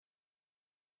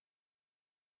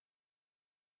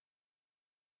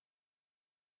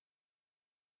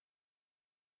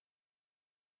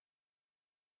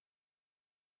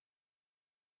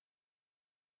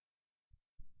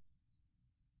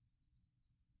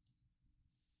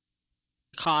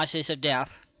causes of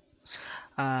death.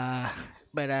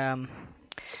 But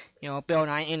Bill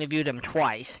and I interviewed him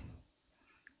twice.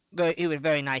 He was a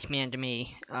very nice man to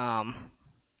me.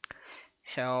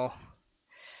 So,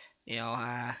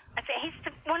 I say he's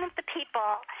one of the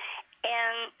people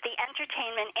in the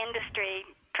entertainment industry,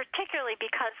 particularly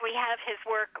because we have his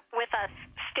work with us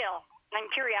still. And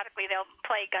periodically they'll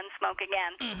play Gunsmoke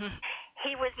again. Mm-hmm.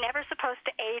 He was never supposed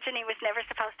to age, and he was never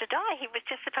supposed to die. He was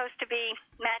just supposed to be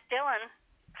Matt Dillon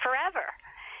forever.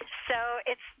 So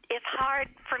it's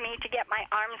hard for me to get my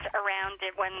arms around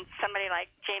it when somebody like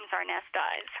James Arness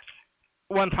dies.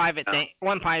 One private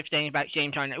thing about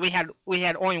James Arness. We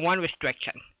had only one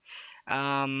restriction.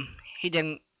 He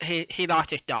lost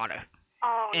his daughter.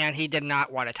 Oh. And he did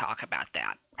not want to talk about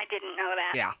that. I didn't know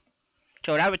that. Yeah.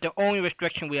 So that was the only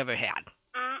restriction we ever had.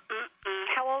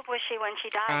 How old was she when she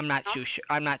died? I'm not too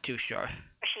sure.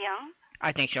 Was she young?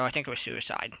 I think so. I think it was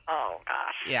suicide. Oh,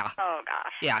 gosh. Yeah. Oh,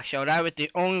 gosh. Yeah, so that was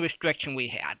the only restriction we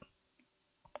had.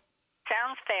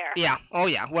 Sounds fair. Yeah. Oh,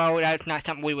 yeah. Well, that's not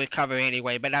something we would cover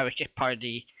anyway, but that was just part of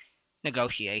the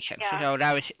negotiation. Yeah. So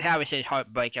that was his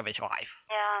heartbreak of his life.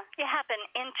 Yeah. You happen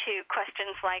into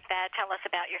questions like that. Tell us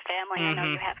about your family. Mm-hmm. I know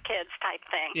you have kids type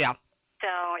thing. Yeah.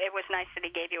 So it was nice that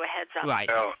he gave you a heads up. Right.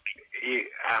 Well,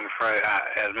 I'm afraid,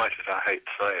 as much as I hate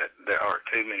to say it, there are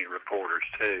too many reporters,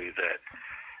 too,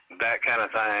 that kind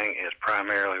of thing is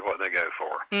primarily what they go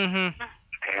for. Mm-hmm.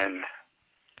 And,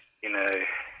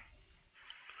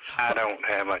 I don't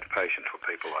have much patience with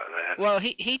people like that. Well,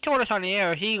 he told us on the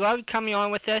air he loved coming on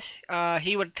with us.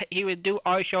 He would do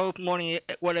our show more than he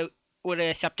would have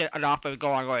accepted an offer to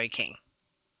go on Larry King.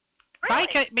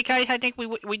 Really? Because I think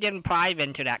we didn't pry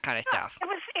into that kind of stuff. It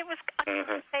was a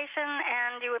conversation,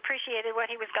 and you appreciated what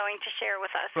he was going to share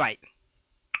with us. Right.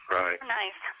 Right.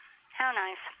 How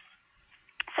nice.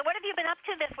 So what have you been up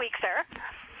to this week, sir?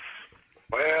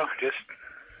 Well, just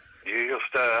usual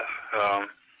stuff.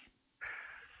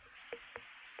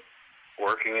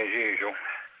 Working as usual.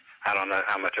 I don't know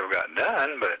how much I've got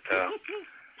done, but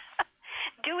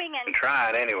doing and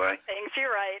trying anyway. Things.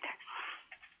 You're right.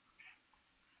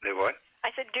 Do what?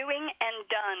 I said doing and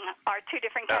done are two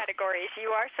different categories. You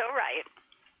are so right.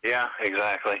 Yeah,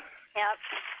 exactly. Yep.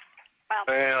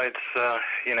 Well, it's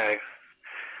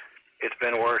it's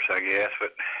been worse, I guess,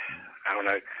 but I don't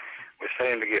know. We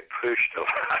seem to get pushed a lot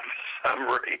for some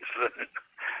reason.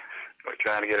 We're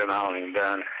trying to get an awning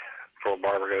done before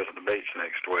Barbara goes to the beach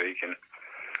next week. And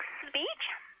the beach?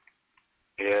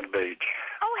 Yeah, the beach.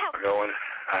 Oh, how? We're going.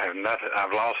 I have nothing.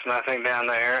 I've lost nothing down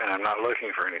there, and I'm not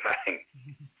looking for anything.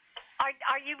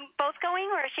 Are you both going,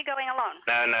 or is she going alone?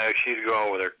 No, she's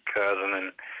going with her cousin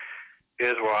and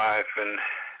his wife and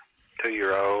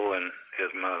 2-year-old and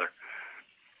his mother.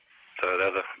 So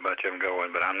there's a bunch of them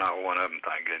going, but I'm not one of them,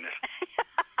 thank goodness.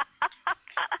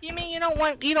 You mean you don't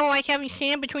like having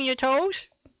sand between your toes?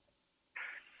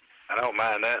 I don't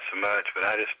mind that so much, but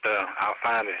I just I'll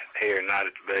find it here, not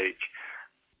at the beach.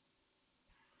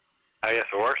 I guess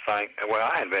the worst thing, well,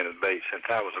 I hadn't been to the beach since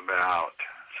I was about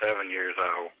 7 years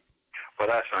old. Well,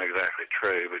 that's not exactly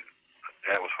true, but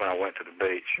that was when I went to the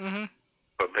beach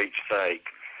for beach sake.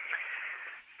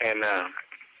 And the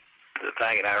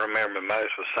thing that I remember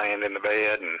most was sand in the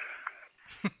bed and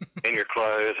in your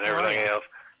clothes and everything else.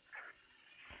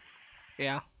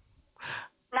 Yeah.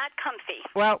 Not comfy.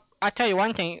 Well, I'll tell you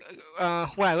one thing. Where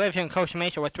I lived in Costa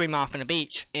Mesa was 3 miles from the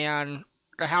beach, and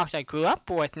the house I grew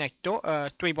up with next door,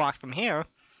 3 blocks from here,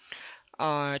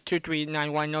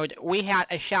 2391 North, we had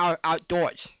a shower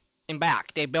outdoors in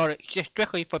back. They built it just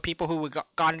strictly for people who would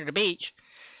gone to the beach.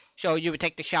 So you would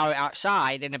take the shower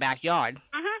outside in the backyard,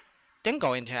 then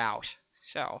go into the house.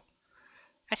 So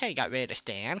that's how you got rid of the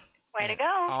stand. Way to go.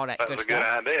 All that good was a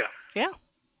stuff. good idea. Yeah.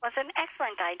 Was an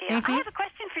excellent idea. I have a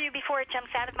question for you before it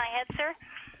jumps out of my head, sir.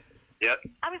 Yep.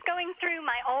 I was going through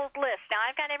my old list. Now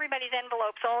I've got everybody's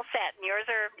envelopes all set, and yours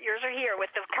are here with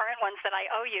the current ones that I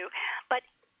owe you. But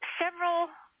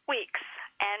several weeks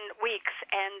and weeks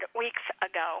and weeks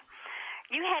ago,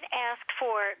 you had asked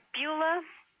for Beulah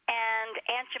and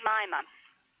Aunt Jemima.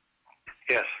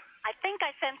 Yes. I think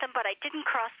I sent them, but I didn't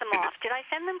cross them off. Did I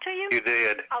send them to you? You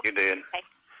did. Okay. You did.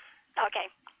 Okay.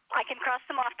 I can cross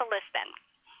them off the list then.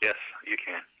 Yes, you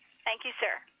can. Thank you,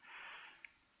 sir.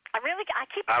 I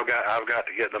keep. I've got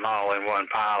to get them all in one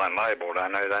pile and labeled. I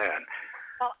know that.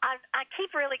 Well, I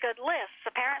keep really good lists.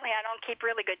 Apparently, I don't keep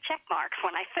really good check marks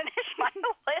when I finish my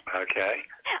list. Okay.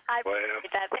 I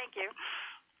appreciate that. Thank you.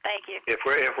 Thank you. If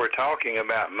we're talking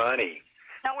about money,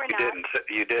 no, we're not.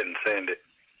 You didn't send it.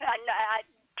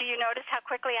 Do you notice how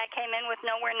quickly I came in with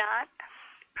 "No, we're not"?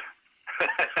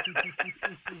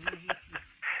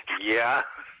 Yeah.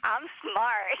 I'm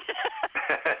smart.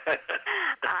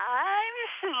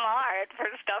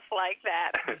 like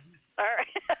that. All right.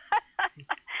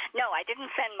 No, I didn't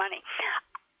send money.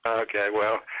 Okay,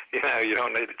 well, you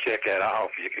don't need to check that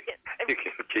off. You can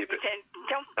keep it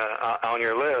on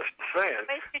your list to send.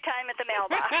 Waste your time at the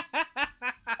mailbox.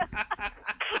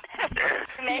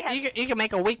 You can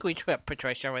make a weekly trip,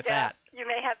 Patricia, with that. You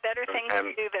may have better things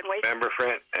to do than wait.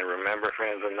 Remember,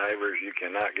 friends and neighbors, you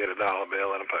cannot get a dollar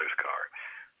bill in a postcard.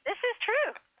 This is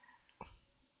true.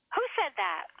 Who said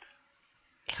that?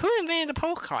 Who invented the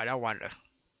postcard, I wonder?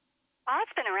 Well,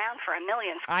 it's been around for a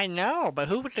million. I know, but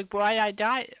who was the bright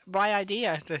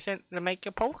idea to make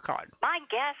a postcard? My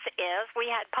guess is we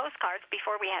had postcards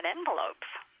before we had envelopes.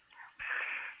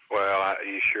 Well,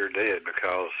 you sure did,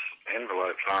 because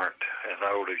envelopes aren't as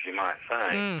old as you might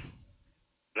think.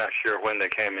 Not sure when they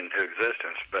came into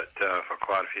existence, but for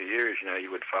quite a few years,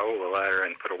 you would fold the letter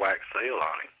and put a wax seal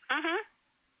on it.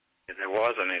 If there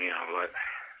wasn't any envelope.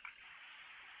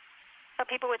 So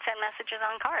people would send messages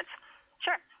on cards.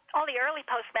 Sure. All the early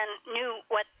postmen knew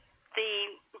what the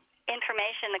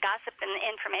information, the gossip and the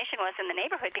information was in the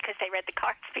neighborhood because they read the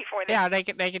cards before they... Yeah, they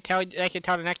could tell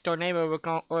the next door neighbor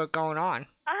what was going on.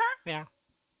 Yeah.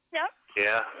 Yep.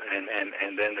 Yeah, and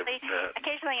then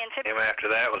occasionally after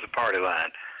that was a party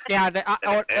line. Yeah,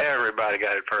 everybody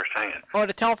got it firsthand. Or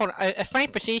the telephone.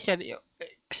 Frank Patricia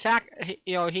said,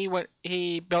 he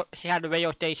had a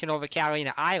radio station over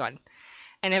Catalina Island,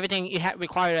 and everything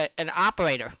required an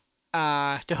operator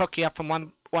to hook you up from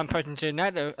one person to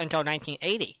another until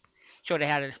 1980. So they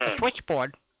had a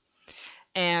switchboard.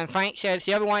 And Frank said if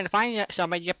you ever wanted to find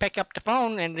somebody, you pick up the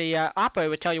phone and the operator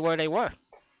would tell you where they were.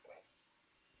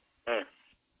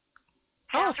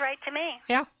 Sounds right to me.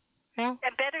 Yeah. A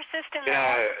better system.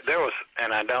 There was,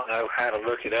 and I don't know how to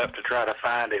look it up to try to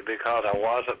find it because I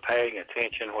wasn't paying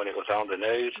attention when it was on the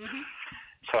news,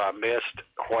 so I missed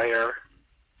where.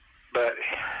 But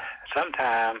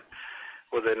sometime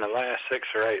within the last 6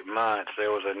 or 8 months,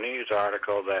 there was a news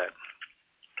article that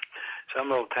some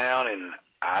little town in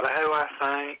Idaho, I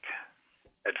think,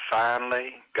 had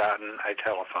finally gotten a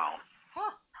telephone.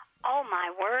 Oh,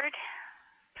 my word.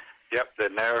 Yep,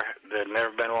 there'd never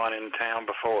been one in town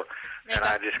before, and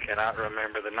I just cannot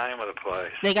remember the name of the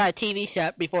place. They got a TV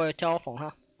set before a telephone,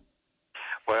 huh?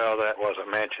 Well, that wasn't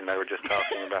mentioned. They were just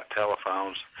talking about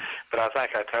telephones. But I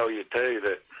think I told you, too,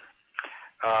 that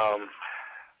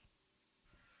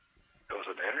there was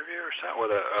an interview or something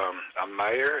with a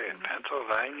mayor in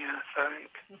Pennsylvania, I think,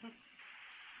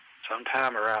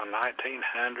 sometime around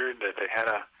 1900, that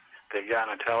they'd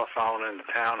gotten a telephone in the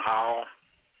town hall.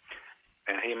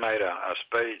 And he made a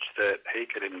speech that he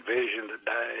could envision the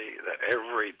day that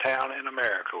every town in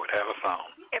America would have a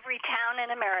phone. Every town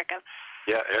in America.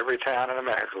 Yeah, every town in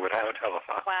America would have a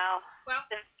telephone. Wow. Well,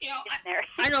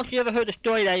 I don't know if you ever heard the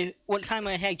story that one time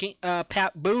I had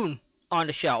Pat Boone on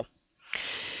the show.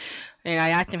 And I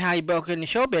asked him how he broke into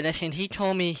show business, and he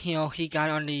told me, he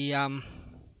got on the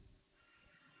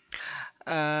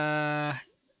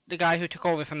guy who took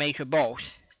over from Major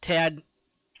Bose, Ted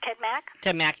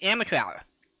Mack, amateur hour.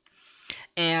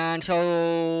 And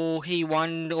so he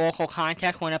won the local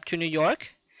contest, went up to New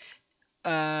York,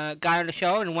 got on the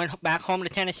show, and went back home to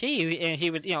Tennessee. And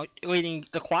he was, leading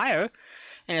the choir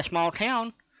in a small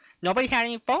town. Nobody had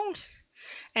any phones.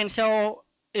 And so,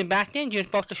 back then, you were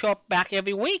supposed to show up back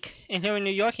every week. And here in New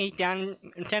York, he's down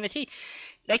in Tennessee.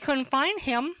 They couldn't find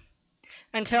him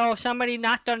until somebody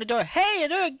knocked on the door. Hey, is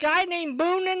there a guy named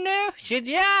Boone in there? He said,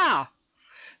 yeah.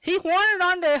 He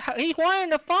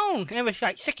wanted the phone. It was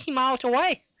like 60 miles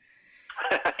away.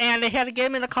 And they had to get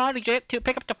him in the car to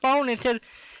pick up the phone and said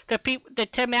the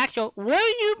Ted Mack show, where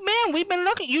you been? We've been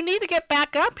looking. You need to get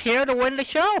back up here to win the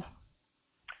show.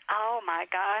 Oh my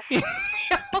gosh.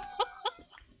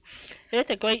 It's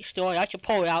a great story. I should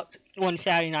pull it out one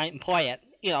Saturday night and play it.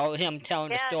 Him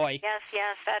telling the story. Yes,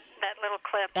 that little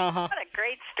clip. What a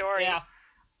great story. Yeah.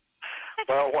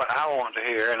 Well, what I want to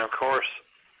hear, and of course,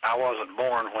 I wasn't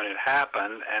born when it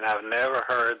happened, and I've never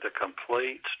heard the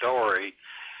complete story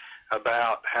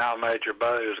about how Major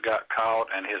Bose got caught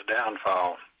and his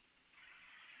downfall.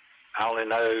 I only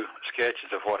know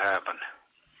sketches of what happened.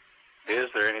 Is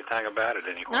there anything about it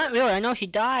anywhere? Not really. I know he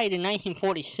died in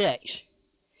 1946.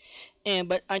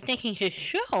 But I'm thinking his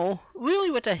show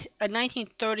really was a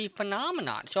 1930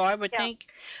 phenomenon. So I would think.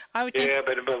 Yeah,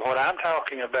 but what I'm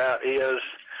talking about is,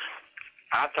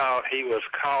 I thought he was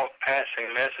caught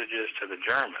passing messages to the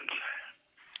Germans.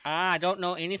 I don't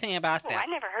know anything about that. I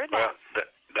never heard that. Well,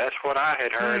 that's what I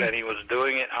had heard, and he was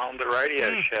doing it on the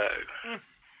radio show.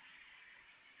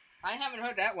 I haven't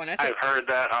heard that one. I've heard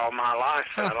that all my life,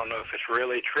 so I don't know if it's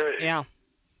really true. Yeah.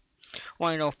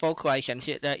 One of those folk legends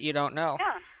that you don't know.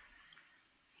 Yeah.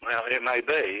 Well, it may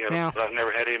be, Yeah. but I've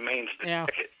never had any means to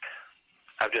check it.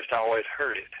 I've just always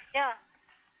heard it. Yeah.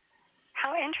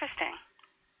 How interesting.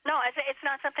 No, it's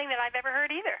not something that I've ever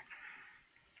heard either.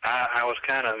 I was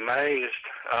kind of amazed.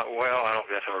 Well, I don't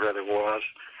guess I really was,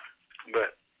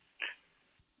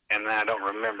 and I don't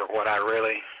remember what I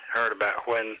really heard about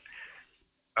when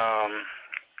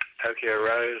Tokyo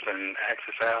Rose and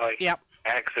Axis Sally. Yep.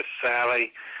 Axis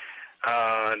Sally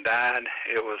died.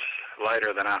 It was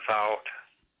later than I thought.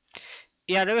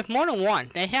 Yeah, there was more than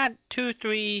one. They had 2,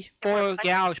 3, 4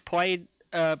 gals played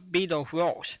be those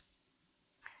roles.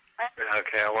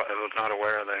 Okay, I was not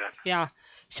aware of that. Yeah,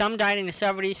 some died in the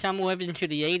 70s, some lived into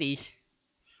the 80s.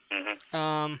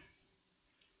 Mhm.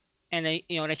 And they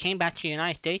came back to the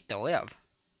United States to live.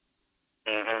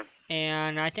 Mhm.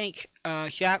 And I think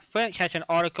Jack French has an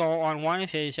article on one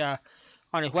of his on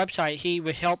his website. He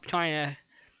was helped trying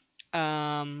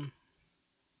to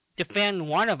defend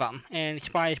one of them, and as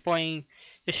far as explaining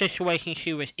the situation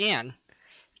she was in,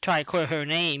 try to clear her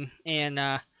name and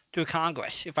through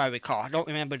Congress, if I recall. I don't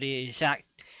remember the exact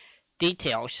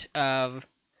details of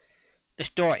the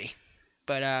story,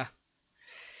 but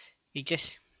he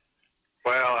just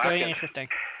very interesting.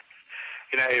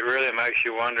 You know, it really makes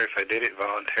you wonder if they did it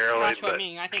voluntarily. That's what but I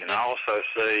mean. I think you can also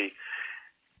see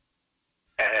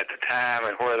at the time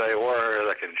and where they were,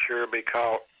 they can sure be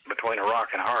caught between a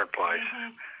rock and a hard place.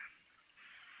 Mm-hmm.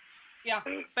 Yeah,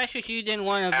 especially if you didn't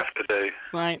want to have to do.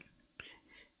 Right.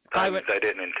 Things they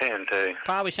didn't intend to.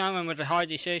 Probably someone with a hard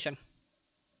decision.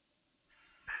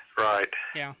 Right.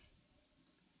 Yeah.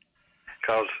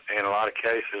 Because in a lot of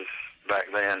cases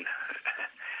back then,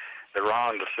 the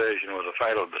wrong decision was a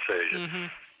fatal decision. Mm-hmm.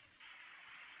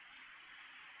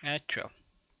 That's true.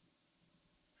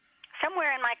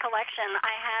 Somewhere in my collection,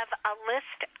 I have a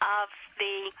list of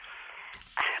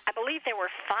I believe there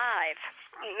were 5.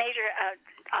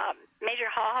 Major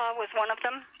Haha was one of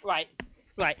them. Right.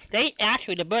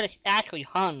 The British actually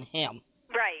hung him.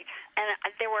 Right. And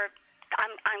there were, I'm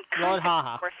Lord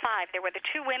Haha. There were 5. There were the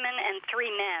 2 women and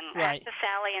 3 men. Right. Axis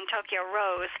Sally and Tokyo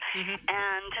Rose. Mm-hmm.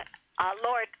 And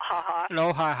Lord Haha.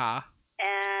 Lord Haha.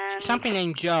 And something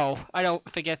named Joe. I don't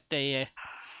forget the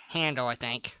handle, I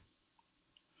think.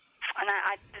 And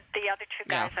the other 2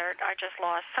 guys are just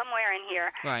lost somewhere in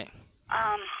here. Right.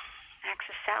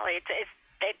 Axis Sally. It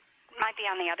might be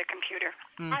on the other computer.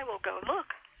 I will go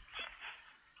look.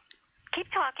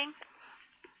 Keep talking.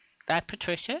 That's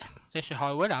Patricia. This is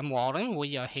Harwood. I'm Walden.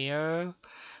 We are here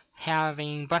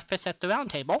having breakfast at the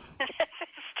round table.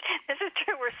 This is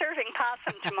true. We're serving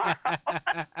possum tomorrow. And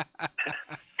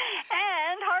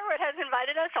Harwood has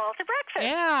invited us all to breakfast.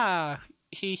 Yeah.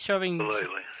 He's serving...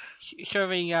 Absolutely.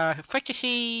 Serving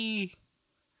fricassee.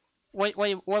 What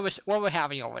we're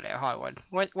having over there, Harwood?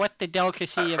 What the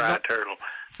delicacy of fried turtle?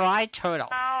 Fried turtle.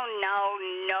 Oh no.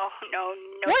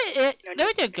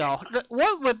 There you go.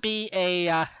 What would be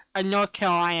a North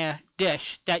Carolina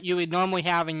dish that you would normally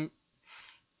have in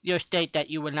your state that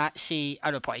you would not see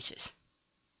other places?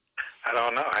 I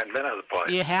don't know. I haven't been other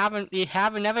places. You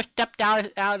haven't never stepped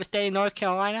out of the state of North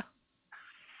Carolina?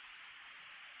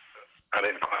 I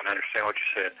didn't quite understand what you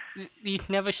said. You've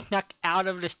never snuck out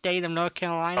of the state of North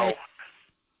Carolina?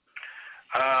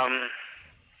 Oh.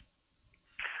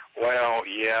 Well,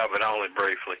 yeah, but only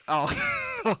briefly. Oh.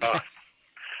 Okay.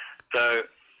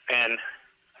 And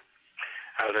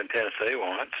I was in Tennessee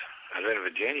once. I was in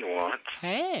Virginia once.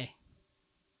 Hey.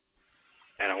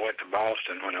 And I went to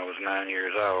Boston when I was 9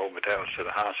 years old, but that was to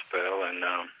the hospital, and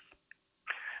I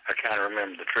kind of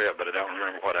remember the trip, but I don't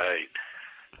remember what I ate.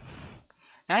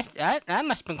 That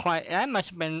must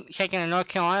have been taking a North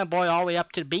Carolina boy all the way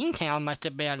up to Beantown must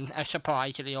have been a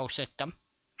surprise to the old system.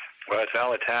 Well, it's the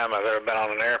only time I've ever been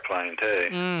on an airplane,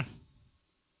 too.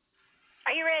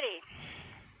 Are you ready?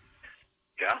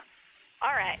 Yeah.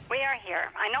 All right, we are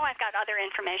here. I know I've got other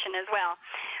information as well.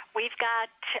 We've got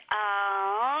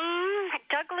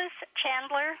Douglas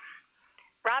Chandler,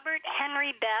 Robert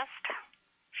Henry Best,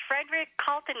 Frederick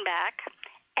Kaltenbach,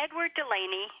 Edward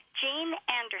Delaney, Jean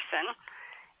Anderson,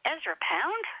 Ezra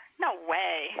Pound? No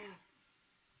way.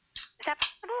 Is that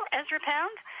possible? Ezra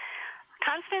Pound?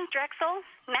 Constance Drexel,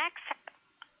 Max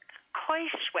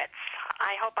Koischwitz.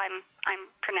 I hope I'm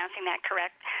pronouncing that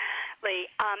correctly.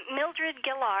 Mildred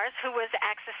Gillars, who was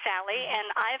Axis Sally,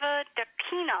 and Iva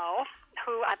D'Aquino,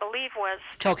 who I believe was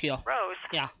Tokyo Rose.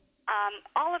 Yeah.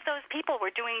 All of those people were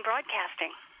doing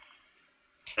broadcasting.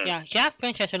 Yeah, Jack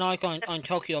Finch has an article on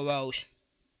Tokyo Rose.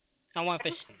 I wonder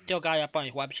if it's still got it up on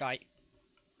his website.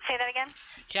 Say that again?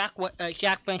 Jack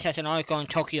Finch has an article on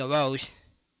Tokyo Rose.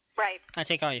 Right. I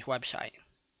think on his website.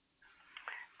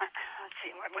 Let's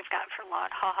see what we've got for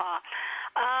Lord Haha.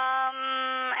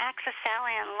 Access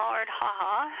Sally and Lord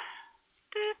Haha.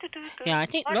 Yeah, I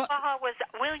think Lord Haha was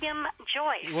William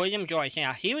Joyce. William Joyce,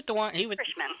 yeah. He was the one, he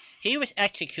was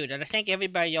executed. I think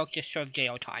everybody else just served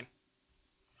jail time.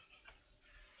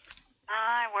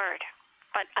 My word.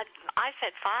 But I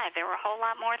said 5. There were a whole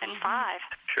lot more than 5.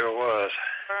 Sure was.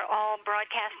 We're all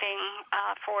broadcasting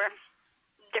for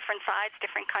different sides,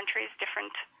 different countries,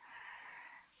 different...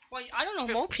 Well, I don't know,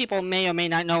 most people may or may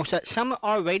not know that some of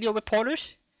our radio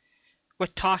reporters were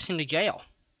tossed into jail.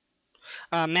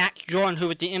 Max Jordan, who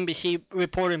was the NBC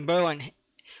reporter in Berlin,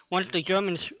 once the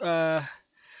Germans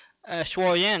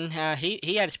swore in,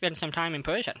 he had to spend some time in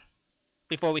prison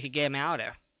before we could get him out of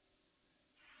there.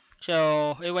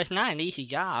 So it was not an easy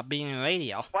job being in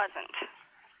radio. Wasn't.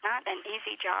 Not an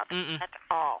easy job at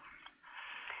all.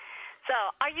 So,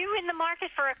 are you in the market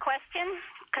for a question?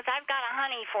 Because I've got a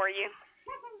honey for you.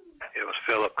 It was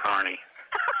Philip Carney.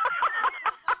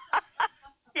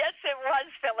 Yes, it was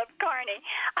Philip Carney.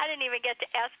 I didn't even get to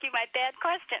ask you my bad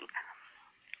question.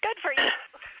 Good for you.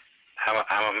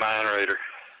 I'm a mind reader.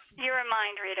 You're a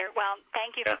mind reader. Well,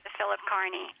 thank you for the Philip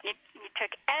Carney. You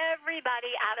took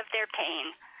everybody out of their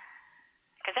pain.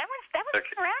 Because that was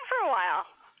around for a while.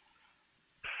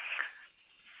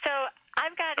 So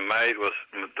I've got... The maid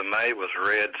was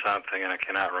read something, and I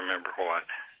cannot remember what.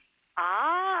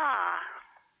 Ah.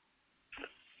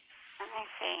 Let me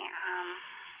see.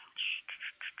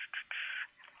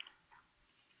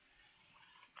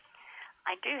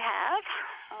 I do have...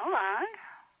 Hold on.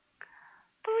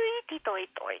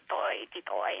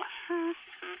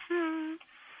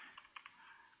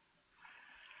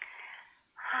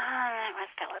 That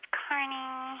was Philip Carney,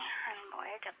 and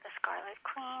Voyage of the Scarlet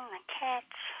Queen, The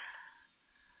Catch.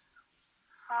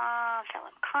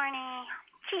 Philip Carney.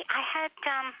 Gee, I had,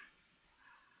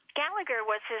 Gallagher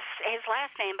was his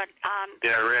last name, but,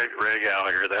 Yeah, Red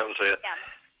Gallagher, that was it. Yeah,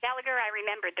 Gallagher I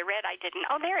remembered, the Red I didn't.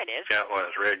 Oh, there it is. Yeah, it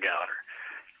was, Red Gallagher.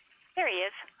 There he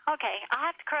is. Okay, I'll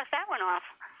have to cross that one off.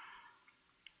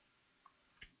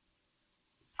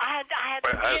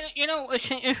 You know, what's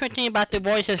interesting about the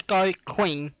Voice of Scarlet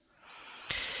Queen,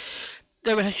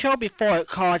 there was a show before it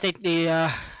called, I think,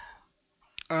 the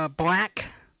Black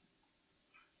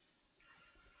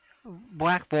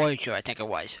Voyager, I think it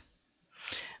was.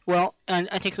 Well, and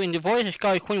I think in the Voice of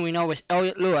Scarlet Queen we know was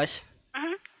Elliot Lewis,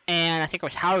 and I think it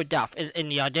was Howard Duff in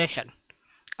the audition.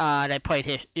 They played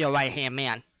his right-hand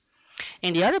man.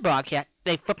 In the other broadcast,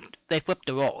 they flipped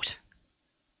the roles.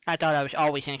 I thought that was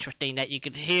always interesting that you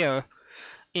could hear,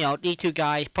 these two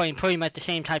guys playing pretty much the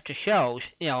same types of shows,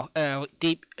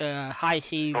 deep, high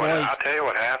C voice. Well, I'll tell you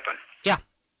what happened. Yeah.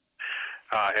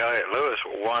 Elliot Lewis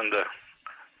won the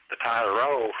title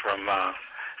role from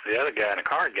the other guy in the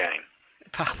card game.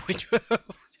 Probably true.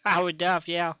 Howard Duff,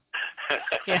 yeah.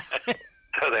 Yeah.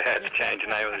 So they had to change the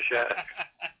name of the show.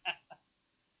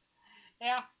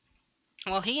 Yeah.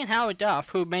 Well, he and Howard Duff,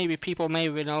 who maybe people may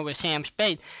know as Sam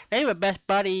Spade, they were best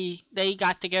buddies. They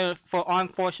got together for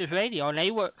Armed Forces Radio, and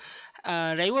they were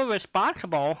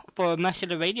responsible for much of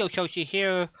the radio shows you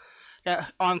hear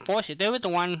that Armed Forces. They were the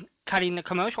one cutting the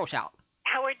commercials out.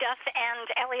 Howard Duff and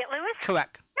Elliot Lewis?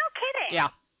 Correct. No kidding. Yeah.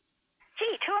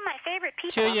 Gee, two of my favorite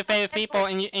people. Two of your favorite people,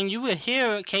 and you would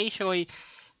hear occasionally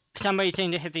somebody saying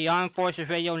this is the Armed Forces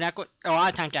Radio Network. A lot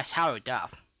of times that's Howard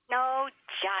Duff. No,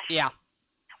 Josh. Yeah.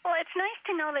 Well, it's nice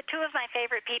to know that two of my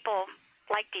favorite people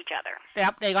liked each other.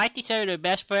 Yep, they liked each other, they're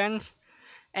best friends,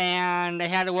 and they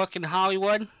had to work in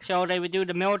Hollywood, so they would do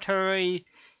the military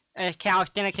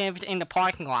calisthenics in the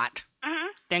parking lot,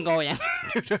 then go in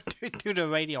to the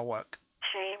radio work.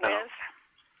 Gee whiz.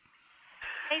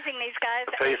 Amazing, these guys.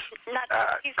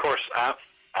 Of course,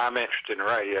 I'm interested in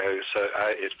radio, so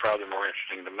it's probably more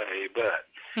interesting to me, but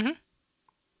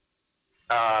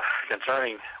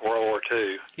concerning World War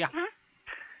II, yeah.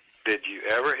 Did you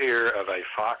ever hear of a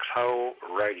foxhole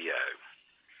radio?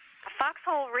 A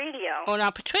foxhole radio? Oh,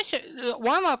 now, Patricia,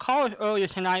 one of our callers earlier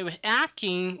tonight was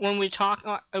asking, when we talked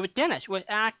with Dennis, was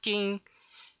asking,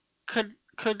 could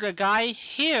the guy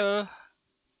hear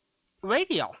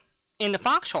radio in the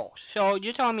foxholes? So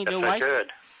you're telling me yes, they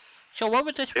could. So what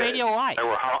was this radio like? They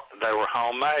were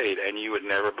homemade, and you would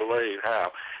never believe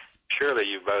how. Surely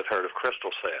you've both heard of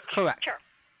crystal sets. Correct. Sure.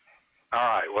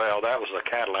 All right, well, that was a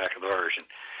Cadillac version.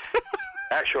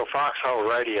 Actual foxhole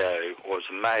radio was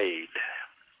made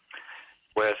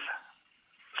with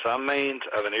some means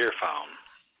of an earphone,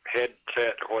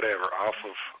 headset, or whatever, off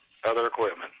of other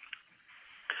equipment,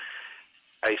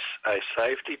 a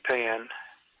safety pin,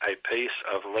 a piece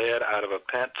of lead out of a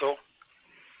pencil,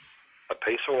 a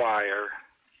piece of wire,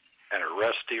 and a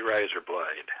rusty razor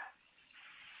blade.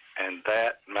 And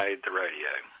that made the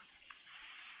radio.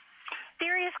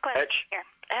 serious question here.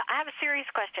 I have a serious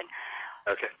question.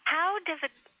 Okay. How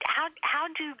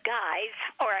do guys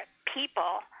or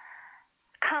people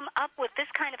come up with this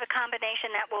kind of a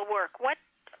combination that will work? What?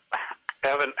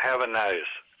 Heaven knows.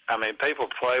 I mean, people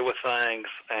play with things,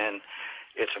 and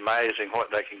it's amazing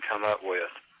what they can come up with.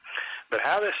 But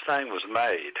how this thing was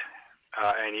made,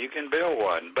 and you can build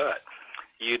one, but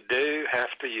you do have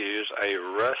to use a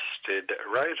rusted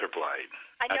razor blade.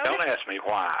 Now, don't ask me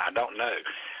why. I don't know.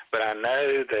 But I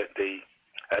know that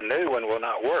a new one will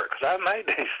not work, because I've made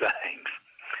these things.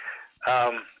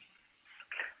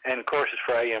 And, of course, it's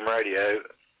for AM radio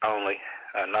only,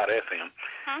 not FM.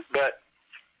 Huh? But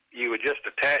you would just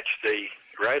attach the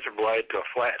razor blade to a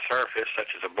flat surface, such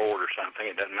as a board or something,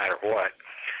 it doesn't matter what,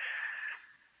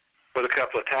 with a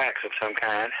couple of tacks of some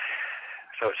kind,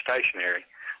 so it's stationary,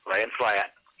 laying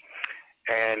flat,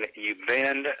 and you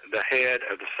bend the head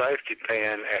of the safety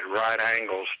pin at right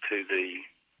angles to the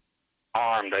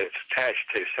arm that it's attached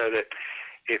to, so that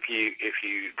if you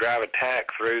drive a tack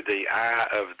through the eye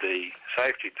of the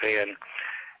safety pin,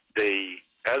 the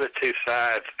other two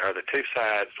sides, or the two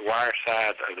sides, wire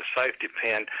sides of the safety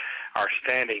pin, are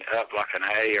standing up like an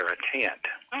A or a tent.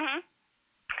 Mm-hmm.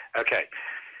 Okay.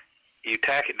 You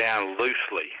tack it down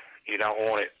loosely. You don't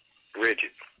want it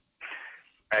rigid.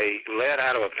 A lead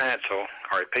out of a pencil,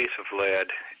 or a piece of lead,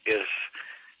 is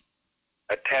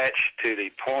attached to the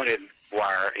pointed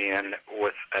wire end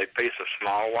with a piece of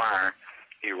small wire.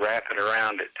 You wrap it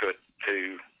around it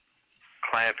to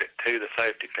clamp it to the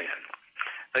safety pin.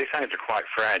 These things are quite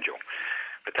fragile,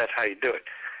 but that's how you do it.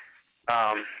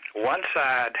 One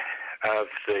side of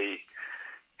the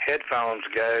headphones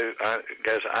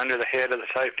goes under the head of the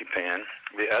safety pin.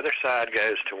 The other side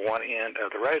goes to one end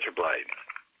of the razor blade.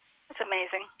 That's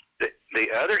amazing. The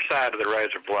other side of the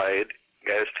razor blade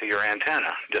goes to your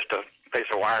antenna, just a piece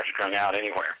of wire strung out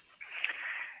anywhere.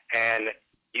 And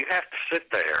you have to sit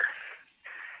there.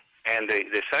 And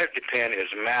the safety pin is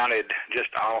mounted just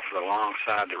off the long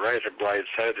side of the razor blade,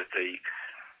 so that the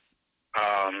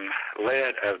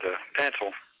lead of the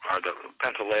pencil, or the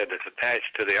pencil lead that's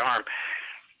attached to the arm,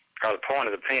 or the point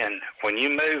of the pin, when you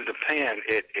move the pin,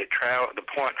 the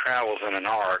point travels in an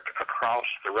arc across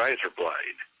the razor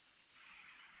blade.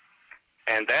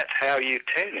 And that's how you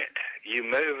tune it. You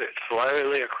move it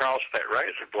slowly across that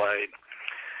razor blade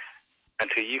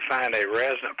until you find a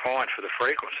resonant point for the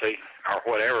frequency, or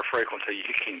whatever frequency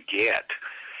you can get.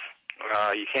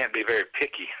 You can't be very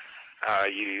picky.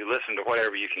 You listen to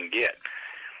whatever you can get.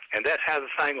 And that's how the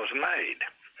thing was made.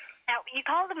 Now, you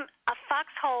call them a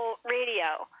foxhole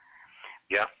radio.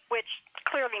 Yeah. Which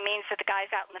clearly means that the guys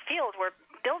out in the field were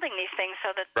building these things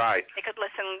so that they could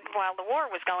listen while the war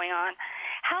was going on.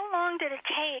 How long did it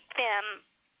take them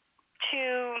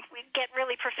to get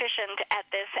really proficient at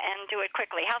this and do it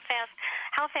quickly? How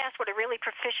fast would a really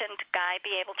proficient guy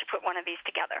be able to put one of these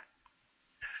together?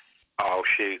 Oh,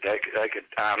 shoot. They could.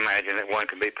 I imagine that one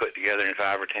could be put together in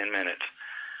 5 or 10 minutes.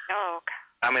 Oh, okay.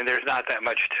 I mean, there's not that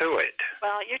much to it.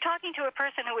 Well, you're talking to a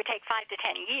person who would take 5 to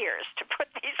 10 years to put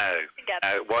these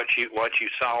together. Once you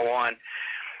saw one,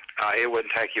 it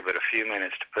wouldn't take you but a few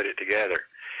minutes to put it together.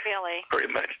 Really?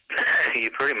 Pretty much. You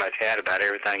pretty much had about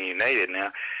everything you needed.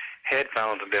 Now,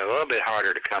 headphones would be a little bit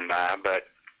harder to come by, but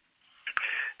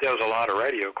there was a lot of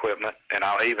radio equipment, and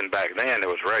even back then there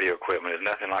was radio equipment. It's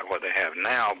nothing like what they have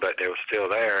now, but it was still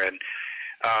there, and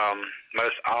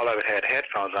all of it had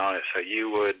headphones on it, so you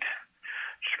would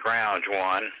scrounge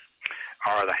one,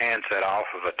 or the handset off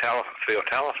of a field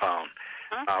telephone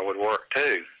would work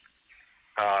too.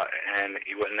 And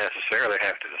you wouldn't necessarily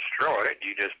have to destroy it.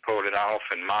 You just pulled it off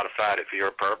and modified it for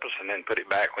your purpose, and then put it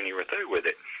back when you were through with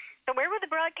it. So where were the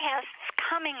broadcasts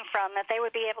coming from that they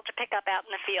would be able to pick up out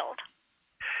in the field?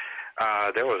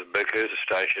 There was big YUSA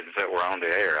stations that were on the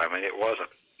air. I mean, it wasn't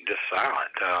just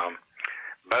silent.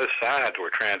 Both sides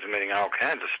were transmitting all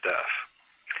kinds of stuff.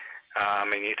 I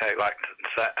mean, you take like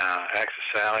Access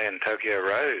Sally and Tokyo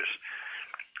Rose.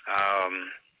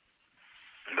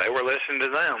 They were listening to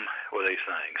them with these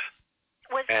things.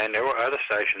 And there were other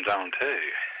stations on too.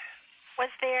 Was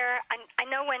there? I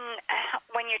know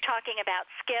when you're talking about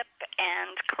skip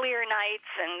and clear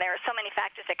nights, and there are so many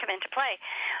factors that come into play.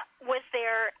 Was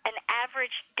there an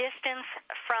average distance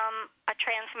from a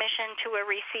transmission to a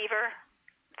receiver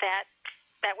that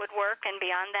would work, and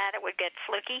beyond that it would get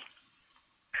fluky?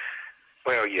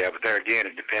 Well, yeah, but there again,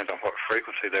 it depends on what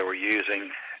frequency they were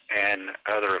using and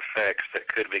other effects that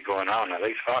could be going on. Now,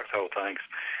 these foxhole things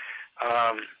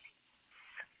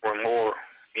were more,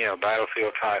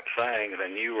 battlefield type thing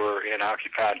than you were in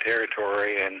occupied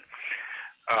territory, and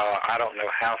I don't know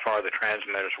how far the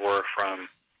transmitters were from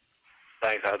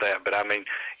things like that, but I mean,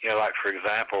 like for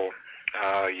example,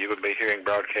 You would be hearing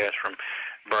broadcasts from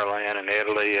Berlin and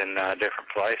Italy and different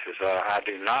places. I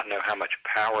do not know how much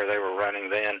power they were running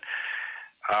then,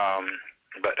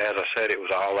 but as I said, it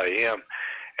was all AM,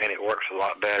 and it works a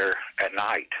lot better at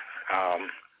night.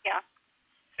 Yeah.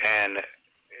 And,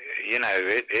 you know,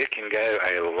 it can go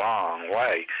a long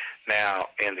way. Now,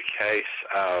 in the case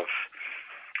of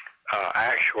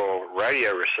actual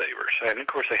radio receivers, and of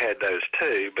course they had those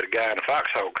too, but a guy in a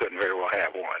foxhole couldn't very well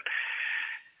have one.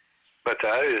 But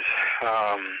those,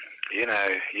 you know,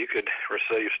 you could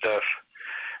receive stuff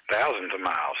thousands of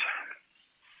miles,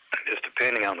 just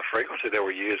depending on the frequency they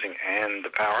were using and the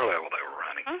power level they were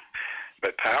running. Mm-hmm.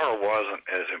 But power wasn't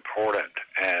as important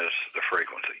as the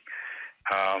frequency.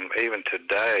 Even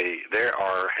today, there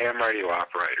are ham radio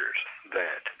operators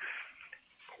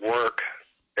that work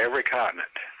every continent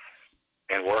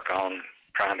and work on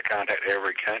trying to contact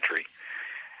every country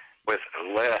with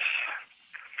less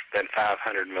than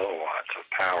 500 milliwatts of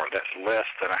power. That's less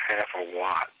than a half a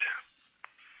watt.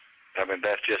 I mean,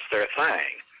 that's just their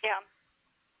thing. Yeah.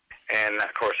 And,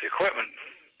 of course, the equipment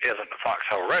isn't the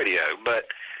foxhole radio, but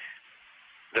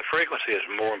the frequency is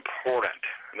more important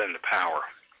than the power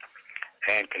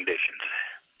and conditions.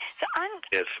 So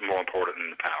it's more important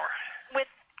than the power.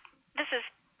 This is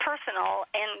personal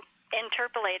and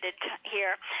interpolated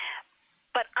here,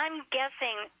 but I'm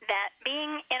guessing that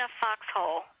being in a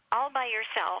foxhole all by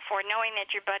yourself, or knowing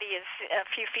that your buddy is a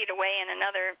few feet away in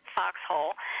another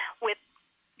foxhole with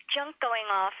junk going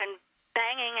off and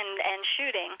banging and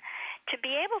shooting, to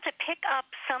be able to pick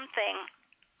up something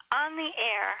on the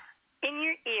air in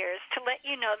your ears to let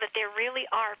you know that there really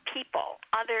are people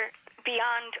other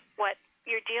beyond what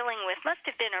you're dealing with must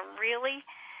have been a really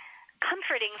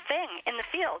comforting thing in the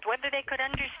field. Whether they could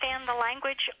understand the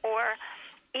language or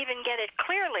even get it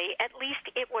clearly, at least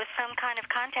it was some kind of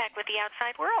contact with the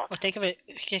outside world. Well, think of it,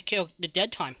 kill the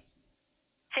dead time.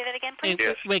 Say that again, please?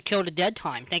 Yes. We killed the dead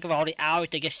time. Think of all the hours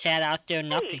they just sat out there,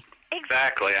 nothing.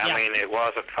 Exactly. I mean, it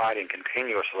wasn't fighting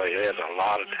continuously. There's a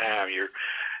lot of time. You're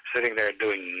sitting there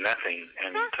doing nothing,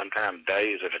 and sometimes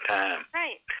days at a time.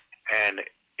 Right. And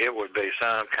it would be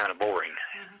some kind of boring.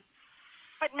 Mm-hmm.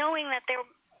 But knowing that there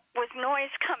was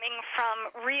noise coming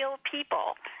from real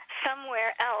people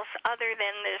somewhere else other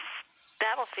than this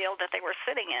battlefield that they were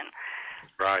sitting in.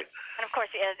 Right. And, of course,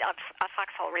 a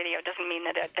foxhole radio doesn't mean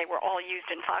that they were all used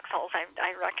in foxholes.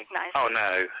 I recognize that. Oh,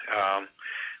 no.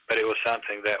 But it was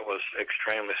something that was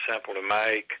extremely simple to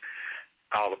make.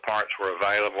 All the parts were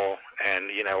available.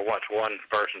 And, you know, once one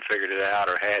person figured it out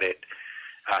or had it,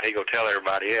 he go tell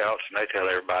everybody else, and they tell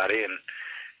everybody. And,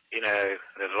 you know,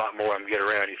 there's a lot more of them get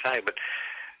around, you think. But,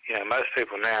 you know, most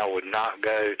people now would not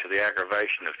go to the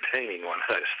aggravation of tuning one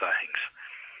of those things.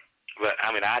 But,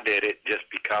 I mean, I did it just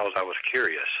because I was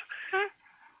curious.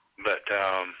 But,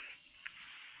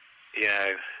 you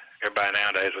know, everybody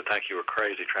nowadays would think you were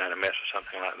crazy trying to mess with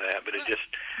something like that. But it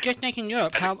just think in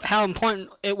Europe how important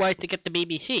it was to get the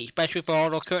BBC, especially for all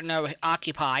those curtains that were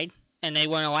occupied, and they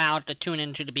weren't allowed to tune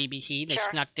into the BBC. They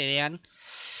snuck it in.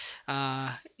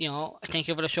 You know, think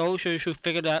of the soldiers who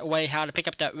figured out a way how to pick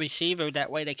up that receiver. That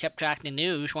way they kept track of the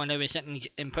news when they were sitting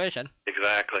in prison.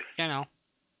 Exactly. You know.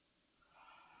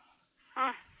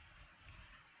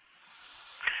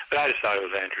 But I just thought it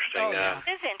was interesting. Oh, yeah.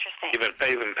 It is interesting.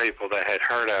 Even people that had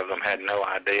heard of them had no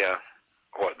idea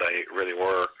what they really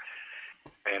were.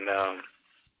 And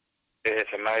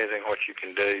it's amazing what you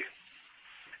can do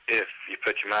if you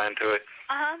put your mind to it.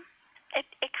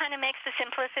 It kind of makes the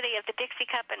simplicity of the Dixie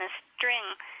cup and a string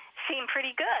seem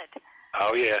pretty good.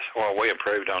 Oh, yes. Well, we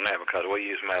improved on that because we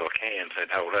use metal cans that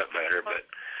hold up better. But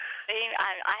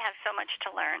I have so much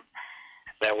to learn.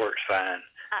 That works fine.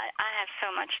 I have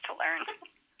so much to learn.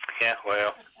 Yeah,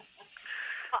 well.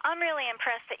 Well, I'm really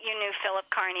impressed that you knew Philip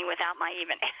Carney without my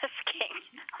even asking.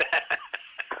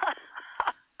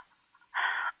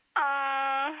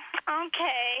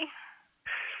 Okay.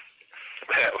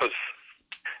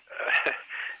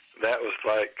 That was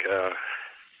like, I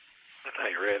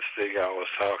think Red Seagull was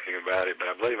talking about it, but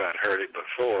I believe I'd heard it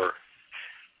before.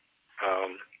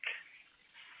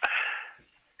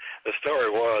 The story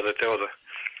was that there was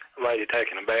a lady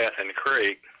taking a bath in the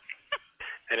creek,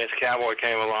 and this cowboy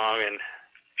came along, and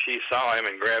she saw him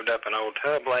and grabbed up an old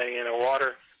tub laying in the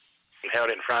water and held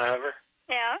it in front of her.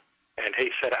 Yeah. And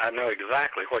he said, I know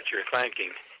exactly what you're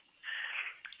thinking.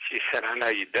 She said, I know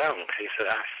you don't. He said,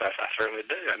 I certainly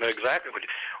do. I know exactly what you...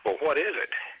 Well, what is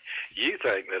it? You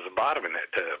think there's a bottom in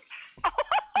that tub.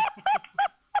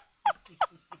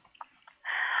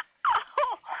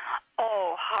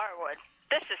 Oh, Harwood.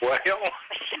 This is... Well...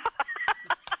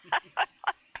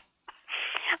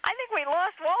 I think we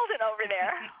lost Walden over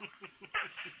there.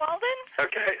 Walden?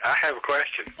 Okay, I have a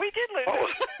question. We did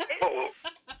lose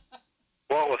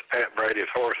What was Pat Brady's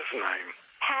horse's name?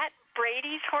 Pat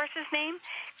Brady's horse's name?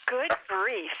 Good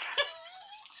grief.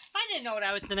 I didn't know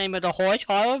that was the name of the horse,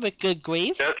 Harlow, but good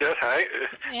grief. Yes, hey,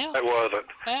 Yeah. it wasn't.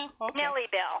 Well, okay. Nellie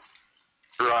Bell.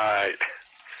 Right.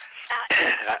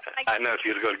 I know if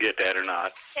you was going to get that or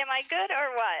not. Am I good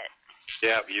or what?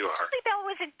 Yep, you are. Nellie Bell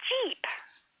was a Jeep.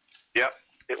 Yep,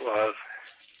 it was.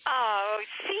 Oh,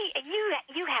 see,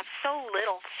 you have so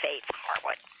little faith,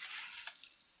 Harwood.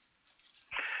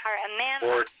 Or a man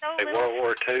with so little World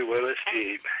War II with a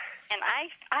Jeep. And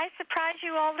I surprise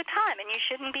you all the time, and you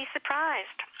shouldn't be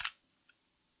surprised.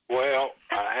 Well,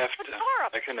 I have to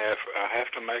make an effort. I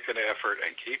have to make an effort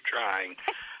and keep trying.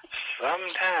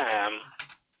 Sometime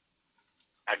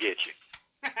I get you.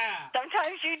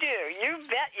 Sometimes you do. You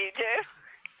bet you do.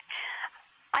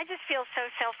 I just feel so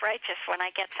self-righteous when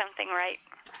I get something right.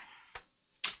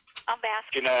 I'll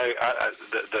bask. You know,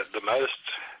 the most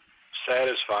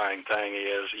satisfying thing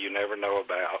is you never know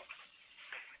about.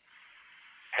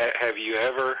 Have you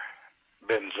ever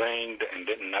been zinged and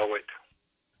didn't know it?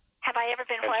 Have I ever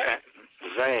been what?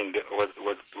 Zinged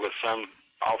with some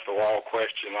off-the-wall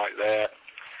question like that,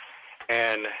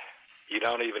 and you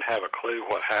don't even have a clue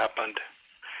what happened.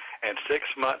 And 6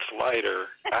 months later,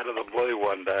 out of the blue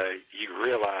one day, you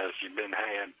realize you've been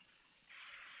had.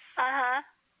 Uh-huh.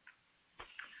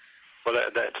 Well,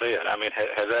 that's it. I mean,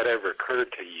 has that ever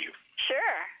occurred to you?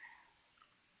 Sure.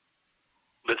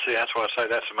 But see, that's why I say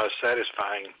that's the most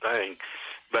satisfying thing.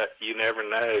 But you never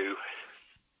know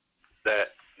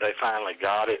that they finally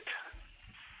got it.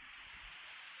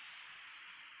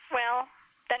 Well,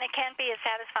 then it can't be a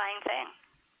satisfying thing.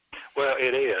 Well,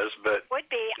 it is, but would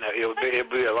be. You know, it'd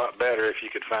be a lot better if you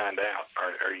could find out,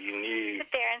 or you knew. Sit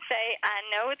there and say, "I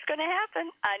know it's going to happen.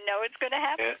 I know it's going to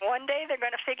happen. Yeah. One day they're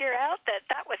going to figure out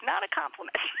that was not a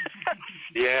compliment."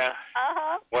 Yeah.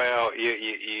 Uh-huh. Well,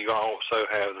 you also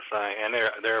have the thing, and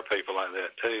there are people like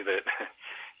that too. That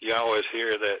you always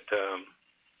hear that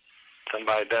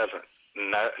somebody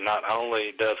not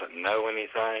only doesn't know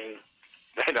anything,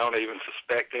 they don't even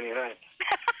suspect anything.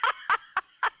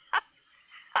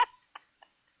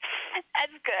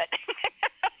 That's good.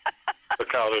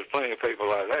 Because there's plenty of people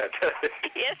like that.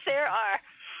 Yes, there are.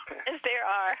 Yes, there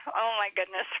are. Oh my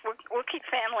goodness, we'll keep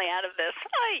family out of this.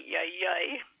 Ay, ay, ay.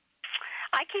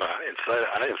 I didn't say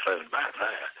about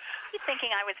that. I keep thinking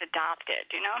I was adopted.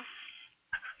 You know.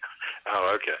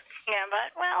 Oh, okay. Yeah, but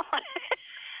well,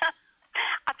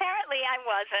 apparently I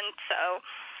wasn't. So,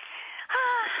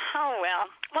 oh well.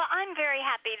 Well, I'm very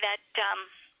happy that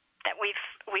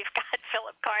we've got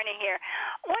Philip Carney here.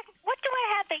 What do I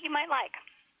have that you might like?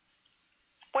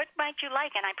 What might you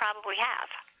like? And I probably have.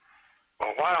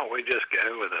 Well, why don't we just go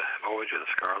with the Voyage of the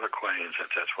Scarlet Queen,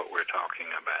 since that's what we're talking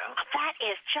about? That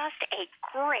is just a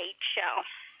great show.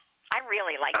 I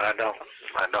really like it. I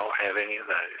don't have any of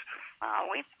those.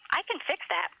 I can fix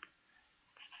that.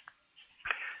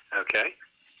 Okay.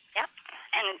 Yep.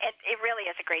 And it really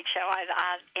is a great show.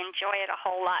 I enjoy it a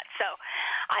whole lot. So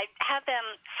I have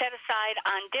them set aside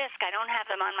on disc. I don't have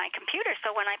them on my computer.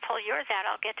 So when I pull yours out,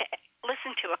 I'll get to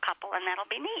listen to a couple, and that'll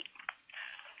be neat.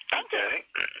 Thank you. Okay.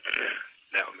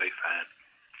 That would be fine.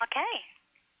 Okay.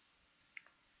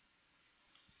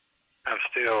 I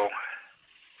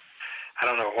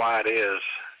don't know why it is.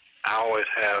 I always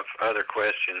have other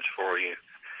questions for you.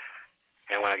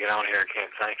 And when I get on here, I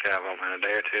can't think of them. And a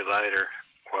day or two later,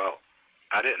 well,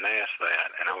 I didn't ask that,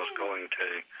 and I was going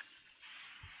to.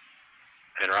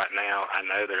 And right now, I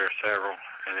know there are several,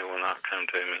 and they will not come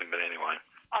to me. But anyway.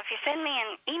 Well, if you send me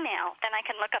an email, then I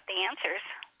can look up the answers.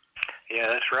 Yeah,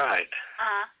 that's right.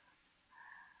 Uh-huh.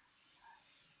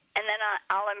 And then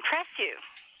I'll impress you.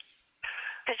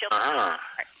 Because you'll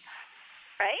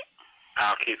right?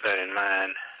 I'll keep that in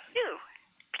mind. Do.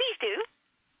 Please do.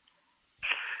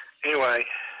 Anyway,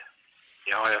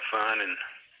 y'all have fun, and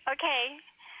okay.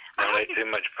 Don't eat too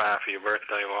much pie for your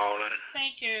birthday, Walden.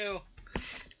 Thank you.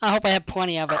 I hope I have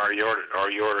plenty of it. Or you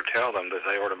ought to tell them that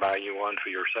they ought to buy you one for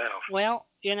yourself. Well,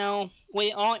 you know,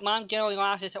 Mom generally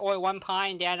wants us to order one pie,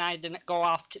 and Dad and I didn't go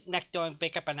off next door and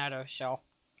pick up another, so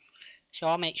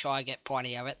I'll make sure I get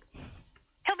plenty of it.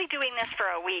 He'll be doing this for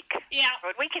a week. Yeah.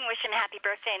 We can wish him happy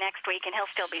birthday next week, and he'll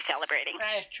still be celebrating.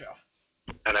 That's true.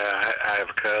 And I have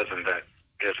a cousin that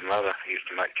his mother used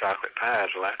to make chocolate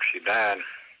pies. Well, after she died,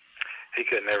 he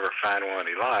could never find one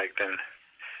he liked, and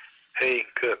he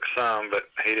cooked some, but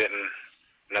he didn't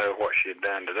know what she had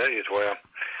done to these. Well,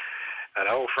 an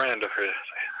old friend of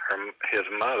his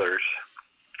mother's,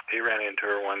 he ran into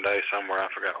her one day somewhere, I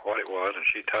forgot what it was, and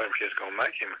she told him she was going to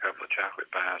make him a couple of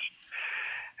chocolate pies.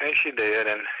 And she did,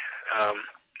 and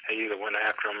he either went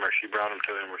after them or she brought them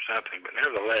to him or something. But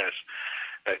nevertheless,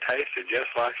 they tasted just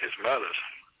like his mother's.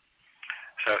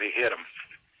 So he hid them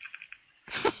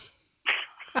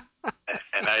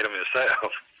and ate them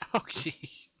himself. Oh,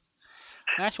 gee.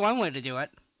 That's one way to do it.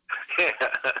 Yeah.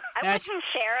 I wouldn't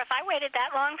share. If I waited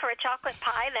that long for a chocolate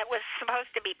pie that was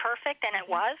supposed to be perfect, and it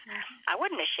was, I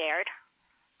wouldn't have shared.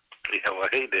 Yeah, well,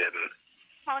 he didn't.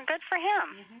 Well, good for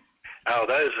him. Oh,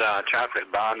 those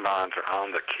chocolate bonbons are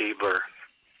on the Keebler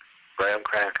graham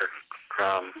cracker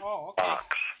crumb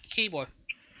box. Keyboard.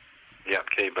 Yep,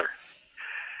 Keebler.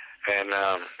 And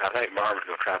I think Barbara's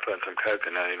going to try putting some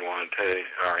coconut in one, too,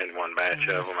 or in one batch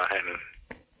of them.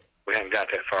 We haven't got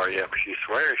that far yet, but she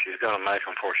swears she's going to make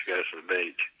them before she goes to the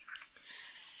beach.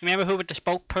 Remember who was the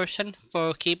spokesperson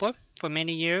for Keebler for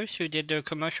many years, who did their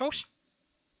commercials?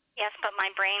 Yes, but my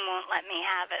brain won't let me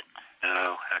have it.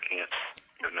 No, I can't.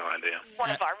 I have no idea. One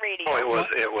of our radio. Oh,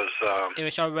 it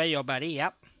was our radio buddy,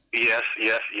 yep. Yes.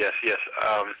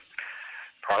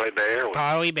 Parley Bear.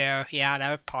 Parley Bear, yeah, that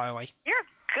was Parley. You're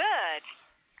good.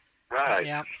 Right.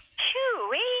 Yeah.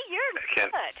 Chewy, you're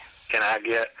good. Can I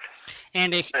get...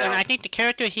 And I think the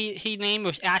character he named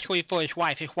was actually for his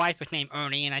wife. His wife was named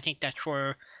Ernie, and I think that's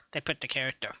where they put the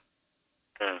character.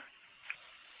 Well,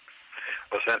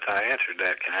 since I answered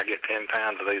that, can I get 10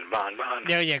 pounds of these bonbons?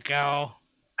 There you go.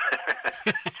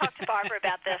 Talk to Barbara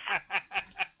about this.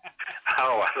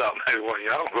 Oh, I thought maybe one of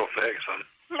y'all will fix them.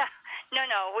 No.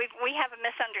 We have a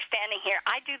misunderstanding here.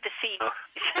 I do the seed.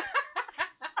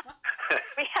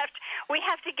 We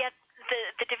have to get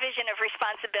the division of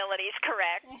responsibilities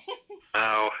correct.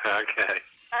 Oh, okay.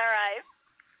 All right.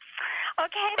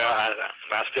 Okay. Well,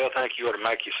 I still think you ought to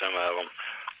make you some of them.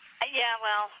 Yeah,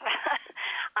 well,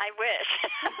 I wish.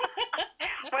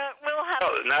 we'll have.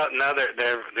 Oh, no,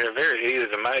 they're very easy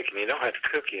to make, and you don't have to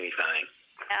cook anything.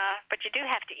 But you do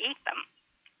have to eat them.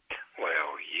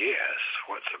 Well, yes.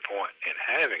 What's the point in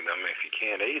having them if you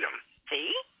can't eat them?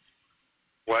 See?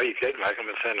 Well, you could make them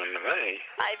and send them to me.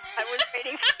 I was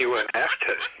waiting. You wouldn't have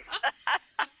to.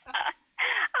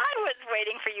 I was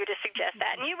waiting for you to suggest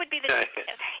that, and you would be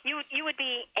you would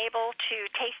be able to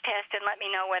taste test and let me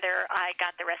know whether I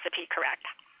got the recipe correct.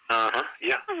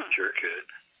 Yeah, sure could.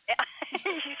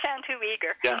 You sound too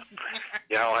eager. Yeah.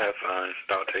 Y'all have fun.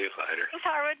 Talk to you later. Thanks,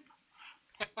 Harwood.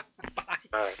 Bye.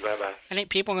 All right, bye-bye. I think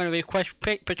people are going to request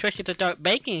Patricia to start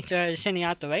baking instead of sending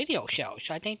out the radio show.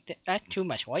 So I think that's too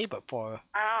much labor for her.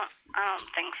 I don't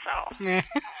think so.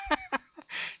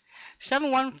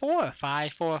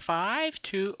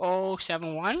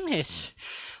 714-545-2071 is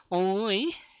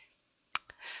only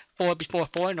 4 before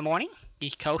 4 in the morning,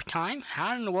 East Coast time.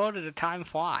 How in the world did the time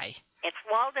fly? It's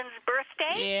Walden's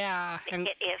birthday. Yeah. It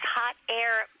is Hot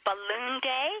Air Balloon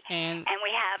Day. And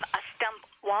we have a Stump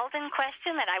Walden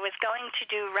question that I was going to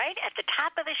do right at the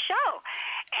top of the show.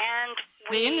 And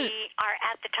we are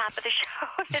at the top of the show.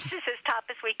 This is as top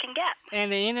as we can get.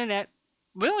 And the internet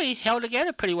really held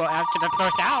together pretty well after the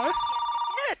first hour.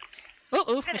 Yes, it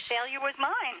did. The failure was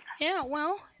mine. Yeah,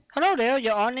 well, hello there.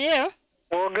 You're on the air.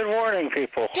 Well, good morning,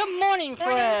 people. Good morning,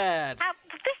 Fred.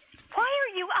 Why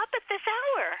are you up at this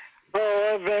hour?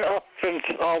 Well, I've been up since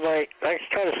all night. I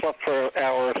kind of slept for an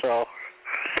hour or so.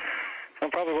 I'm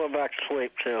probably going back to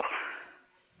sleep, too.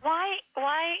 Why?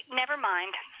 Never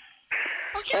mind.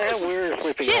 I have weird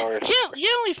sleeping hours.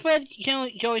 Usually Fred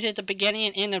goes at the beginning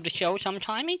and end of the show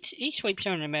sometime. He sleeps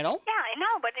in the middle. Yeah, I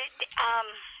know, but it's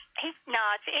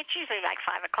usually like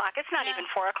 5 o'clock. It's not even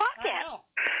 4 o'clock yet.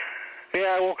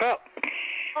 Yeah, I woke up.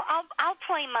 Well, I'll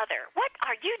play mother. What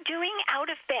are you doing out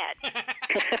of bed?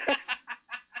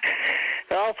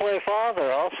 I'll play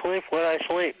father. I'll sleep when I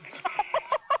sleep.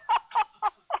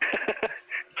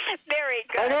 Very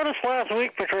good. I noticed last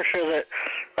week, Patricia, that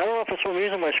I don't know if it's from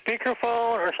using my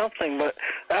speakerphone or something, but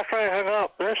after I hung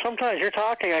up, there's sometimes you're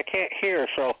talking I can't hear,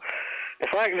 so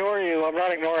if I ignore you, I'm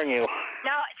not ignoring you.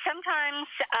 No, sometimes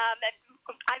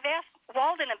I've asked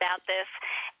Walden about this,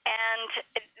 and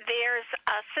there's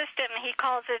a system, he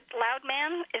calls it Loud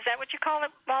Man. Is that what you call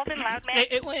it, Walden, Loud Man?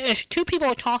 If two people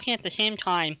are talking at the same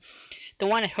time, the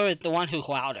one heard the one who's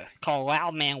louder, called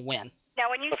Loud Man win. Now,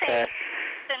 when you say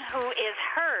person who is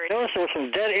heard... I noticed there was some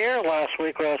dead air last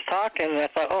week when I was talking, and I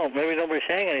thought, oh, maybe nobody's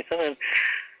saying anything,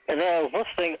 and then I was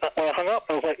listening. When I hung up,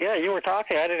 I was like, yeah, you were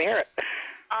talking, I didn't hear it.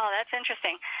 Oh, that's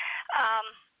interesting.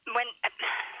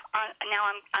 Now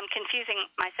I'm confusing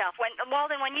myself.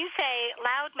 Walden, when you say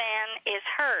Loud Man is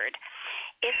heard,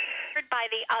 is it heard by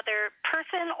the other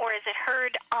person, or is it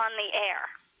heard on the air?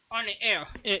 On the air.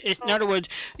 In other words,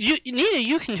 neither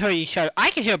you can hear each other.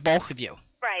 I can hear both of you.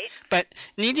 Right. But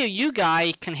neither you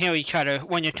guys can hear each other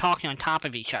when you're talking on top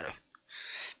of each other.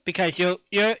 because you're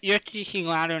speaking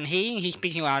louder than he, and he's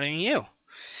speaking louder than you.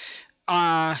 So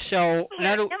I hear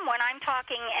him when I'm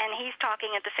talking and he's talking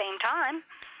at the same time.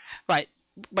 Right,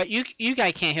 but you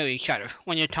guys can't hear each other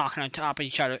when you're talking on top of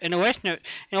each other. And the listener,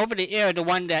 and over the air, the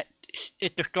one that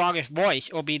is the strongest voice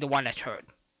will be the one that's heard.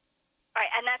 Right,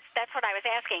 and that's what I was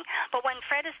asking. But when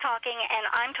Fred is talking and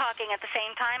I'm talking at the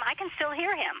same time, I can still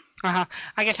hear him.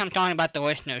 I guess I'm talking about the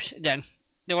listeners. Then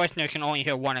the listener can only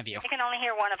hear one of you. They can only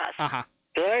hear one of us.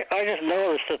 I just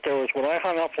noticed that there was, when I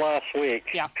hung up last week,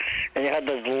 and you had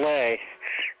the delay,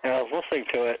 and I was listening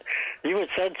to it, you had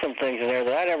said some things in there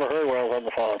that I never heard when I was on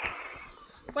the phone.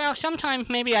 Well, sometimes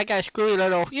maybe I got screwed a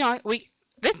little.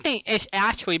 This thing is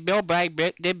actually, Bill Bragg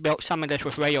did build some of this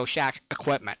with Radio Shack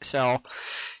equipment, so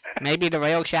maybe the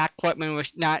Radio Shack equipment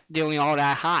was not doing all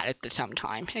that hot at the some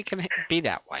time. It can be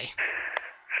that way.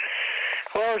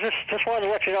 Well, just wanted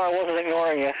to let you know I wasn't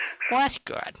ignoring you. Well, that's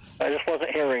good. I just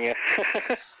wasn't hearing you.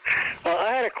 Well,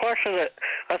 I had a question that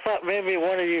I thought maybe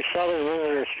one of you southern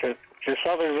visitors could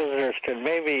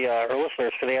maybe, or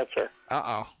listeners could answer.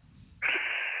 Uh-oh.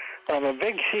 I'm a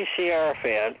big CCR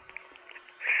fan,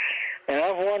 and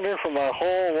I've wondered for my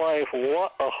whole life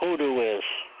what a hoodoo is.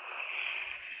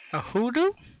 A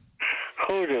hoodoo?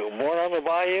 Hoodoo. Born on the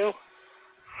Bayou?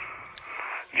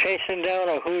 Chasing down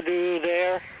a hoodoo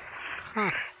there?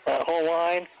 That whole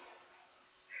line?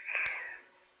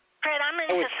 Fred, I'm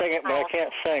into I would sing it, but I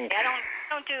can't sing. I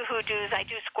don't do hoodoos. I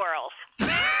do squirrels.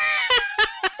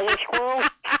 Are they squirrels?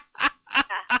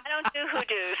 I don't do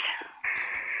hoodoos.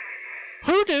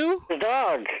 Hoodoo? The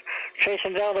dog.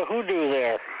 Chasing down a hoodoo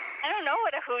there. I don't know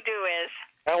what a hoodoo is.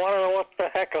 I want to know what the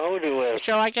heck a hoodoo is.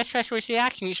 So I guess that's what the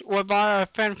action. We'll borrow a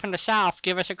friend from the South.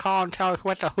 Give us a call and tell us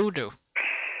what's a hoodoo.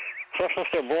 Especially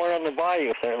if they're born on the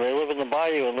bayou. They live in the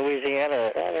bayou in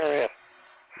Louisiana, that area.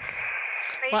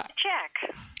 Great to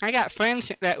check. I got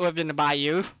friends that lived in the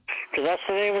bayou. So that's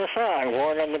the name of the song,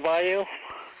 Born on the Bayou?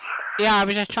 Yeah, I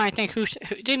was just trying to think who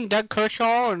didn't Doug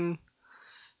Kershaw and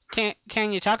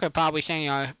Tanya Tucker probably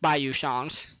sang bayou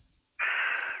songs.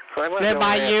 Led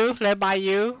by you.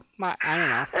 I don't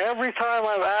know. Every time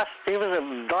I've asked even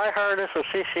the diehardest of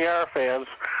CCR fans,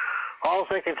 all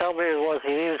they can tell me was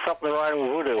he needed something to rhyme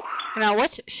with voodoo. Now,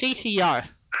 what's CCR?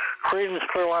 Creedence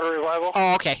Clearwater Revival.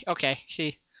 Oh, okay.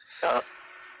 See,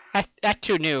 that's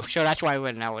too new, so that's why I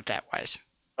wouldn't know what that was.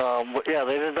 But yeah,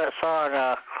 they did that song.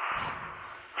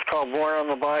 It's called Born on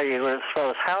the Bayou. It's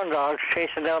hound dogs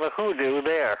chasing down a hoodoo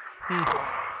there.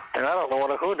 And I don't know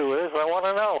what a hoodoo is. I want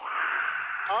to know.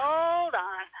 Hold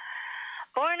on.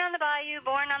 Born on the Bayou,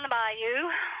 born on the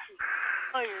Bayou.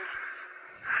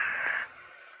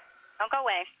 Don't go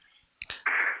away.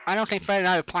 I don't think Fred and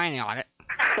I are planning on it.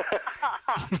 Just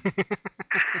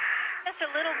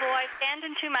a little boy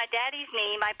standing to my daddy's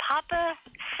knee. My papa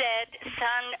said,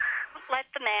 son, don't let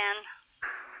the man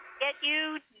get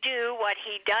you do what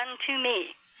he done to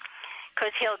me.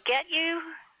 'Cause he'll get you,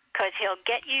 'cause he'll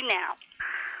get you now.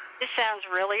 This sounds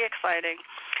really exciting.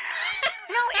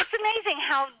 No, it's amazing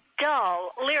how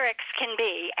dull lyrics can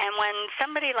be. And when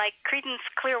somebody like Creedence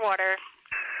Clearwater,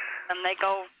 they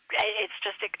go, it's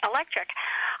just electric.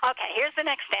 Okay, here's the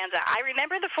next stanza. I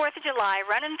remember the 4th of July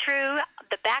running through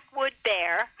the backwood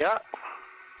there. Yeah.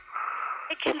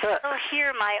 I can still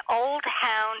hear my old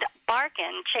hound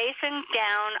barking, chasing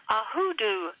down a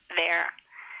hoodoo there.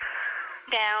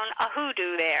 Down a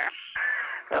hoodoo there.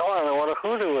 I want to know what a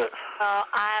hoodoo is. Well,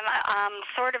 I'm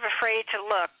sort of afraid to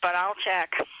look, but I'll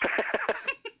check.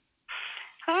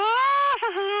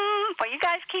 Well, you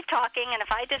guys keep talking, and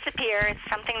if I disappear, it's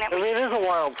something that it is a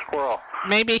wild squirrel.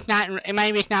 Maybe it's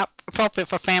not appropriate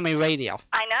for family radio.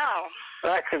 I know.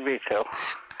 That could be too.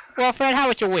 Well, Fred, how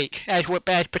was your week? As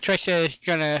Patricia is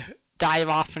gonna dive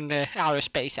off into outer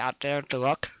space out there to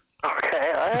look.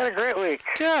 Okay, I had a great week.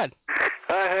 Good.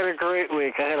 I had a great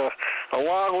week. I had a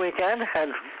long weekend.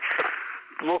 Had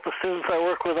both the students I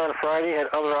work with on Friday had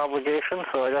other obligations,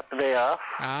 so I got the day off.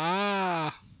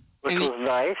 Ah. Which was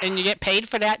nice. And you get paid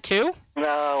for that too?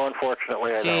 No,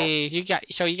 unfortunately, I don't. You got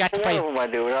to pay. One of them I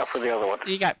do, not for the other one.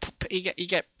 You get.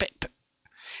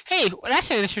 Hey,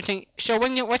 that's interesting. So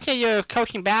let's say you're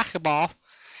coaching basketball,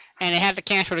 and they have to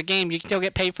cancel the game, you still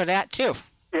get paid for that too?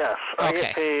 Yes, I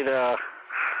get paid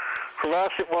for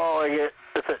basketball. It's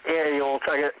an annual.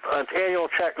 I get an annual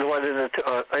check divided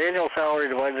into annual salary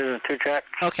divided into 2 checks.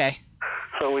 Okay.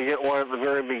 So we get one at the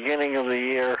very beginning of the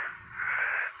year.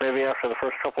 Maybe after the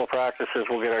first couple of practices,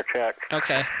 we'll get our check.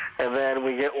 Okay. And then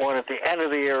we get one at the end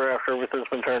of the year after everything's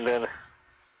been turned in.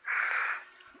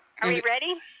 Are we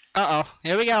ready? Uh-oh.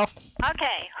 Here we go.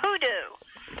 Okay. Hoodoo.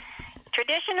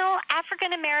 Traditional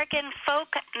African-American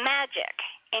folk magic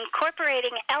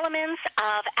incorporating elements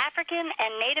of African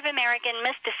and Native American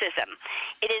mysticism.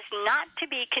 It is not to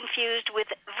be confused with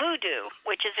voodoo,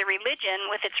 which is a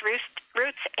religion with its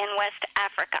roots in West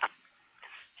Africa.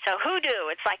 So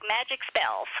hoodoo, it's like magic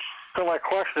spells. So my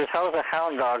question is, how does a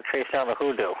hound dog chase down a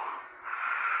hoodoo?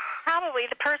 Probably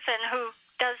the person who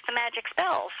does the magic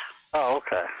spells. Oh,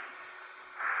 okay.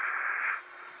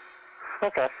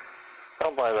 Okay.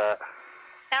 I'll buy that.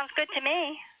 Sounds good to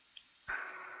me.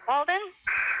 Walden?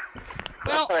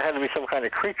 Well, I thought it had to be some kind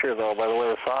of creature, though, by the way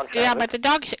the song sounded. yeah, but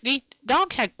these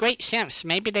dogs have great sense.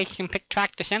 Maybe they can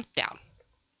track the scent down.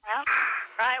 Well,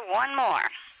 try one more.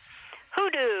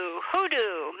 Hoodoo,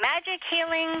 magic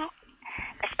healing,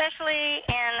 especially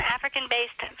in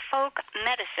African-based folk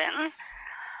medicine.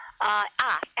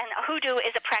 And hoodoo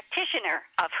is a practitioner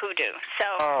of hoodoo. So.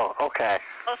 Oh, okay.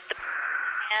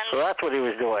 So that's what he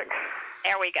was doing.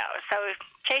 There we go. So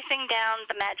chasing down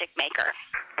the magic maker.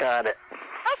 Got it.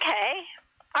 Okay.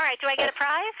 All right. Do I get a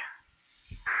prize?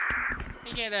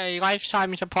 You get a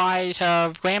lifetime supply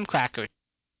of graham crackers.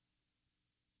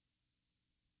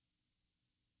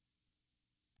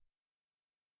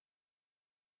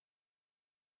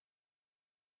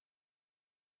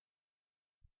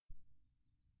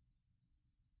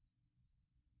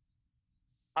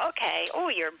 Okay. Oh,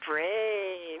 you're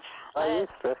brave. I used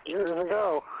to years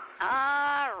ago.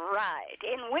 All right.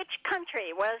 In which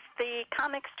country was the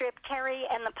comic strip Terry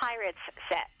and the Pirates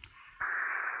set?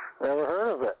 Never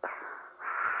heard of it.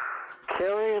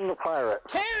 Terry and the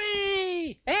Pirates.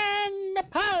 Terry and the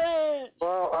Pirates!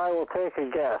 Well, I will take a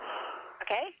guess.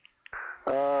 Okay.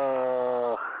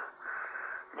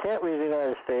 Can't be the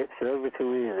United States. That would be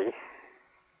too easy.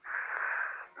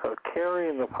 So Terry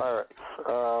and the Pirates.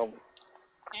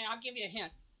 And I'll give you a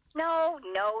hint. No.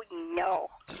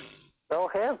 No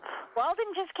hints? Walden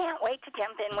just can't wait to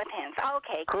jump in with hints.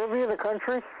 Okay. Caribbean, the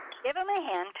country? Give him a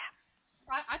hint.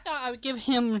 I thought I would give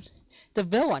him the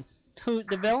villain.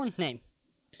 The villain's name?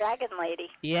 Dragon Lady.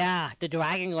 Yeah, the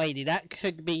Dragon Lady. That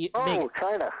could be big. Oh,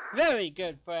 China. Very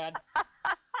good, Brad.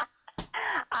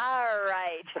 All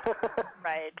right.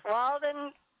 Right.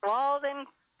 Walden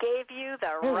gave you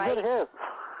the right. Good hint.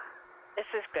 This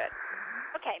is good.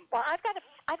 Okay. Well, I've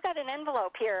got an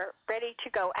envelope here ready to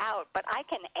go out, but I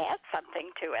can add something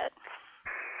to it.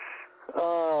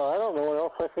 I don't know what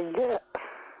else I can get.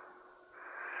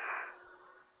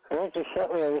 I think you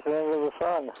sent me everything under the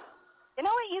sun. You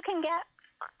know what you can get?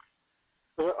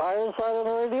 Is there Ironside on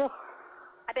the radio?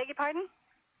 I beg your pardon?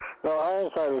 No,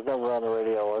 Ironside was never on the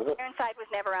radio, was it? Ironside was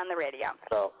never on the radio.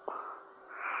 No.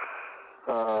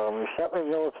 You sent me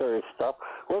military stuff.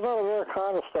 What about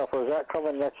Americana stuff, or is that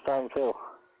coming next time, too?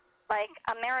 Like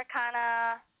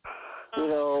Americana. You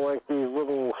know, like these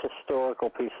little historical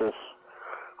pieces,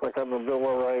 like on the Bill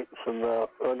of Rights and or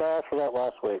no, I asked for that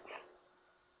last week.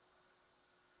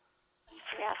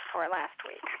 Yes, for last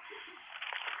week.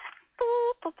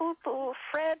 Boo, boo, boo, boo.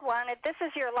 Fred wanted, This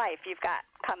Is Your Life you've got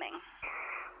coming.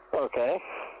 Okay.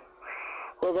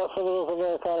 What about some of those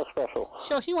Americana specials?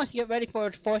 So he wants to get ready for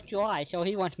his 4th of July, so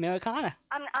he wants Americana.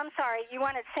 I'm sorry, you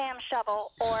wanted Sam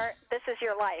Shovel or This Is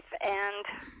Your Life, and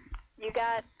you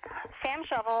got Sam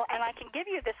Shovel, and I can give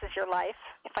you This Is Your Life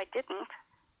if I didn't.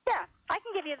 Yeah, I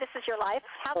can give you This Is Your Life.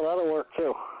 Well, that'll work,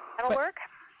 too. That'll work?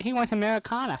 He wants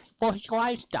Americana, 4th of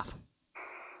July stuff.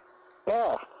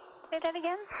 Yeah. Say that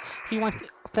again? He wants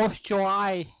 4th of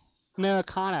July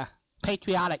Americana,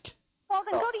 patriotic. Well,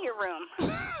 then go to your room.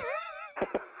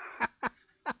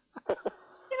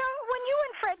 You know, when you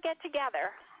and Fred get together,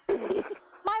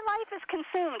 my life is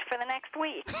consumed for the next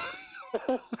week.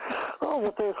 Oh,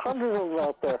 but there's hundreds of them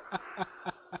out there.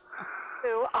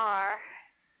 Who are...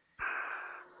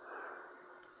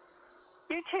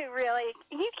 You two really...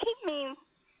 You keep me...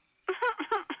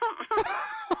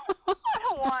 I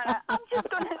don't want to. I'm just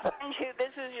going to send you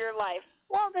This Is Your Life.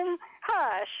 Well, then,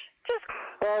 hush. Just...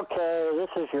 Okay,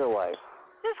 This Is Your Life.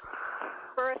 Just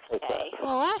birthday.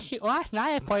 Well, last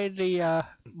night I played the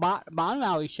Bon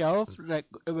Valley show, like,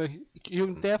 it was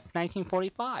June 5th,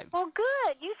 1945. Well,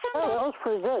 good. You send Oh, it. that was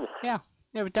pretty good. Yeah,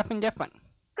 it was definitely different.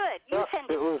 Good. You send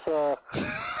It it. was, that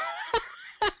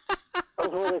was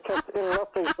where they kept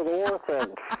interrupting for the war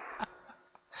thing.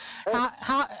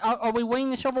 Are we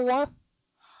winning the Civil War?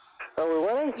 Are we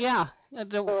winning? Yeah,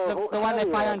 the one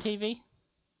they fight on TV.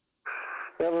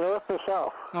 Yeah, the North or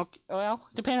South? Okay, well,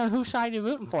 depending on whose side you're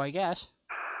rooting for, I guess.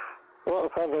 Well,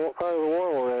 it depends on what part of the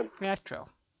war we're in. Yeah, that's true.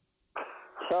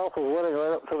 South was winning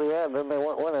right up to the end, then they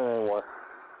weren't winning anymore.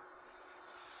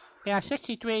 Yeah,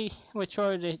 63 was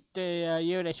sort of the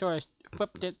year they sort of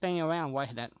flipped that thing around,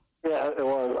 wasn't it? Yeah, it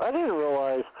was. I didn't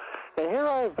realize, and here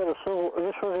I've been assuming,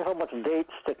 this shows you how much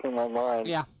dates stick in my mind.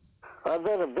 Yeah. I've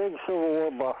been a big Civil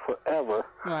War buff forever.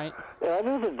 Right. And I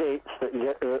knew the dates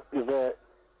that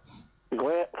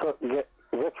Grant took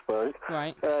Vicksburg.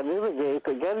 Right. And I knew the date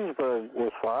that Gettysburg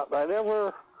was fought. I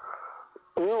never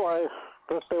realized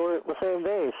that they were the same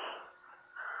days.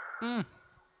 Hmm.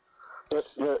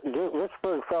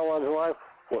 Vicksburg fell on July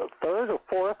 3rd or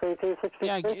 4th, 1866?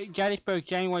 Yeah, Gettysburg,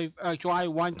 July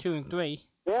 1, 2, and 3.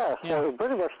 Yeah, so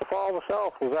pretty much the fall of the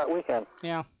South was that weekend.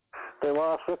 Yeah. They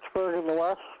lost Vicksburg in the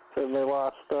west, and they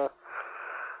lost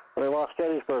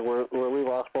Gettysburg, where we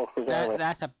lost most of the army.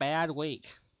 That's a bad week.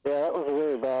 Yeah, that was a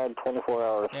really bad 24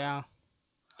 hours. Yeah.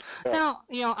 Now,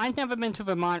 I've never been to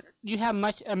Vermont. Do you have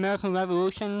much American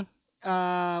Revolution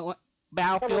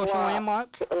battlefields or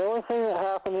landmarks? The only thing that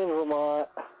happened in Vermont,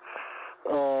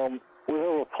 we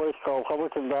have a place called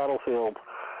Hubbardton Battlefield,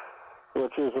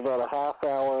 which is about a half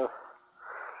hour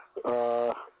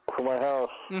from my house.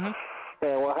 Mm-hmm.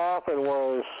 And what happened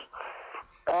was,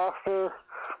 after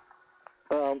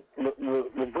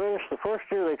the British, the first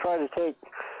year they tried to take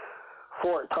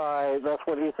Fort Ty, that's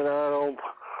when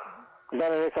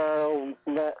Benedict Arnold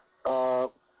met the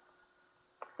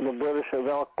British at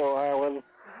Valcour Island.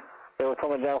 They were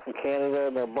coming down from Canada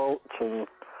in their boats, and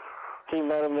he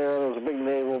met them there, and there was a big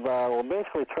naval battle. It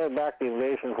basically turned back the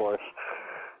invasion force.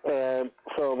 And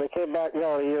so they came back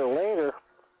down a year later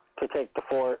to take the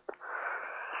fort,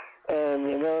 and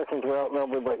the Americans were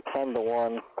outnumbered like 10 to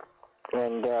 1.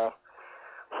 And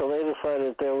so they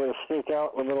decided they were going to sneak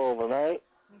out in the middle of the night.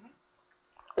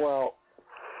 Mm-hmm. Well,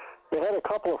 they had a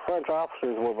couple of French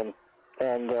officers with them,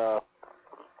 and the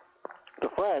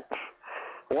French,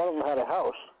 one of them had a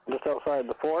house just outside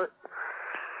the fort,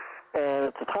 and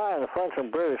at the time, the French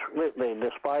and British, they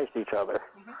despised each other.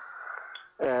 Mm-hmm.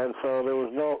 And so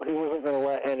he wasn't going to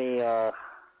let any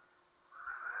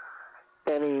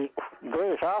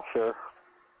British officer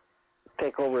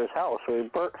take over his house, so he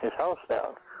burnt his house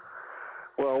down.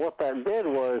 Well, what that did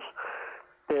was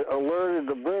it alerted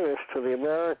the British to the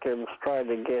Americans trying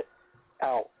to get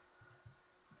out.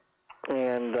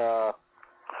 And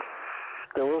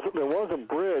there was a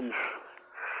bridge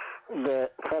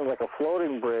that, kind of like a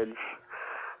floating bridge,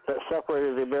 that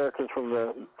separated the Americans from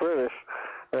the British,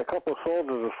 and a couple of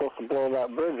soldiers were supposed to blow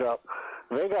that bridge up.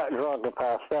 They got drunk and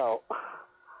passed out.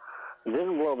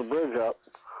 Didn't blow the bridge up.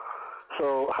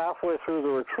 So halfway through the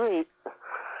retreat,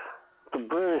 the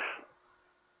British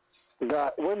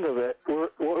got wind of it.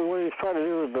 What he was trying to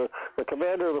do is the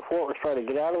commander of the fort was trying to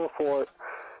get out of the fort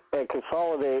and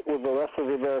consolidate with the rest of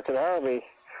the American army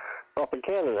up in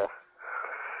Canada.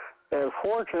 And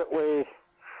fortunately,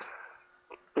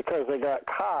 because they got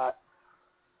caught,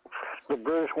 the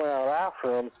British went out after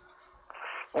them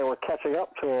and were catching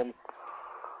up to them.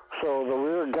 So the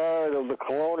rear guard of the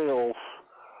Colonials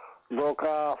broke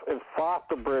off and fought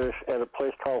the British at a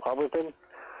place called Hubbardton,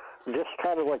 just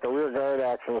kind of like a rear guard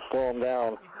action to slow them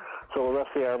down so the rest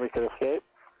of the army could escape.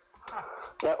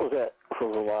 That was it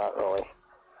for Vermont, really.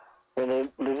 And there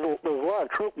was a lot of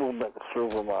troop movements through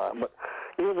Vermont, but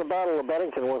even the Battle of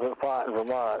Bennington wasn't fought in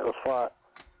Vermont. It was fought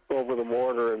over the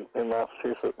border in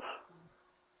Massachusetts.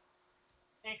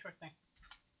 Interesting.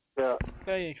 Yeah.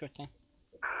 Very interesting.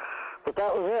 But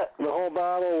that was it. The whole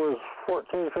battle was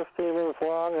 14, 15 minutes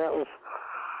long.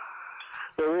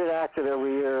 They're reenacted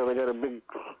every year. They got a big,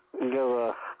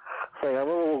 thing. I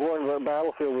remember going to the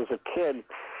battlefield as a kid,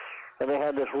 and they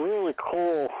had this really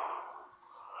cool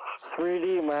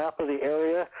 3D map of the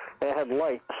area, and it had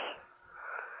lights.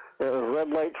 It was red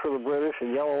lights for the British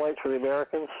and yellow lights for the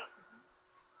Americans.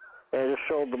 And it just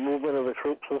showed the movement of the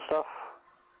troops and stuff.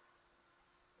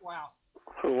 Wow.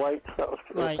 Through lights. That was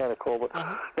kind of cool. But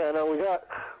yeah, no, we got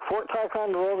Fort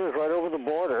Ticonderoga is right over the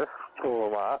border to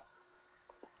Vermont.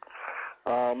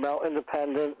 Mount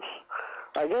Independence.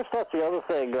 I guess that's the other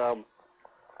thing.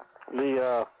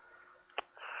 The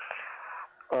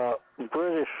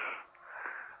British,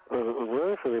 the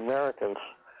British or the Americans?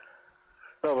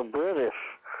 No, the British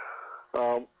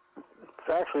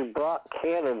actually brought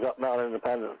cannons up Mount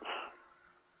Independence.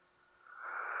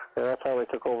 And that's how they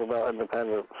took over Mount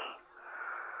Independence.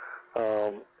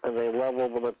 And they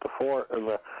leveled them at the fort, and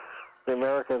the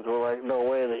Americans were like, no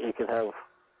way that you can have,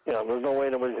 there's no way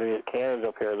nobody's going to get cannons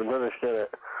up here. The British did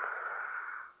it.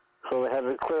 So they had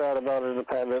to clear out of Mount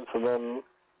Independence, and then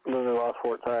they lost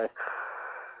Fort Ty.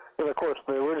 And of course,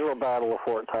 the original Battle of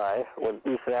Fort Ty, when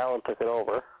Ethan Allen took it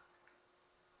over.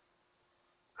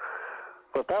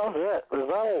 But that was it. There's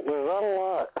not a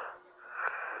lot.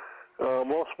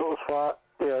 Most of it was fought,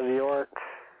 New York,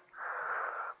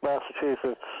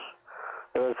 Massachusetts,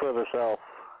 and then further south.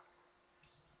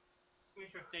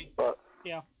 Interesting. But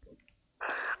yeah,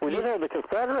 we did have the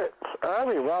Confederate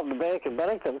Army rob the bank in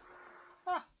Bennington.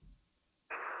 Huh.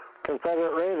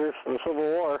 Confederate raiders in the Civil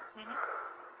War. Mm-hmm.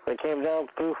 They came down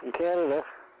through from Canada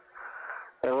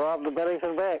and robbed the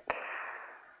Bennington Bank.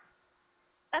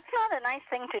 That's not a nice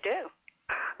thing to do.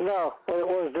 No, but it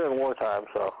was during wartime,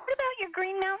 so. What about your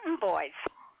Green Mountain Boys?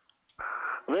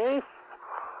 They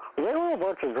were a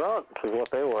bunch of drunks, is what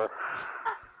they were.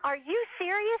 Are you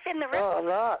serious? No, I'm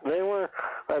not.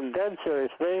 I'm dead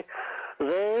serious. They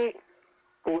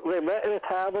met in a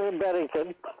tavern in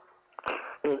Bennington.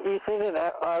 It was Ethan and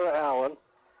Ira Allen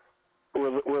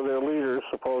were their leaders,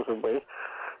 supposedly.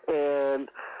 And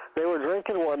they were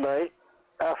drinking one night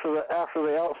after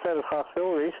they outset his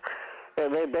hostilities,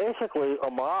 and they basically,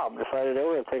 a mob, decided they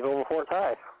were going to take over Fort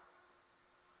Ty.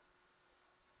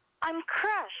 I'm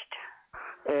crushed.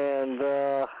 And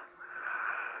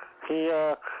he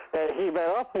met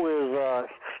up with,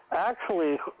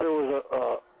 actually, there was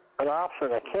an officer,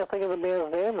 and I can't think of the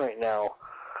man's name right now.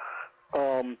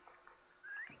 Who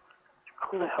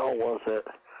the hell was it?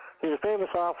 He's a famous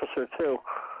officer, too.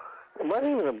 It might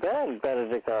even have been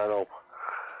Benedict Arnold.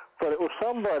 But it was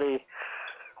somebody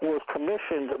who was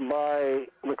commissioned by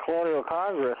the Colonial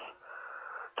Congress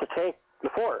to take the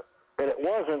fort. And it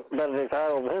wasn't Benedict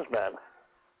Arnold and his men.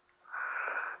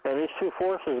 And these two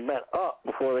forces met up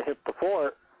before they hit the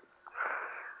fort.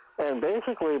 And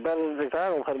basically, Benedict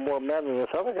Arnold had more men than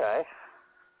this other guy.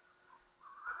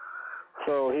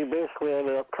 So he basically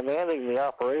ended up commanding the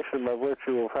operation by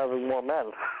virtue of having more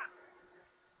men.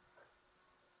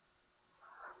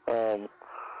 And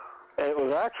it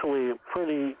was actually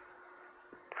pretty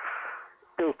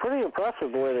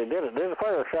impressive the way they did it. They didn't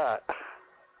fire a shot.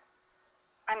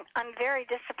 I'm very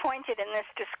disappointed in this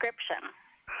description.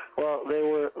 Well, they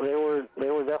were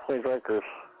definitely drinkers.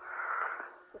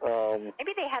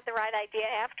 Maybe they had the right idea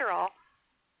after all.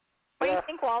 What do you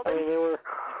think, Walden? I mean,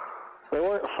 they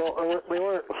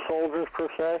weren't soldiers per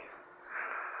se.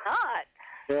 Not.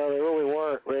 Yeah, they really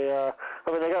weren't. They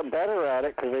got better at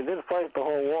it because they did fight the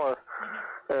whole war,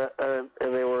 and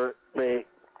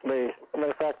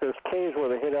matter of fact, there's caves where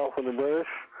they hid out from the British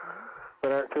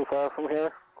that aren't too far from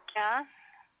here. Yeah.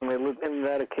 And they lived in and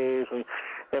out of caves, and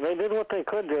they did what they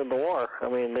could during the war. I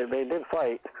mean, they did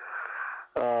fight,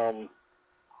 but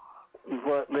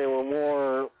they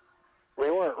weren't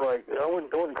like, I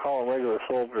wouldn't call them regular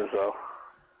soldiers, though.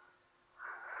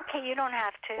 Okay, you don't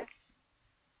have to.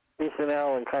 Ethan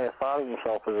Allen kind of thought of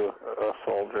himself as a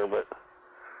soldier, but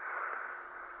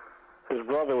his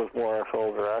brother was more a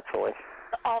soldier, actually.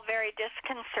 All very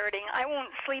disconcerting. I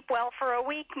won't sleep well for a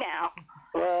week now.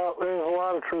 Well, there's a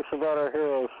lot of truth about our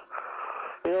heroes.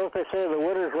 You know what they say, the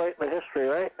winner's write the history,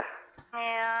 right?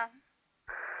 Yeah.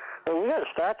 And we got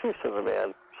statues to the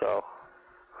man, so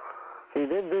he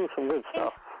did do some good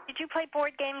stuff. Did you play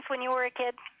board games when you were a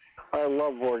kid? I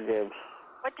love board games.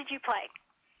 What did you play?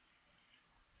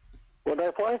 What did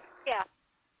I play? Yeah.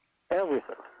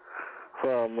 Everything.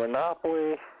 From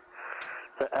Monopoly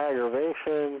to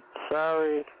Aggravation,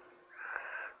 Sorry,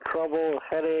 Trouble,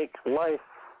 Headache, Life.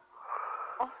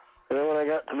 Oh. And then when I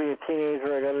got to be a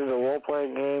teenager, I got into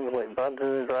role-playing games like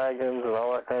Dungeons and Dragons and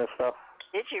all that kind of stuff.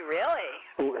 Did you really?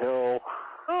 Boot Hill.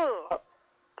 Ooh.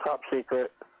 Top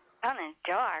Secret. Down in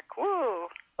dark. Woo.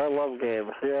 I love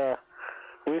games, yeah.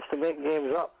 We used to make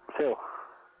games up, too.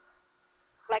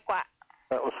 Like what?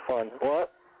 That was fun.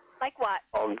 What? Like what?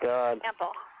 Oh, God.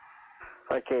 Example.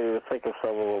 I can't even think of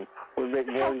some of them. We make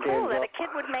it's so cool that a kid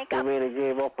would make up. We made a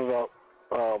game up about,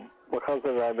 my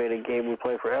cousin and I made a game we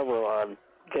played forever on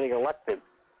getting elected.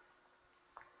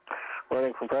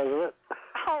 Running for president.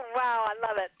 Oh, wow, I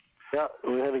love it. Yeah,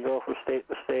 we had to go from state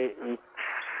to state, and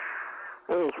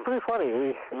it was pretty funny.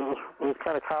 It was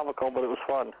kind of comical, but it was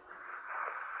fun.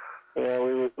 Yeah,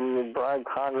 we would bribe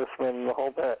congressmen the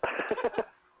whole bit.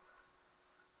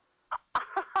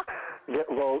 Get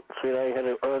votes, you had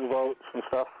to earn votes and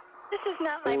stuff. This is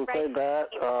not my we played that.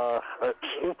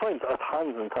 We played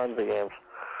tons and tons of games.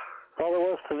 That's all there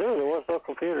was to do. There was no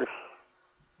computers.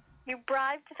 You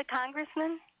bribed the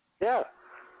congressman? Yeah.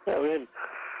 Yeah, we had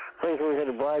things where we had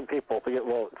to bribe people to get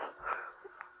votes.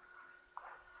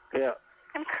 Yeah.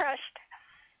 I'm crushed.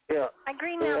 Yeah. My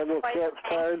Green We had Mountain no chance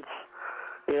cards.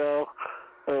 There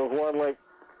was one like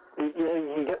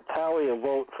you get tally of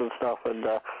votes and stuff, and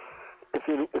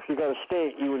if you got a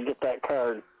state, you would get that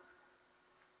card.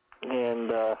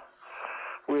 And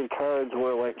we had cards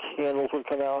where like scandals would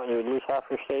come out, and you would lose half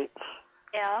your states.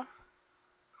 Yeah.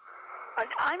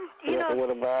 You have to win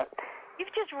them back.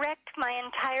 You've just wrecked my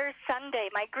entire Sunday.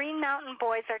 My Green Mountain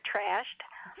Boys are trashed.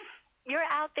 You're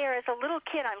out there as a little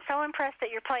kid. I'm so impressed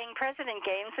that you're playing president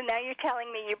games, and now you're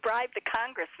telling me you bribed the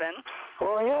congressman.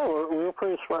 Well, yeah, we were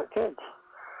pretty smart kids.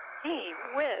 Gee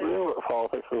whiz. You know what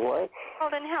politics is like. Well,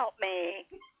 then help me.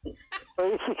 Well,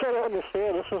 you gotta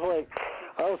understand, this is like,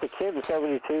 I was a kid in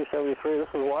 72, 73, this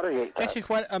is Watergate time. This is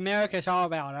what America's all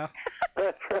about, huh?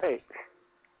 That's right.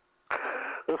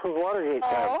 This was Watergate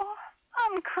time. Oh,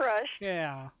 I'm crushed.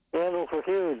 Yeah. Scandals were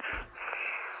huge.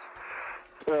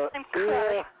 I'm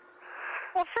crushed.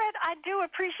 Well, Fred, I do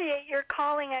appreciate your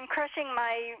calling and crushing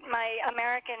my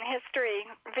American history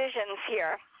visions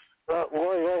here. What,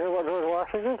 you guys hear about George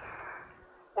Washington?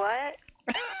 What?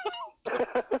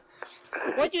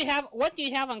 What do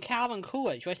you have on Calvin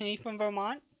Coolidge? Wasn't he from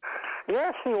Vermont?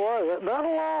 Yes, he was. Not a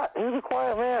lot. He was a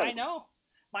quiet man. I know.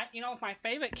 My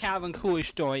favorite Calvin Coolidge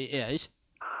story is.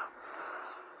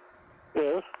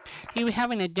 Yes. He was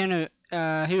having a dinner.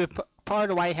 He was part of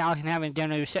the White House and having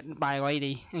dinner. He was sitting by a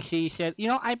lady, and she said,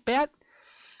 I bet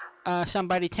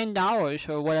somebody $10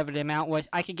 or whatever the amount was,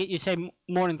 I could get you to say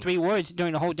more than 3 words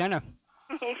during the whole dinner.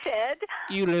 He said.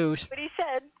 You lose. What he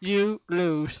said. You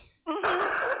lose.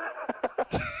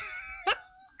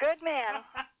 Good man.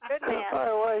 Good man.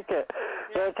 I like it.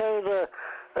 Did I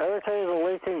tell you the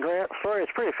Lincoln Grant story?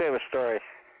 It's a pretty famous story.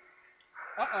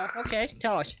 Okay,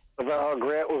 tell us. About how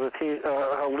Grant was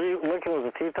how Lincoln was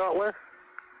a teetotaler.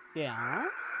 Yeah.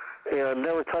 And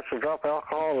never touched a drop of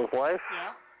alcohol in his life.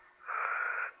 Yeah.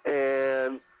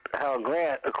 And how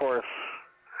Grant, of course,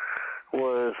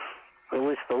 was, at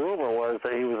least the rumor was,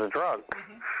 that he was a drunk.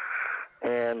 Mm-hmm.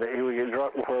 And that he would get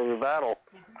drunk before every battle.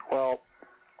 Mm-hmm. Well,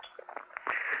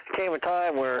 there came a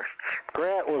time where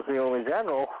Grant was the only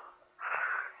general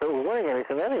that was winning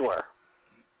anything anywhere.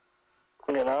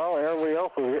 And everybody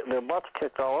else was getting their butts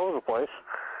kicked all over the place.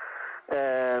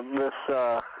 And this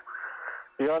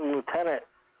young lieutenant,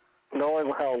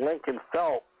 knowing how Lincoln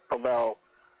felt about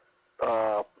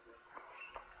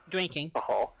drinking,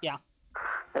 yeah,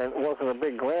 and wasn't a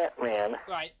big Grant man,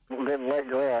 right, didn't like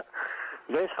Grant,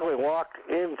 basically walked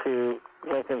into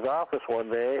Lincoln's office one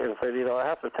day and said, I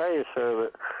have to tell you, sir,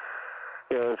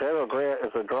 that General Grant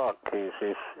is a drunk. He's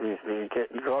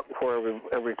getting drunk before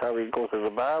every time he goes into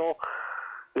battle.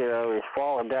 He's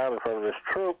falling down in front of his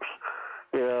troops.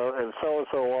 And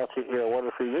so-and-so wants you, what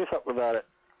if you do something about it?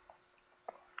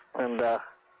 And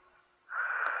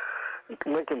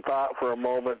Lincoln thought for a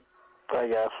moment, I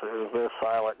guess, it was very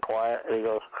silent, quiet, and he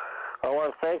goes, I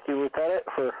want to thank you, Lieutenant,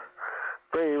 for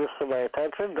bringing this to my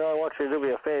attention. Now I want you to do me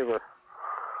a favor.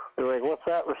 He's like, what's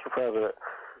that, Mr. President?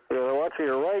 I want you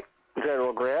to write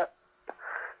General Grant.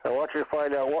 I want you to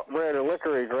find out what brand of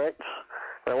liquor he drinks.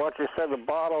 I want you to send a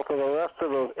bottle to the rest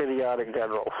of those idiotic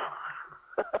generals.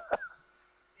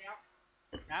 Yeah.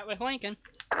 That was Lincoln.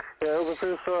 Yeah, it was a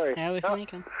true story. That was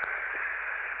Lincoln.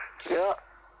 Yeah.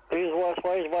 He's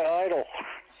my idol.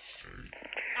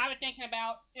 I was thinking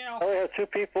about, I only have 2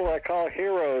 people I call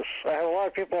heroes. I have a lot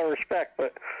of people I respect,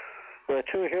 but the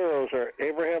 2 heroes are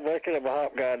Abraham Lincoln and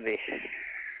Mahatma Gandhi.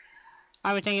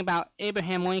 I was thinking about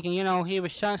Abraham Lincoln. He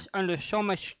was under so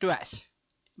much stress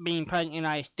being president of the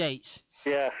United States.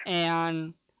 Yeah.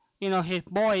 And, his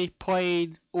boy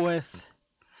played with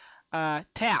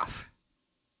Taft.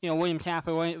 William Taft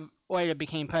later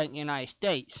became president of the United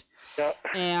States. Yep.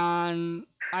 And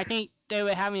I think they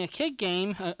were having a kid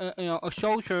game, a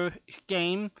soldier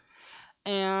game,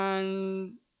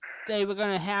 and they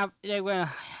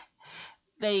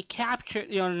captured,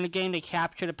 in the game they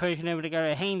captured a person, they were going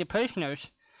to hang the prisoners,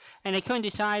 and they couldn't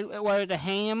decide whether to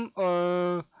hang him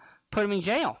or put him in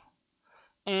jail.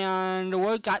 And the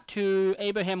word got to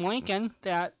Abraham Lincoln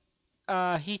that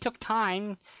he took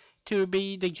time to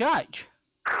be the judge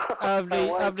of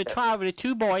the trial of the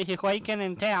 2 boys, Lincoln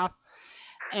and Taft.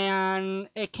 And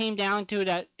it came down to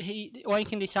that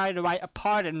Lincoln decided to write a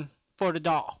pardon for the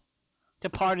doll, to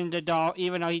pardon the doll,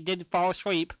 even though he did fall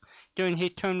asleep during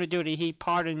his term of duty. He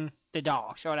pardoned the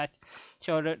doll, so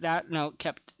that note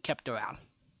kept around.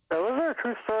 Now, was there a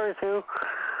true story too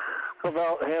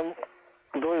about him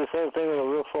doing the same thing with a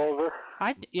real soldier?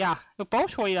 Yeah,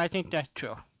 both ways I think that's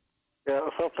true. Yeah,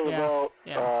 something about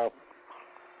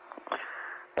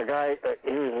a guy.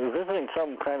 He was visiting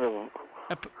some kind of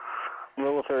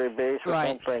military base or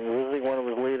something, visiting one of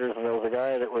his leaders, and there was a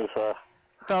guy that was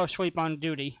fell asleep on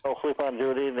duty. Fell asleep on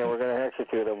duty, and they were going to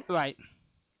execute him. Right.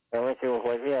 And Lincoln was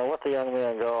like, let the young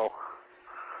man go,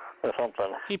 or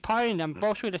something. He pardoned him.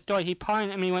 Both through the story, he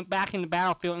pardoned him. He went back in the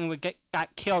battlefield and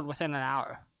got killed within an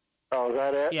hour. Oh, is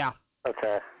that it? Yeah.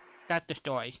 Okay. That's the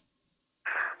story.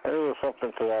 There was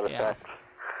something to that effect.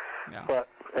 Yeah. But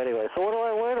anyway, so what do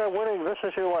I win? I'm winning This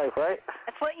Is Your Life, right?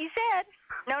 That's what you said.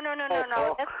 No.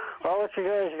 I'll let you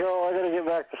guys go. I got to get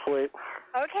back to sleep.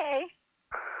 Okay.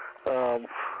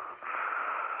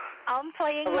 I'm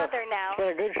playing Mother now. It's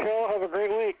been a good show. Have a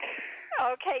great week.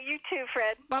 Okay, you too,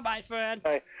 Fred. Bye-bye, Fred.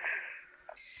 Bye.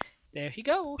 There he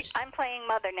goes. I'm playing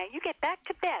mother now. You get back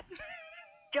to bed.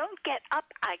 Don't get up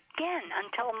again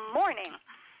until morning.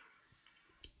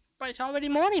 But it's already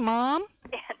morning, Mom.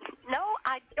 No,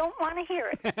 I don't want to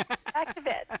hear it. Back to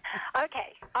bed.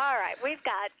 Okay, all right. We've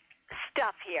got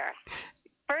stuff here.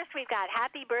 First, we've got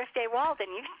Happy Birthday, Walden.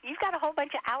 You've got a whole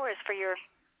bunch of hours for your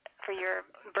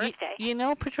birthday. You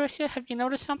know, Patricia, have you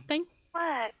noticed something?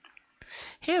 What?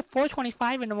 Here at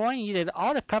 4:25 in the morning, you did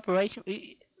all the preparation.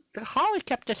 The Holly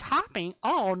kept us hopping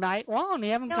all night long.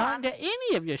 You haven't gotten to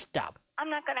any of your stuff. I'm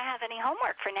not going to have any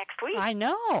homework for next week. I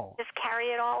know. Just carry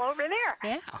it all over there.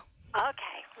 Yeah.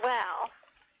 Okay, well,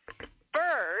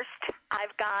 first,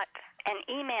 I've got an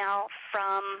email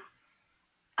from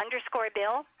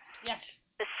 _Bill. Yes.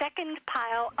 The second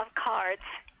pile of cards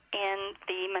in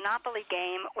the Monopoly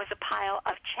game was a pile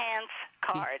of chance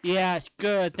cards. Yes,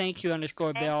 good. Thank you,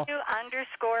 _Bill. Thank you,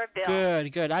 _Bill.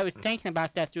 Good, good. I was thinking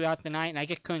about that throughout the night, and I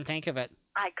just couldn't think of it.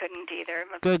 I couldn't either.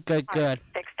 Good.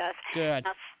 Fixed us. Good.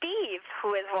 Now, Steve,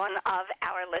 who is one of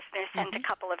our listeners, sent a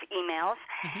couple of emails,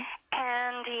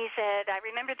 and he said, I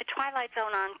remember the Twilight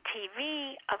Zone on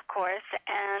TV, of course,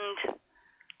 and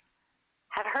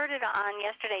have heard it on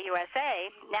Yesterday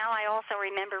USA. Now I also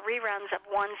remember reruns of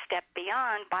One Step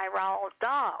Beyond by Roald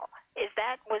Dahl.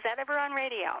 Was that ever on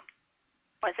radio?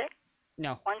 Was it?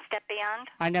 No. One Step Beyond?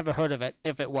 I never heard of it,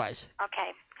 if it was.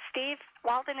 Okay. Steve,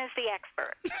 Walden is the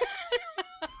expert.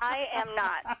 I am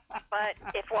not. But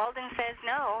if Walden says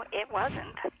no, it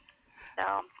wasn't.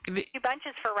 So, 2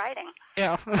 bunches for writing.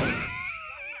 Yeah.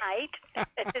 Night.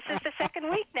 This is the second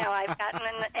week now I've gotten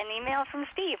an email from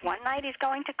Steve. One night he's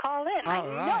going to call in. I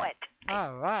know it.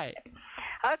 All right.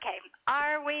 Okay.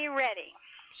 Are we ready?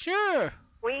 Sure.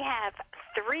 We have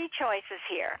 3 choices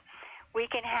here. We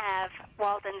can have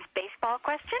Walden's baseball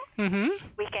question.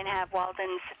 We can have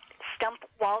Walden's Stump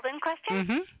Walden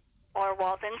question. Or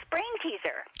Walden's brain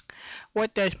teaser.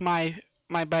 What does my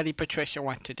buddy Patricia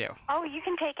want to do? Oh, you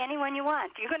can take any one you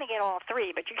want. You're going to get all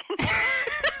 3, but you can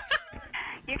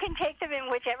you can take them in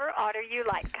whichever order you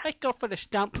like. Let's go for the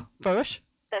stump first.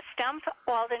 The Stump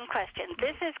Walden question.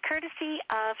 This is courtesy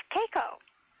of Keiko.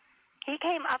 He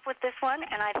came up with this one,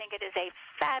 and I think it is a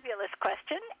fabulous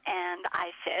question. And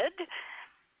I said,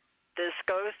 this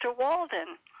goes to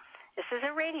Walden. This is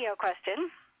a radio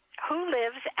question. Who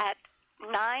lives at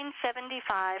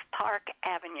 975 Park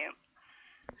Avenue?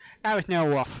 That was no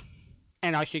wolf.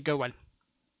 And I should go one.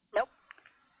 Nope.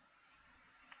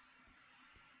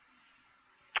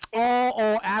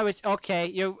 Oh, I was okay.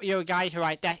 You guys are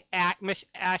right. That's Miss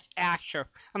Asher.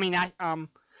 I mean, that's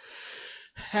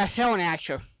Helen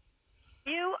Asher.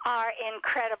 You are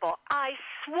incredible. I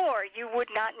swore you would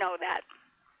not know that.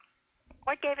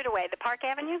 What gave it away? The Park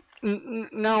Avenue?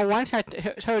 No, once I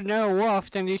heard no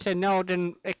wolf, then you said no,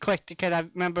 then it clicked because I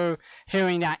remember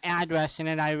hearing that address, and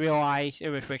then I realized it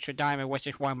was Richard Diamond, which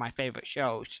is one of my favorite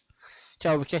shows.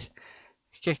 So it was just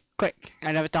click.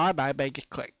 I never thought about it, but it just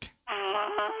clicked.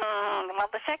 Well,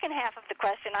 the second half of the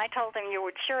question, I told him you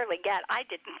would surely get. I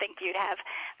didn't think you'd have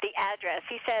the address.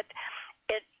 He said,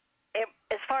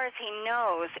 as far as he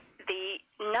knows, the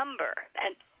number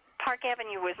and Park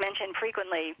Avenue was mentioned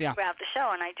frequently throughout the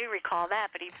show, and I do recall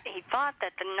that, but he thought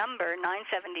that the number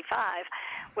 975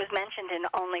 was mentioned in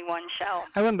only one show.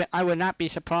 I would not be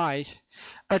surprised.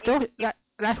 But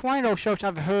that's one of those shows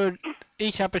I've heard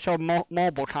each episode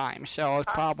multiple times, so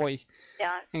it's probably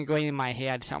ingrained in my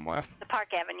head somewhere. The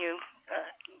Park Avenue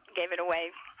gave it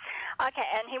away. Okay,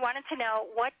 and he wanted to know,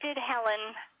 what did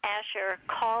Helen Asher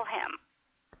call him?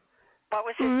 What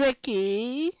was his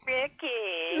Ricky. Right.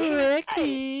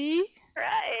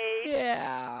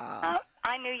 Yeah. Oh,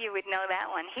 I knew you would know that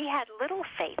one. He had little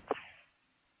faith.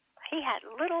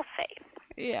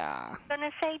 Yeah. I'm going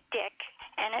to say Dick,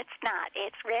 and it's not.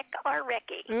 It's Rick or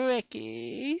Ricky.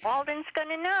 Ricky. Walden's going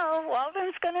to know.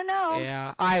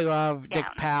 Yeah, I love Dick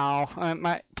Powell.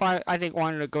 I think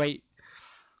one of the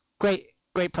great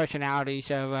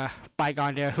personalities of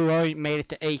Bygone there, who already made it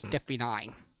to age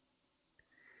 59.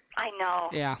 I know.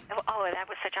 Yeah. Oh, that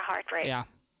was such a heartbreak. Yeah.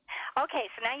 Okay,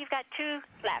 so now you've got 2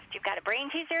 left. You've got a brain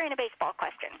teaser and a baseball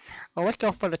question. Well, let's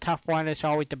go for the tough one. It's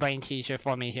always the brain teaser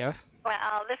for me here.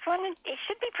 Well, this one, it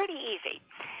should be pretty easy.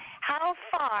 How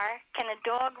far can a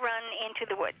dog run into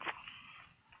the woods?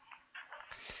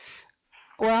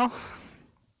 Well,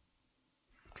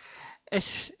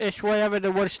 it's wherever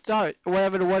the wood starts,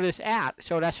 wherever the wood is at.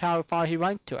 So that's how far he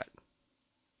runs to it.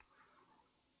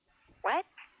 What?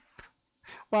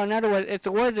 Well, in other words, if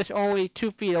the wood is only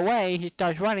 2 feet away, he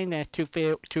starts running, then it's 2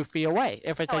 feet away.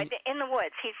 If it's in the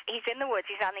woods. He's in the woods.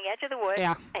 He's on the edge of the woods.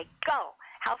 Yeah. Say, go.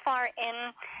 How far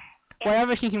in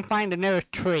Wherever he can find the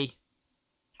nearest tree.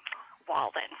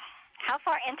 Walden. How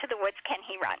far into the woods can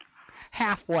he run?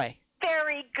 Halfway.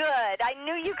 Very good. I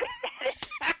knew you could get it.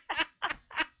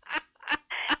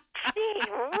 Gee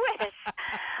whiz.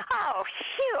 Oh,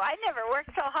 phew. I never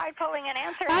worked so hard pulling an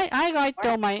answer. I like,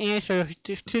 though, my answer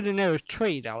to the nearest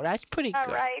tree, though. That's pretty good.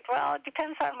 All right. Well, it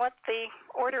depends on what the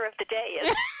order of the day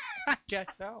is. I guess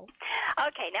so.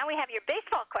 Okay, now we have your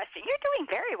baseball question. You're doing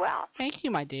very well. Thank you,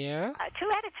 my dear. 2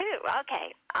 out of 2.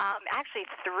 Okay. Actually,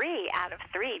 3 out of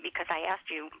 3 because I asked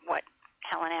you what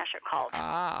Helen Asher called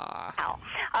Hal.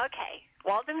 Okay.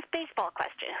 Walden's baseball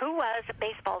question. Who was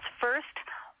baseball's first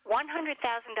 $100,000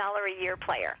 a year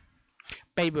player?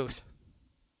 Babe Ruth.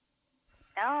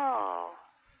 No.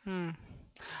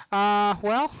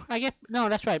 Well, I guess, no,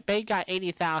 that's right. Babe got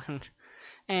 80,000.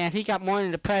 And he got more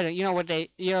than the president. You know what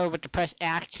the press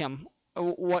asked him?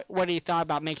 What he thought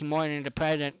about making more than the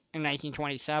president in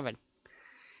 1927?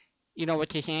 You know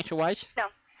what his answer was? No.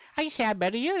 I just had a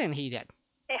better year than he did.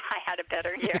 Yeah, I had a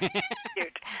better year.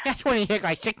 Cute. That's when he hit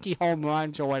like 60 home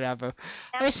runs or whatever.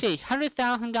 Yeah. Let's see,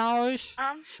 $100,000?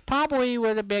 Probably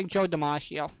would have been Joe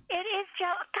DiMaggio. It is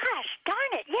Joe. Gosh,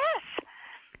 darn it, yes.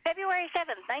 February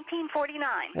 7th,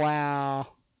 1949. Wow.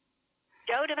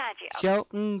 Joe DiMaggio.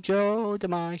 Joe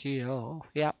DiMaggio.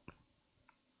 Yep.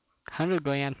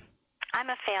 $100,000. I'm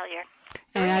a failure.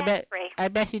 And I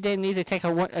bet he didn't need to take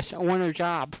a winter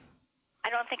job. I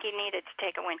don't think he needed to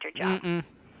take a winter job.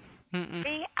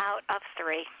 3 out of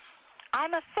 3.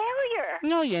 I'm a failure.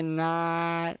 No, you're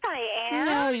not. Yes, I am.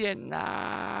 No, you're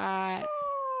not.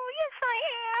 Oh, yes, I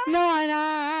am. No, I'm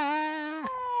not.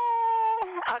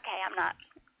 Oh. Okay, I'm not.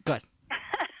 Good.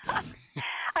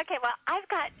 Okay, well, I've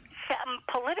got some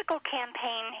political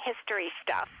campaign history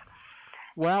stuff.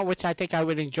 Well, which I think I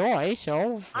would enjoy,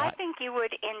 so... What? I think you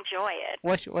would enjoy it.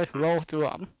 Let's roll through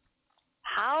them.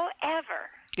 However...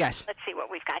 Yes. Let's see what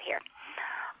we've got here.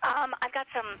 I've got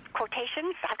some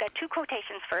quotations. I've got 2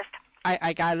 quotations first.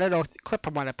 I got a little clip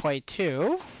I want to play,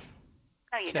 too.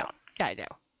 No, you don't. Yeah, I do.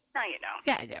 No, you don't.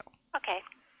 Yeah, I do. Okay.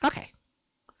 Okay.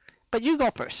 But you go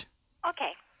first.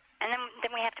 Okay. And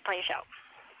then we have to play a show.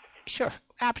 Sure.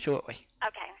 Absolutely.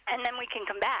 Okay. And then we can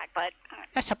come back, but...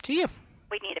 That's up to you.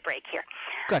 We need a break here.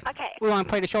 Good. Okay. We want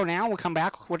to play the show now. We'll come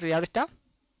back with the other stuff.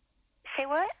 Say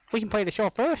what? We can play the show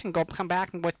first and come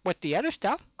back with the other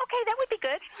stuff. Okay, that would be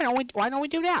good. Why don't we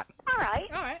do that? All right.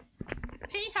 All right.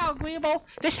 See how agreeable?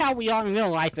 This is how we are in real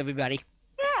life, everybody.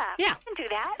 Yeah. Yeah. We can do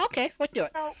that. Okay, let's do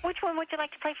it. So, which one would you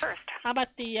like to play first? How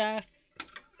about the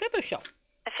Fibber Show?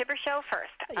 The Fibber Show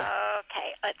first. Yeah.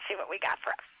 Okay, let's see what we got for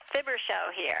a Fibber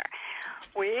Show here.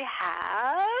 We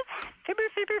have Fibber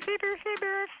is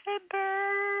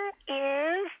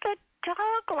the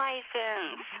dog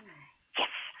license. Yes.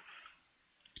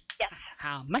 Yes.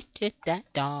 How much is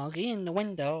that dog in the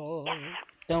window? Yes.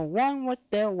 The one with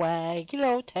the waggy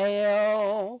little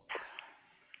tail.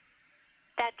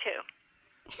 That too.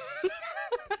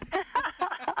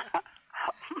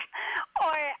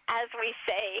 Or as we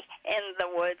say in the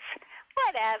woods,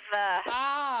 whatever.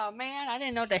 Oh, man, I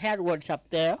didn't know they had woods up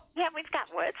there. Yeah, we've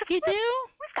got woods. You do?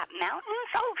 We've got mountains.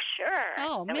 Oh, sure.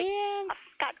 Oh, man.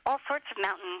 We've got all sorts of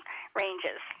mountain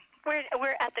ranges.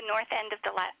 We're at the north end of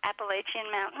the Appalachian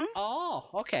Mountain. Oh,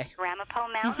 okay. Ramapo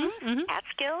Mountain,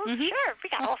 Catskills. Sure, we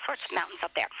got all sorts of mountains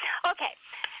up there. Okay.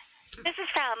 This is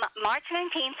from March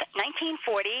 19th,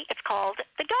 1940. It's called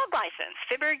the dog license.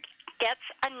 Fibber gets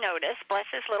a notice, bless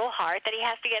his little heart, that he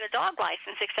has to get a dog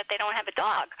license, except they don't have a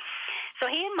dog. So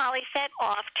he and Molly set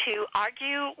off to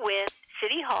argue with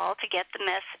City Hall to get the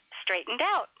mess straightened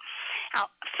out. Now,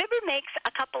 Fibber makes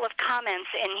a couple of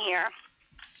comments in here,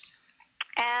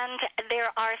 and there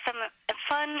are some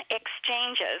fun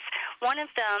exchanges. One of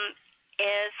them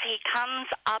is he comes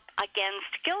up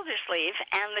against Gildersleeve,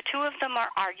 and the two of them are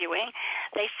arguing.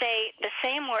 They say the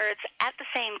same words at the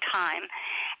same time,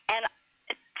 and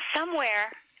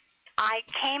somewhere I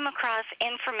came across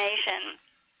information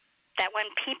that when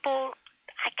people,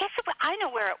 I know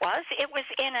where it was. It was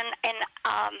in an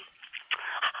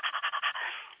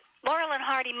Laurel and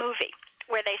Hardy movie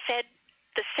where they said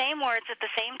the same words at the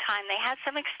same time. They had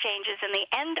some exchanges, and the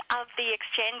end of the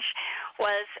exchange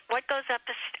was what goes up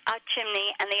a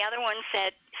chimney, and the other one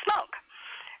said smoke.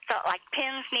 So like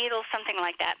pins, needles, something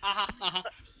like that.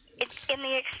 In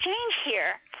the exchange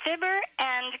here, Fibber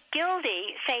and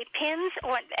Gildy say pins,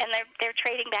 and they're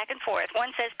trading back and forth.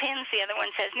 One says pins, the other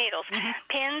one says needles.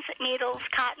 Pins, needles,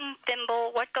 cotton,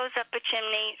 thimble, what goes up a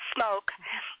chimney, smoke.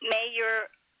 May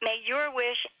your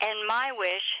wish and my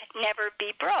wish never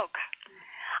be broke.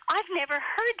 I've never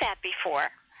heard that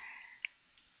before.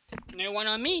 No one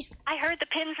on me. I heard the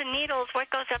pins and needles, what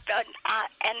goes up,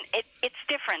 and it's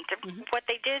different. Mm-hmm. What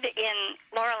they did in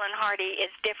Laurel and Hardy is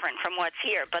different from what's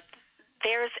here, but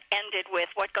theirs ended with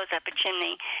what goes up a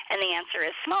chimney, and the answer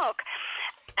is smoke.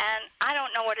 And I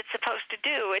don't know what it's supposed to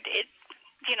do. It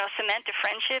cement a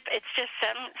friendship. It's just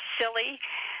some silly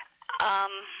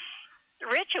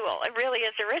ritual. It really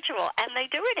is a ritual, and they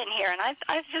do it in here, and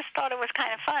I just thought it was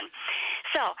kind of fun.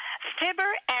 So Fibber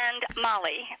and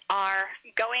Molly are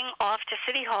going off to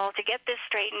City Hall to get this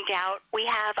straightened out. We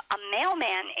have a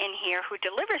mailman in here who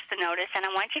delivers the notice, and I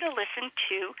want you to listen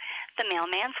to the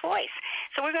mailman's voice.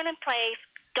 So we're going to play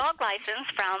Dog License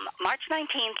from March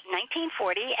 19th,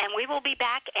 1940, and we will be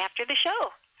back after the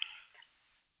show.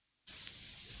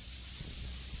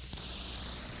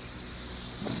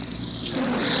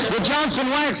 The Johnson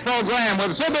Wax Program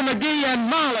with Fibber McGee and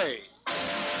Molly.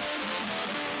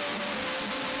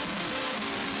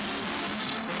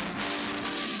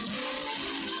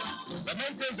 The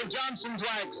makers of Johnson's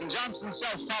Wax and Johnson's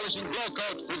Self-Polishing Glow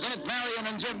Coat present Marion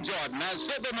and Jim Jordan as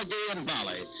Fibber McGee and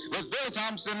Molly with Bill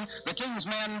Thompson, the King's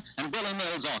Men, and Billy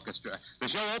Mills Orchestra. The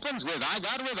show opens with I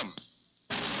Got Rhythm.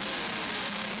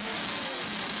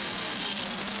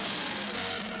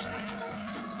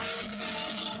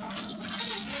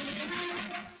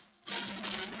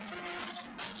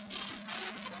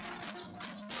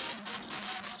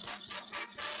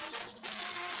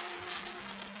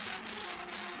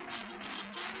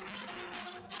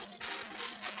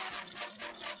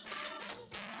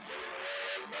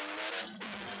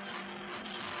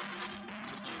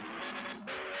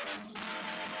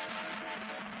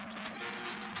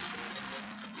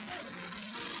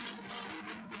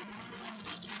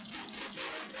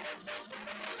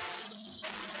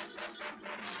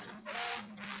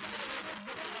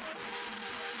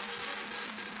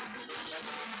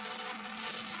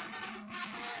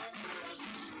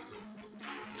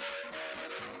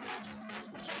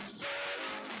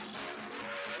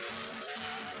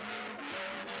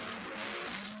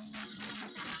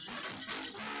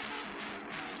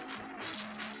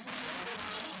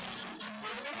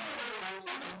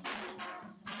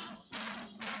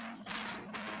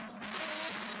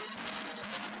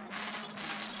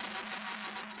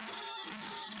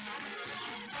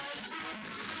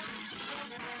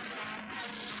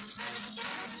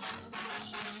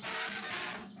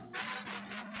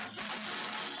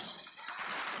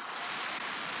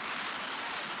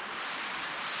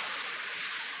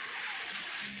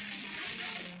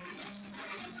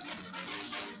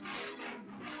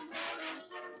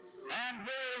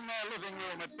 Living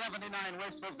room at 79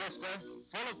 Wasteful Vista,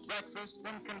 full of breakfast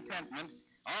and contentment,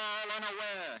 all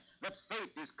unaware that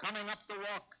fate is coming up the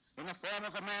walk in the form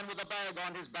of a man with a bag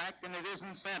on his back, and it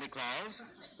isn't Santa Claus.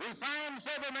 We find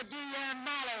Fibber McGee and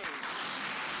Molly.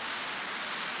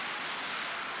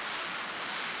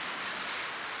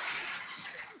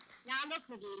 Now look,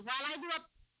 McGee, while I do up...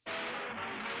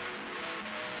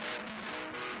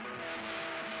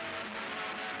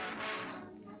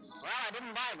 Well, I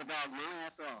didn't buy the dog, Molly,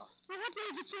 after all. Well, what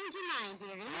made you change your mind,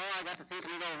 dearie? Oh, I got to thinking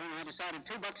it over, and I decided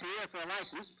 $2 a year for a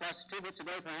license, plus 2 bits a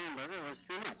day for a hamburger was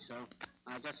too much, so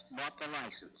I just bought the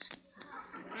license.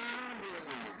 Oh, dear.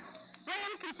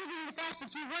 Well, considering the fact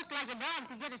that you worked like a dog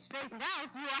to get it straightened out,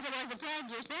 you ought to have the tag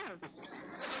yourself.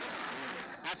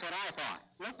 That's what I thought.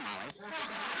 Look, Molly. Good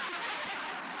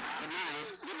night.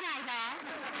 Good night, all.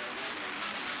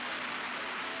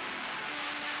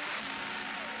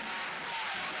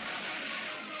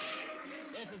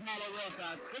 This is Molly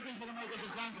Wilcox, speaking for the makers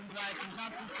of Johnson's Wax and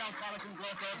Johnson's Self-Polishing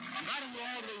Glow Coat, inviting you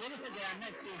all to be with us again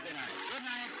next Tuesday night. Good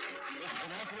night. This is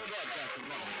an Open Broadcasting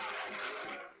Company.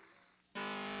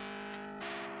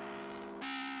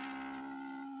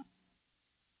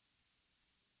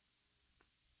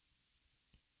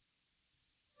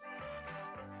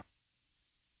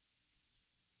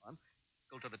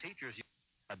 Go to the teachers.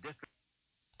 A district.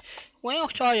 Well,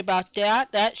 sorry about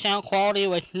that. That sound quality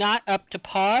was not up to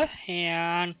par,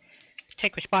 and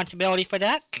take responsibility for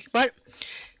that. But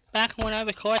back when I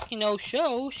was collecting those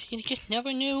shows, you just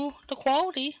never knew the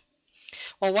quality.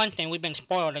 Well, one thing, we've been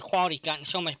spoiled. The quality's gotten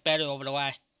so much better over the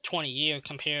last 20 years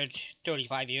compared to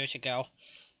 35 years ago.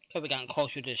 So we've gotten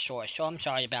closer to the source. So I'm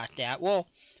sorry about that. We'll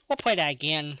play that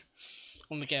again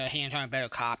when we get our hands on a better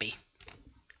copy.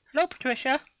 Hello,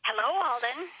 Patricia. Hello,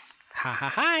 Alden.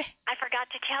 Hi. I forgot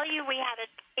to tell you we had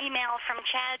an email from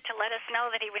Chad to let us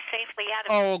know that he was safely out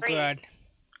of the tree. Oh, good.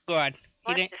 Bless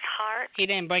his heart. He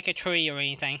didn't break a tree or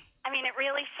anything. I mean, it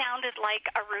really sounded like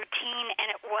a routine,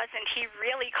 and it wasn't. He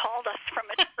really called us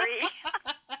from a tree.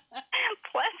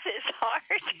 Bless his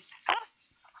heart.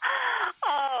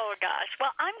 Oh, gosh.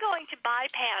 Well, I'm going to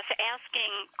bypass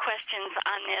asking questions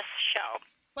on this show.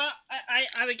 Well,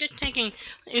 I was just thinking,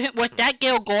 was that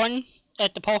Gail Gordon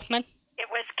at the Postman? It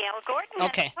was Gail Gordon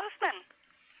Okay. at the Postman.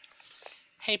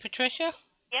 Hey, Patricia?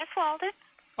 Yes, Walden?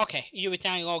 Okay, you were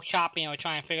sounding a little choppy, and I was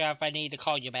trying to figure out if I needed to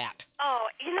call you back. Oh,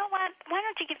 you know what? Why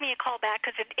don't you give me a call back,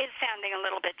 because it is sounding a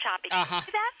little bit choppy. Uh-huh. Can you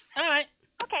do that? All right.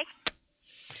 Okay.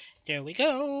 There we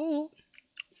go.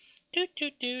 Do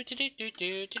do do do do do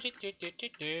do do do do do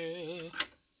do.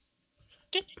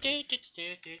 Do do do do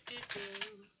do do do.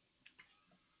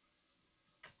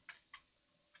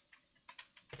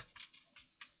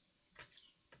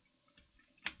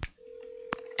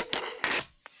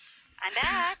 I'm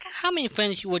back. How many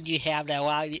friends would you have that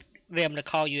allow them to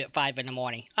call you at 5 in the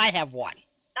morning? I have one.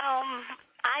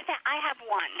 I have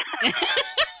one.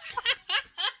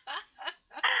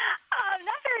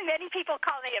 Not very many people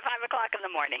call me at 5 o'clock in the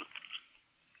morning.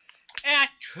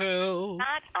 That's true.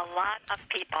 Not a lot of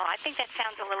people. I think that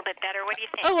sounds a little bit better. What do you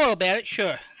think? A little bit,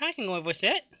 sure. I can live with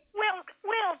it.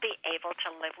 We'll be able to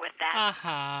live with that.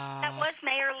 Uh-huh. That was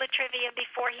Mayor Latrivia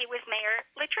before he was Mayor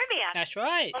Latrivia. That's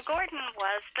right. Well, Gordon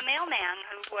was the mailman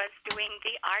who was doing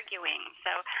the arguing.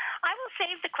 So I will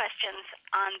save the questions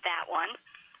on that one.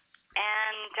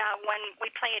 And when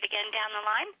we play it again down the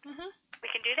line, we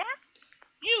can do that?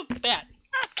 You bet.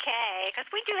 Okay, because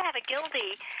we do have a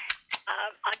Gildy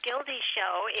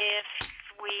show if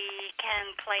we can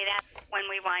play that when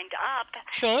we wind up.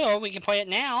 Sure, or we can play it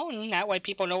now, and that way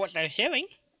people know what they're hearing.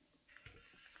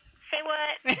 Say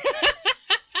what?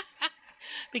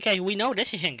 Because we know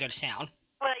this is in good sound.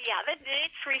 Well, yeah,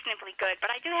 it's reasonably good,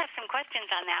 but I do have some questions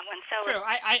on that one. So sure,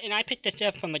 I picked this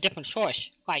up from a different source.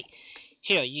 Like,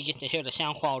 here, you get to hear the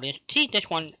sound quality. See this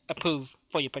one approved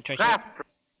for you, Patricia.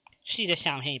 See this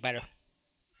sound any better.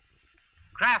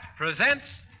 Kraft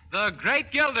presents The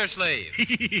Great Gildersleeve.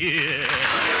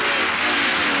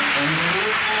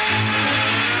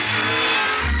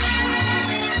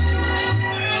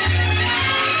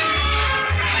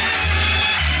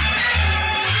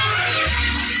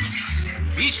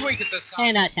 Each week at the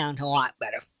And that sounds a lot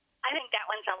better. I think that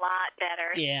one's a lot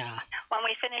better. Yeah. When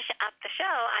we finish up the show,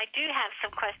 I do have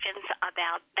some questions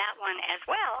about that one as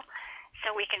well,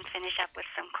 so we can finish up with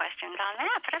some questions on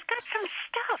that. But I've got some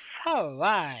stuff. All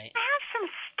right. I have some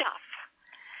stuff.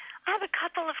 I have a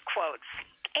couple of quotes.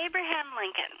 Abraham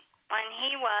Lincoln, when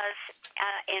he was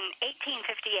in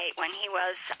 1858, when he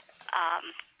was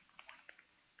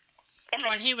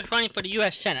when he was running for the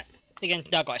U.S. Senate against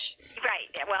Douglas. Right.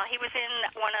 Well, he was in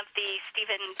one of the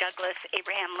Stephen Douglas,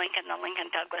 Abraham Lincoln, the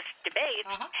Lincoln-Douglas debates.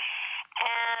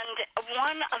 And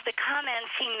one of the comments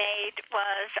he made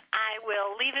was, I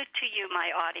will leave it to you,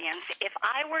 my audience. If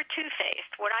I were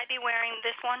two-faced, would I be wearing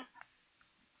this one?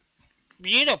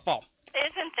 Beautiful.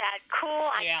 Isn't that cool?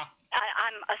 Yeah.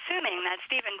 I'm assuming that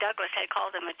Stephen Douglas had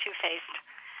called him a two-faced.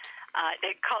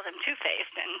 They called him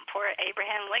two-faced, and poor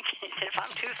Abraham Lincoln said, if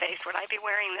I'm two-faced, would I be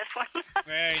wearing this one?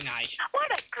 Very nice.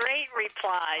 What a great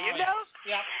reply, you know?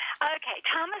 Yeah. Okay,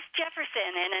 Thomas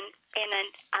Jefferson in a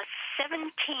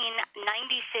 1796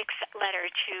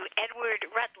 letter to Edward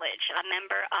Rutledge, a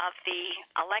member of the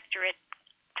electorate,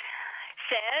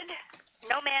 said,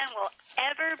 no man will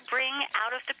ever bring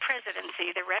out of the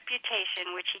presidency the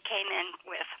reputation which he came in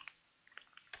with.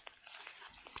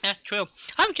 That's true.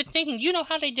 I was just thinking, you know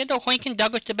how they did the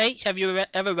Lincoln-Douglas debates? Have you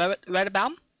ever read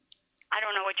about them? I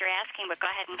don't know what you're asking, but go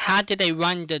ahead and How did they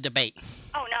run the debate?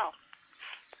 Oh, no.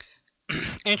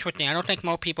 Interesting. I don't think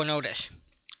most people know this.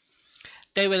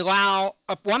 They would allow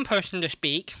one person to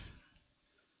speak,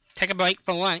 take a break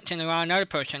for lunch, and allow another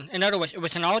person. In other words, it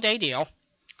was an all-day deal.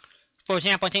 For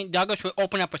example, I think Douglas would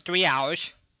open up for 3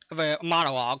 hours of a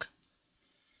monologue,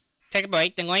 take a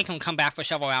break, then Lincoln would come back for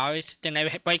several hours, then they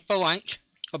would break for lunch,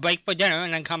 or break for dinner,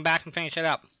 and then come back and finish it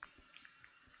up.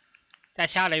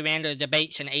 That's how they ran the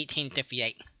debates in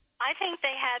 1858. I think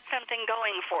they had something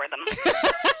going for them.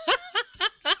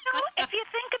 If you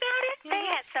think about it, they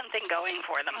had something going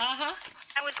for them.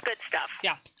 That was good stuff.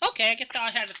 Yeah. Okay, I guess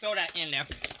I had to throw that in there.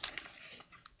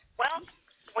 Well,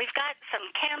 we've got some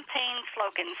campaign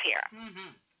slogans here.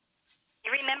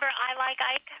 You remember I Like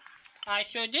Ike? I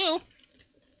sure do.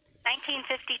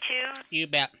 1952. You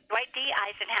bet. Dwight D.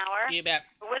 Eisenhower. You bet.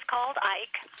 Who was called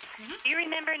Ike. Do you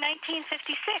remember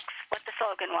 1956, what the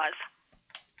slogan was?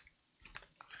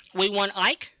 We won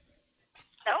Ike?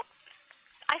 Nope.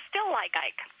 I still like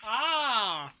Ike.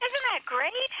 Ah. Isn't that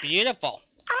great? Beautiful.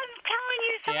 I'm telling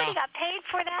you, somebody got paid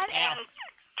for that and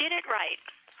did it right.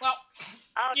 Well,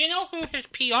 you know who his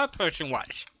PR person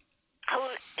was? Who?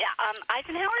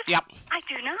 Eisenhower's? Yep. I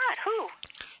do not. Who?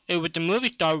 It was the movie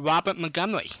star Robert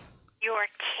Montgomery. You're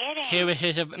kidding.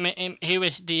 He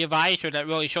was the advisor that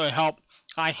really sort of helped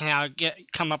Eisenhower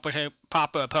come up with a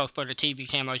proper approach for the TV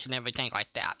cameras and everything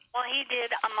like that. Well, he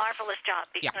did a marvelous job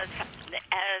because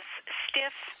as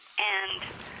stiff and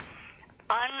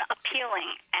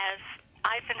unappealing as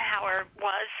Eisenhower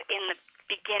was in the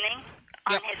beginning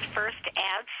on his first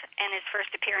ads and his first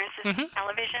appearances on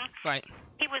television, right,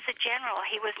 he was a general.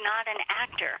 He was not an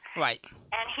actor. Right.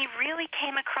 And he really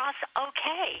came across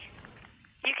okay.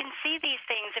 You can see these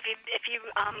things if you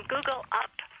Google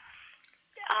up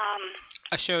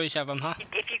a series of them, huh?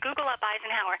 If you Google up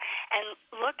Eisenhower and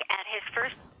look at his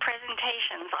first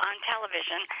presentations on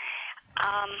television,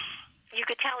 you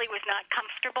could tell he was not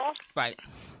comfortable. Right.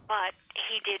 But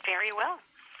he did very well.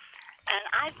 And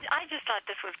I just thought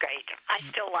this was great. I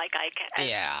still like Ike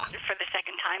for the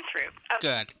second time through.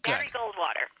 Good. Barry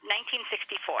Goldwater,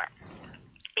 1964.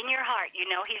 In Your Heart, you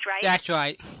know he's right. That's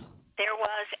right. There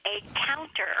was a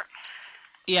counter.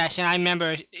 Yes, and I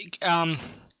remember,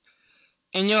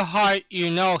 in your heart, you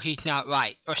know he's not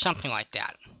right, or something like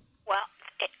that. Well,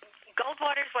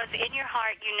 Goldwater's was in your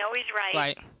heart, you know he's right.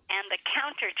 Right. And the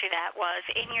counter to that was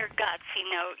in your guts, you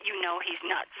know he's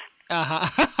nuts.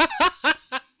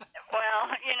 Well,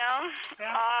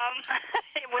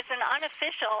 it was an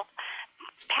unofficial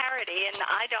parody, and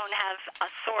I don't have a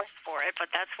source for it, but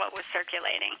that's what was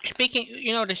circulating. Speaking,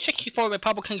 the 64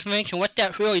 Republican Convention, what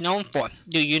that's really known for,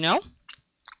 do you know?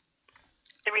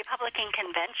 The Republican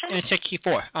Convention? In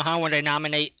 64, when they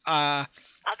nominate, other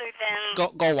than...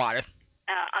 Goldwater.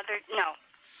 No.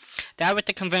 That was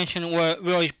the convention where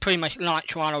really pretty much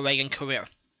launched Ronald Reagan's career.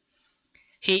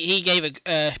 He gave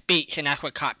a speech, and that's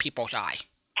what caught people's eye.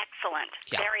 Excellent.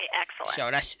 Yeah. Very excellent.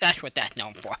 So that's what that's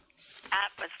known for. That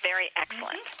was very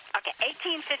excellent. Okay,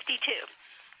 1852.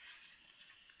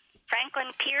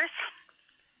 Franklin Pierce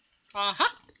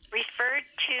referred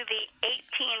to the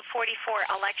 1844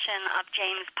 election of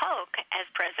James Polk as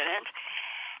president,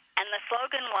 and the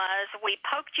slogan was, "We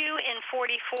poked you in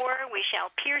 44, we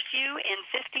shall pierce you in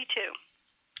 52."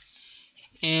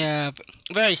 Yeah,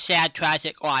 very sad,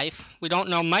 tragic life. We don't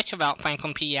know much about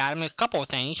Franklin P. Adams. A couple of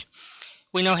things.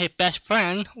 We know his best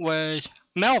friend was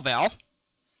Melville,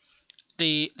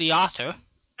 the author.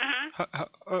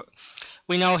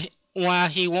 We know when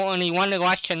he won the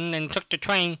election and took the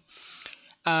train,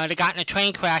 they got in a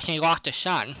train crash and he lost his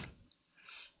son.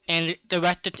 And the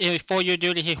rest of his 4-year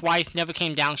duty, his wife never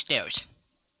came downstairs.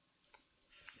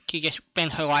 She just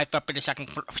spent her life up at the second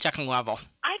level.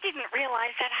 I didn't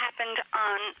realize that happened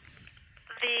on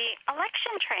the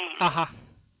election train.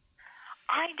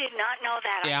 I did not know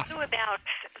that. Yeah. I knew about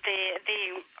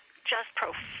the just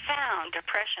profound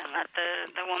depression that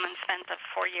the woman spent the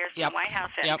 4 years in the White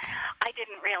House in. I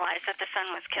didn't realize that the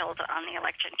son was killed on the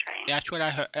election train. That's what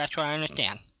I heard. That's what I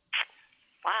understand.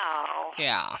 Wow.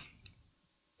 Yeah.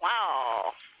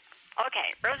 Wow.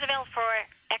 Okay, Roosevelt for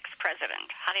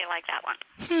ex-president. How do you like that one?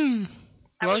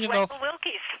 That Roosevelt. was Wendell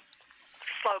Willkie'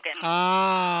 slogan.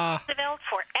 Roosevelt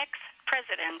for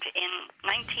ex-president in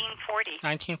 1940.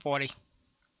 1940.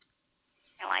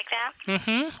 You like that?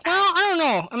 Well, I don't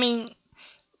know. I mean,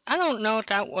 I don't know if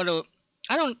that would have...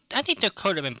 I think there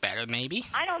could have been better, maybe.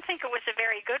 I don't think it was a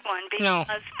very good one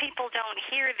because people don't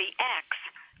hear the X.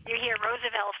 You hear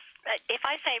Roosevelt... If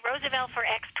I say Roosevelt for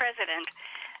ex-president,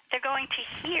 they're going to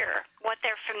hear what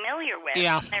they're familiar with.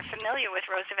 Yeah. They're familiar with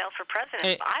Roosevelt for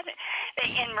president.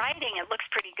 In writing, it looks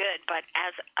pretty good, but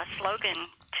as a slogan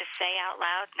to say out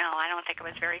loud, no, I don't think it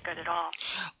was very good at all.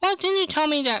 Well, didn't you tell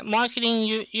me that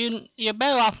marketing, you're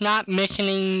better off not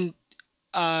mentioning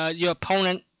your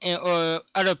opponent or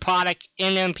other product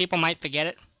in there and people might forget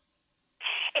it?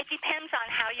 It depends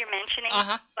on how you're mentioning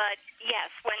it, but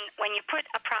yes, when you put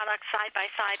a product side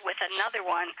by side with another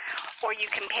one, or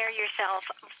you compare yourself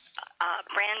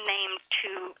brand name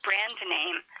to brand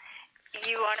name,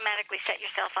 you automatically set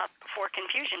yourself up for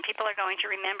confusion. People are going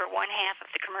to remember one half of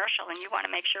the commercial, and you want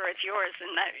to make sure it's yours,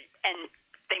 and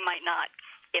they might not.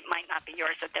 It might not be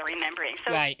yours that they're remembering.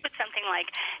 So put something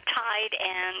like Tide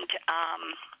and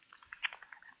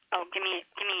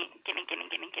gimme.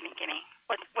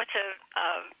 What's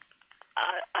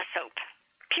a soap?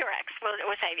 Purex.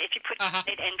 We'll say if you put Tide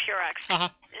and Purex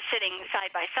sitting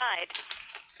side by side,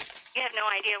 you have no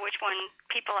idea which one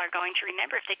people are going to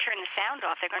remember. If they turn the sound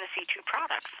off, they're going to see two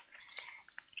products.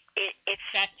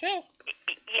 That's true.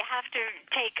 You have to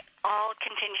take all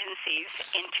contingencies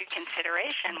into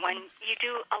consideration. When you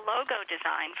do a logo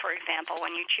design, for example,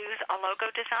 when you choose a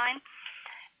logo design,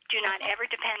 do not ever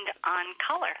depend on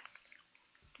color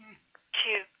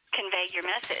to convey your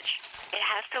message. It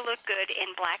has to look good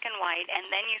in black and white, and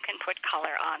then you can put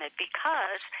color on it,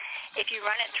 because if you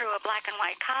run it through a black and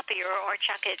white copier or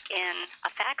chuck it in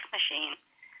a fax machine,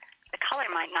 the color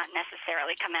might not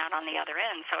necessarily come out on the other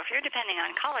end. So if you're depending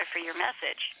on color for your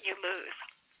message, you lose.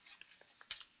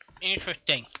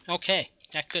 Interesting. Okay,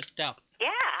 that's good stuff. Yeah,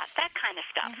 that kind of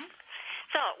stuff. Mm-hmm.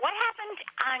 So what happened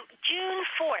on June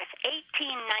 4th,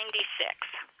 1896?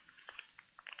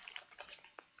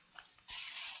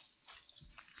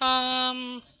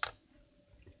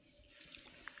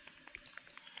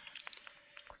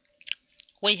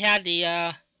 We had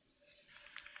the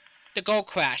gold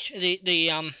crash.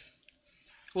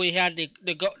 We had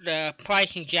the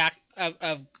pricing jack of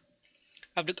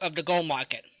the gold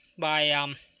market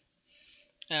by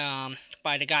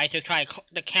the guys who try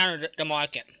to counter the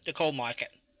market, the gold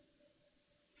market.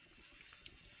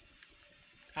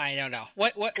 I don't know.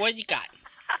 What you got?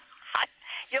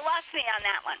 You lost me on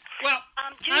that one. Well,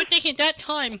 I was thinking at that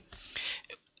time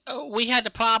we had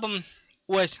the problem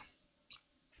with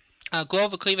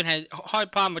Grover Cleveland had a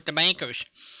hard problem with the bankers,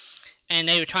 and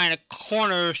they were trying to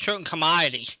corner certain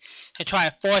commodities and try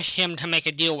to force him to make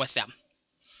a deal with them.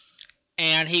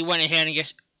 And he went ahead and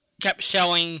just kept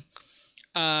selling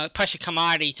precious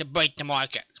commodity to break the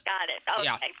market. Got it. Okay.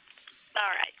 Yeah.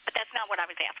 All right. But that's not what I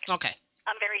was asking. Okay.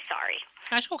 I'm very sorry.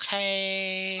 That's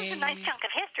okay. It's a nice chunk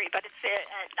of history, but it's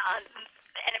and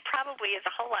it probably is a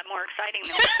whole lot more exciting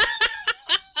than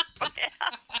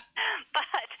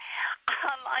But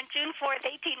on June 4th,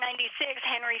 1896,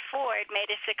 Henry Ford made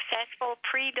a successful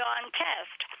pre-dawn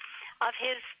test of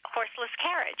his horseless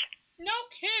carriage. No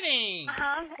kidding.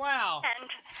 Uh-huh. Wow. And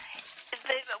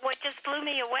what just blew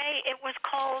me away, it was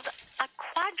called a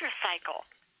quadricycle.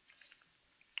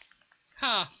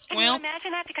 Huh. Can you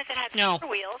imagine that? Because it had four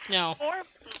wheels. No.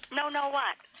 No,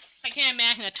 what? I can't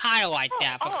imagine a title like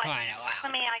that for crying out loud.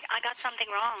 I got something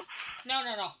wrong. No.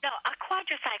 No, a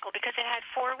quadricycle because it had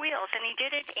four wheels, and he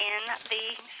did it in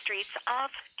the streets of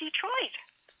Detroit.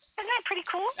 Isn't that pretty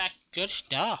cool? That's good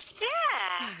stuff.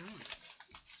 Yeah. Mm-hmm.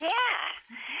 Yeah.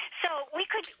 So we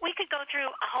could go through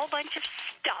a whole bunch of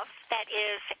stuff that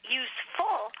is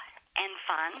useful and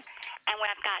fun, and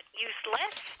we've got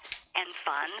useless and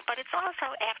fun, but it's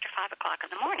also after 5 o'clock in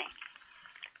the morning.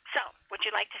 So, would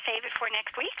you like to save it for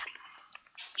next week?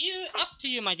 Up to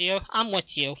you, my dear. I'm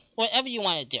with you. Whatever you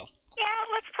want to do. Yeah,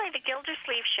 let's play the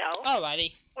Gildersleeve Show.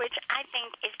 Alrighty. Which I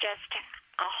think is just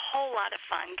a whole lot of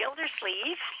fun.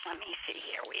 Gildersleeve. Let me see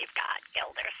here. We've got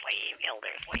Gildersleeve.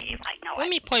 I know Let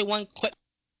me play one quick.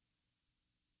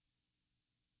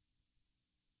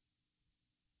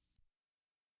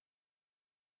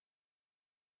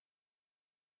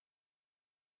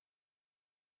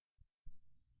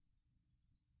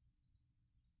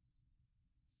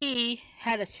 He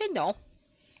had a signal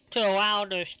to allow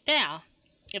their staff,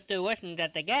 if they're listening,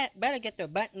 that they better get their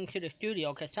butt into the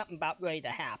studio because something about ready to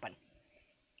happen.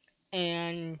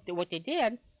 And what they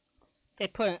did, they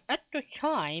put an extra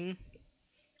chime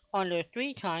on their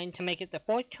 3 chime to make it the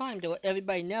 4th chime to let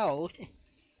everybody knows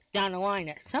down the line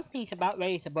that something's about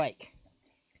ready to break.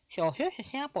 So here's a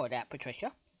sample of that,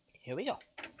 Patricia. Here we go.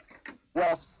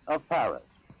 West of Paris.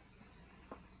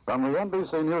 From the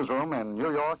NBC newsroom in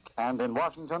New York and in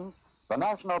Washington, the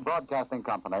National Broadcasting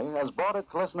Company has brought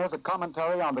its listeners a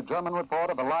commentary on the German report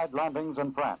of Allied landings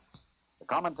in France. The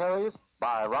commentaries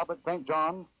by Robert St.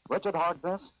 John, Richard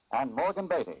Harkness, and Morgan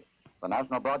Beatty. The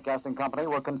National Broadcasting Company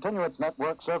will continue its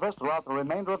network service throughout the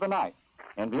remainder of the night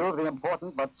in view of the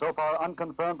important but so far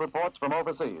unconfirmed reports from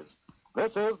overseas.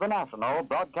 This is the National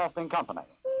Broadcasting Company.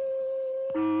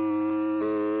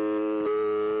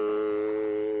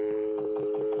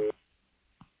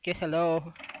 Just a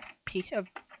little piece of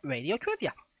radio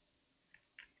trivia.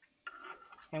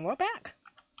 And we're back.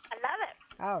 I love it.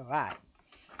 All right.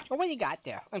 So what do you got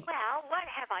there? Well, what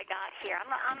have I got here?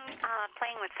 I'm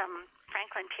playing with some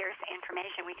Franklin Pierce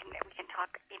information. We can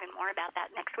talk even more about that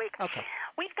next week. Okay.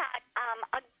 We've got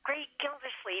a great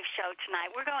Gildersleeve show tonight.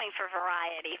 We're going for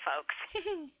variety, folks.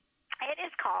 It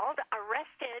is called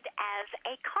Arrested as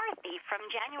a Car Thief from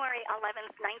January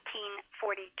 11th,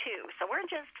 1942. So we're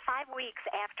just 5 weeks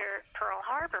after Pearl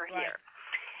Harbor here.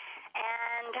 Right.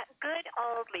 And good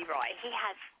old Leroy, he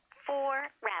has 4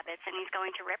 rabbits, and he's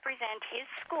going to represent his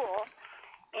school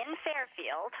in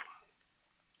Fairfield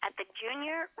at the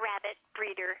Junior Rabbit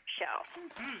Breeder Show.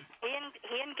 Mm-hmm.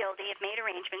 He and Gildy have made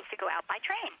arrangements to go out by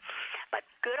train. But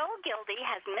good old Gildy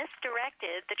has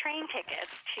misdirected the train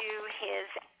tickets to his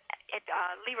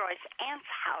Leroy's aunt's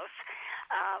house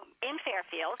in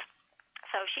Fairfield.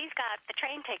 So she's got the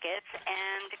train tickets,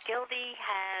 and Gildy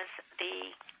has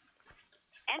the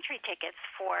entry tickets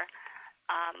for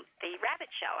the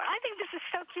rabbit show. And I think this is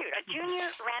so cute, a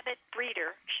Junior Rabbit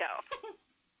Breeder Show.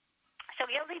 So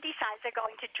Gildy decides they're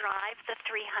going to drive the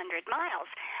 300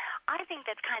 miles. I think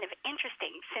that's kind of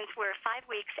interesting since we're 5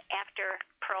 weeks after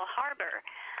Pearl Harbor.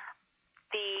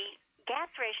 The gas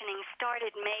rationing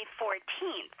started May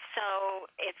 14th, so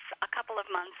it's a couple of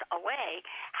months away.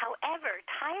 However,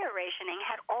 tire rationing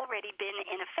had already been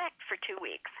in effect for 2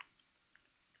 weeks.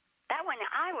 That one,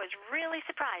 I was really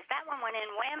surprised. That one went in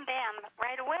wham bam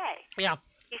right away. Yeah.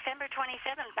 December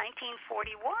 27th,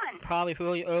 1941. Probably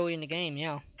really early in the game,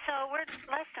 yeah. So we're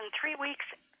less than 3 weeks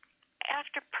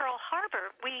after Pearl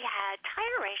Harbor. We had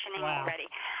tire rationing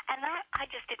already. And that, I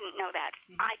just didn't know that.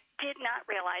 I did not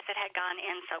realize it had gone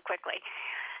in so quickly.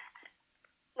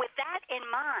 With that in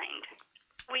mind,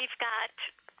 we've got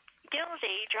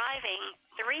Gildy driving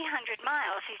 300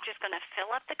 miles. He's just going to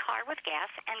fill up the car with gas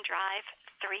and drive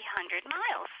 300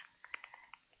 miles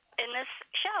in this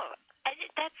show.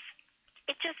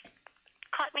 It just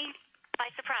caught me by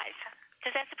surprise.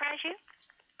 Does that surprise you?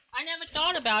 I never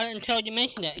thought about it until you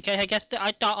mentioned it, because I guess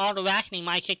I thought all the rationing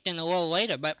might kick in a little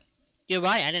later, but you're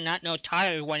right. I did not know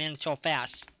tires went in so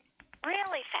fast.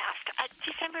 Really fast.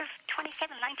 December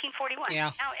 27, 1941.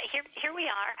 Yeah. Now, here we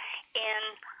are in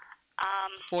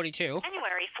 42.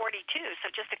 January 42, so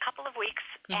just a couple of weeks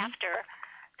after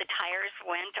the tires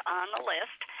went on the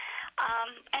list.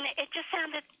 And it just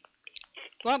sounded...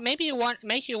 Well, maybe you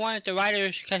wanted the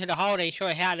writers, because of the holiday,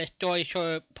 sort of had a story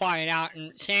sort of plotted out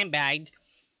and sandbagged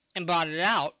and brought it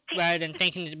out, rather than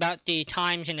thinking about the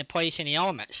times and the place and the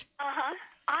elements.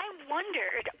 I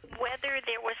wondered whether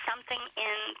there was something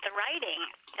in the writing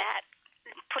that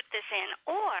put this in,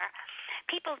 or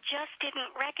people just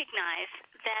didn't recognize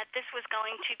that this was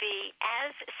going to be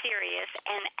as serious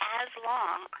and as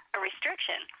long a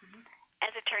restriction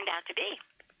as it turned out to be.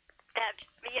 That,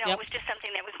 it was just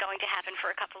something that was going to happen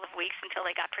for a couple of weeks until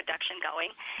they got production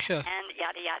going. Sure. And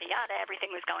yada, yada, yada,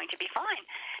 everything was going to be fine.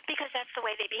 Because that's the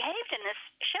way they behaved in this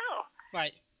show.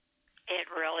 Right. It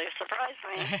really surprised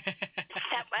me.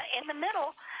 In the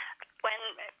middle,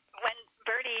 when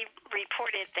Bertie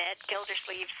reported that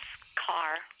Gildersleeve's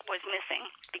car was missing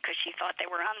because she thought they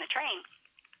were on the train,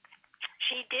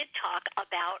 she did talk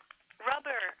about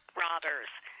rubber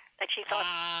robbers, that she thought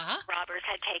robbers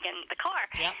had taken the car.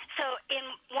 Yep. So in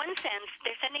one sense,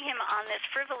 they're sending him on this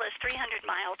frivolous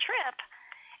 300-mile trip,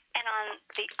 and on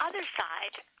the other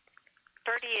side,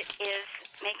 Bertie is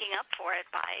making up for it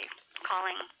by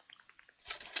calling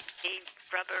the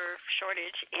rubber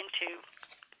shortage into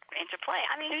play.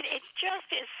 I mean, it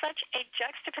just is such a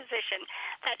juxtaposition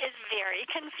that is very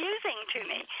confusing to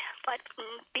me. But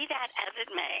be that as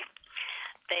it may,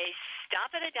 they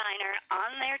stop at a diner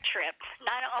on their trip.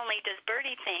 Not only does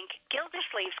Bertie think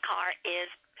Gildersleeve's car is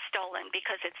stolen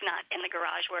because it's not in the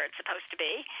garage where it's supposed to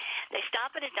be, they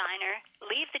stop at a diner,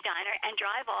 leave the diner, and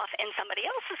drive off in somebody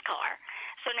else's car.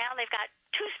 So now they've got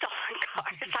 2 stolen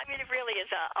cars. I mean, it really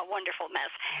is a wonderful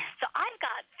mess. So I've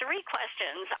got 3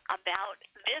 questions about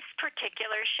this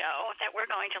particular show that we're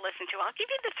going to listen to. I'll give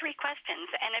you the 3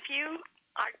 questions, and if you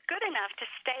are good enough to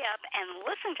stay up and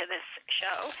listen to this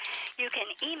show, you can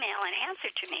email an answer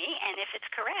to me, and if it's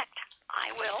correct,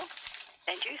 I will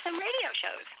send you some radio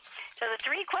shows. So the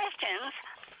 3 questions: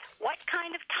 what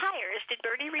kind of tires did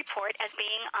Bertie report as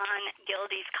being on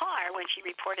Gildy's car when she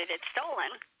reported it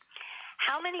stolen?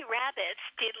 How many rabbits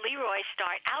did Leroy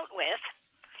start out with?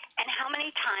 And how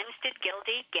many times did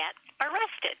Gildy get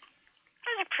arrested?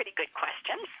 Those are pretty good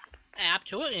questions.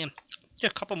 Absolutely.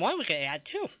 There's a couple more we could add,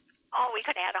 too. Oh, we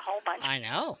could add a whole bunch. I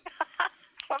know.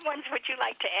 What ones would you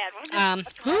like to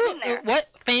add? What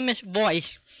famous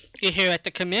voice do you hear at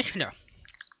the commissioner?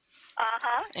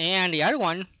 And the other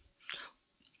one,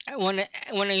 when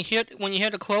you hear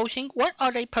the closing, what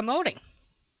are they promoting?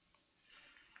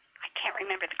 I can't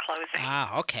remember the closing.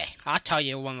 Ah, okay. I'll tell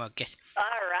you when we'll get. All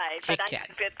right, but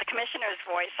the commissioner's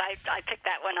voice, I picked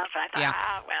that one up, and I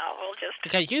thought, well, we'll just.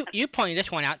 Because you pointed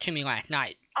this one out to me last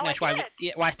night. Oh, that's I why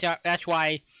did. That's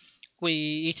why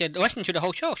you said listen to the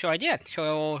whole show, so I did.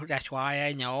 So that's why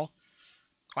I know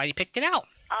why you picked it out.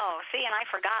 Oh, see, and I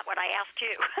forgot what I asked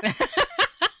you.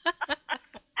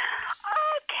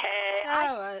 Okay,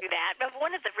 I do that. But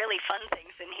one of the really fun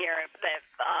things in here, that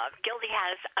Gildy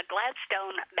has a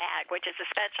Gladstone bag, which is a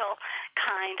special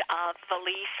kind of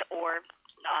valise or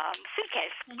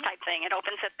suitcase type thing. It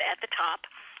opens at the top.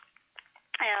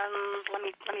 Let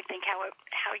me think how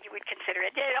you would consider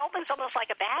it. It opens almost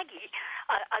like a baggie,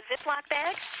 a Ziploc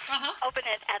bag. Open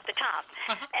it at the top,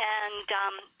 and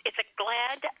it's a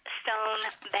Gladstone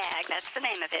bag. That's the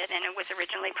name of it, and it was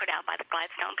originally put out by the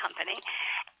Gladstone Company.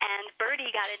 And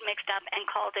Bertie got it mixed up and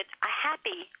called it a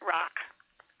Happy Rock.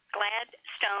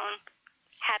 Gladstone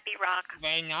happy rock.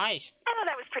 Very nice. I thought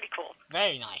that was pretty cool.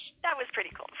 Very nice. That was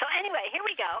pretty cool. So anyway, here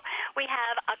we go. We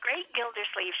have a great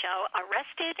Gildersleeve show,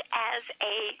 Arrested as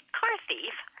a Car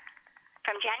Thief,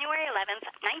 from January 11th,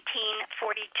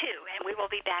 1942. And we will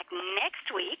be back next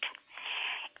week.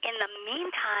 In the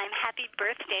meantime, happy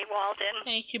birthday, Walden.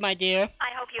 Thank you, my dear.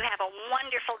 I hope you have a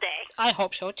wonderful day. I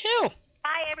hope so, too.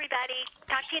 Bye, everybody.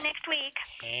 Talk to you next week.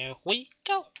 Here we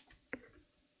go.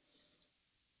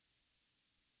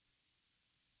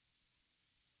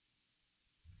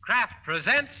 Kraft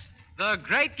presents The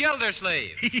Great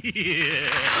Gildersleeve.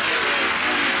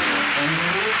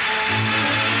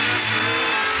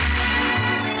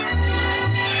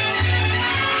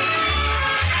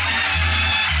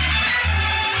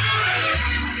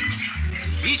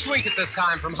 Each week at this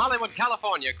time from Hollywood,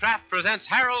 California, Kraft presents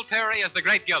Harold Peary as The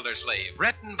Great Gildersleeve,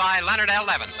 written by Leonard L.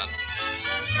 Levinson.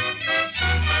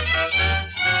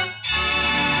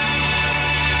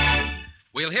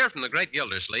 We'll hear from The Great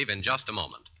Gildersleeve in just a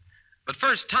moment. But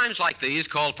first, times like these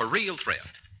call for real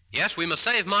thrift. Yes, we must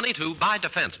save money to buy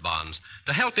defense bonds,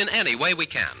 to help in any way we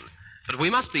can. But we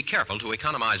must be careful to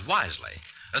economize wisely,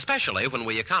 especially when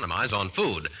we economize on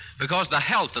food, because the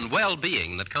health and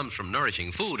well-being that comes from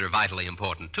nourishing food are vitally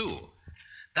important, too.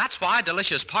 That's why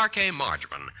delicious Parquet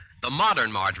margarine, the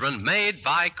modern margarine made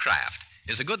by Kraft,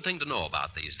 is a good thing to know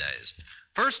about these days.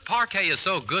 First, Parquet is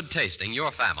so good tasting,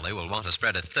 your family will want to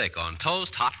spread it thick on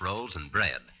toast, hot rolls, and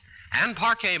bread. And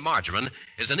Parquet margarine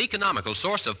is an economical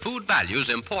source of food values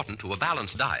important to a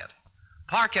balanced diet.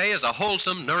 Parquet is a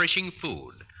wholesome, nourishing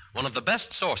food, one of the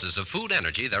best sources of food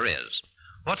energy there is.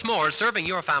 What's more, serving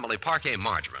your family Parquet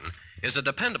margarine is a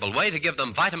dependable way to give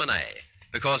them vitamin A,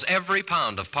 because every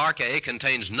pound of Parquet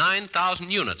contains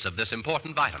 9,000 units of this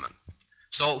important vitamin.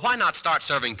 So why not start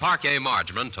serving Parquet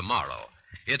margarine tomorrow?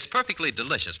 It's perfectly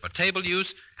delicious for table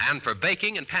use and for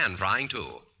baking and pan frying,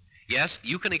 too. Yes,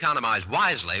 you can economize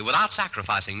wisely without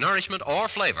sacrificing nourishment or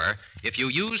flavor if you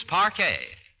use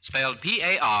Parquet, spelled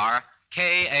P-A-R-K-A-Y.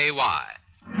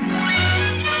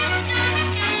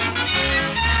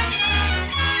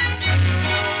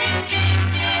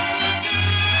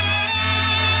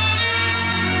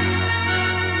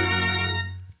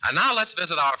 And now let's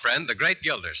visit our friend, the Great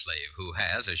Gildersleeve, who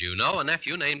has, as you know, a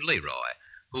nephew named Leroy,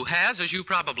 who has, as you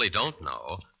probably don't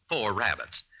know, 4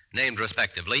 rabbits, named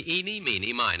respectively Eeny,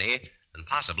 Meeny, Miny, and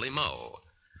possibly Mo.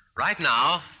 Right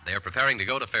now, they're preparing to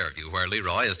go to Fairview, where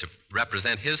Leroy is to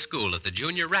represent his school at the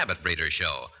Junior Rabbit Breeder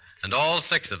Show, and all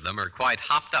 6 of them are quite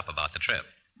hopped up about the trip.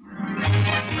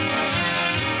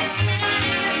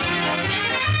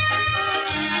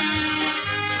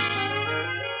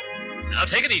 Now,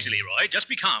 take it easy, Leroy. Just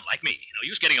be calm, like me. No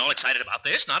use getting all excited about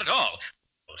this. Not at all.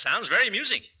 Oh, sounds very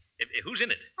amusing. Who's in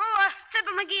it? Oh,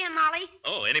 Fibber McGee and Molly.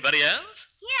 Oh, anybody else?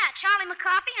 Yeah, Charlie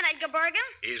McCarthy and Edgar Bergen.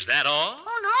 Is that all?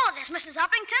 Oh, no, there's Mrs.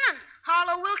 Uppington and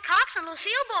Harlow Wilcox and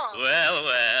Lucille Ball.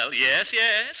 Well, yes.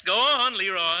 Go on,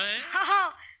 Leroy.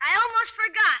 Oh, I almost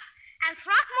forgot. And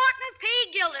Throckmorton P.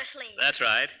 Gildersleeve. That's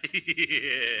right.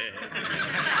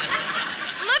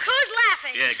 Look who's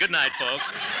laughing. Yeah, good night, folks.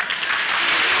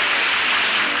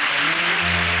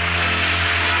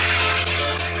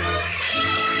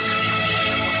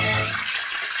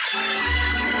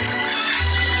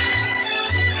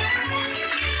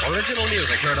 Original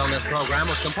music heard on this program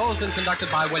was composed and conducted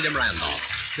by William Randolph.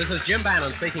 This is Jim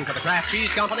Bannon speaking for the Kraft Cheese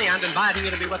Company and inviting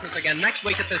you to be with us again next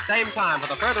week at this same time for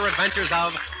the further adventures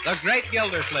of The Great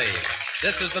Gildersleeve.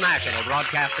 This is the National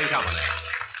Broadcasting Company.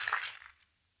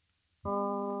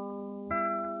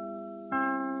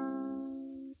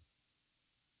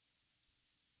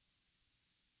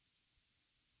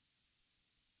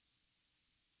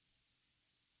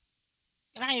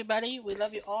 Good night, everybody. We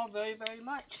love you all very, very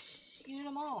much. See you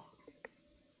tomorrow.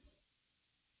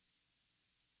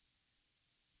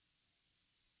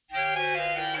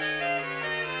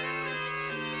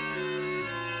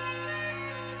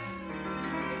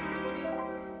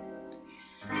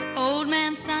 Old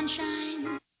Man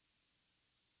Sunshine.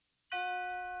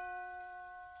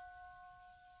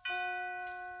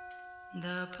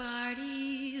 The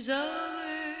party's over.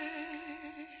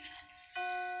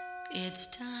 It's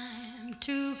time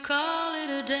to call it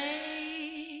a day.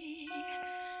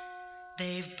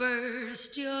 They've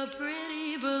burst your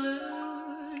pretty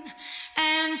balloon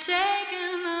and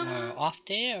taken the We're off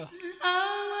there.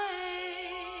 away.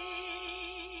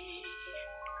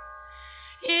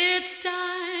 It's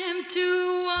time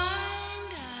to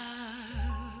wind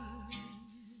up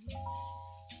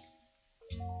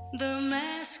the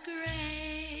masquerade.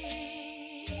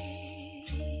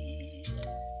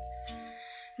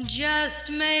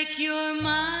 Just make your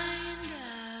mind up.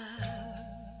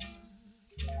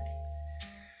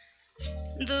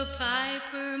 the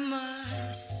piper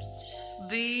must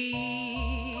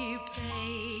be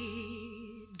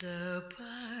paid. The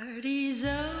party's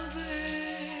over.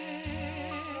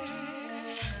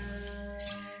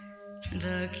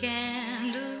 The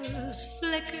candles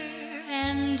flicker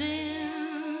and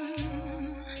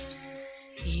dim.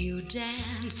 You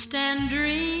danced and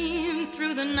dreamed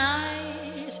through the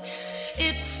night.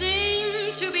 It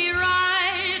seemed to be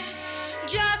right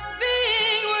just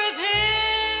being with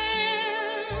him.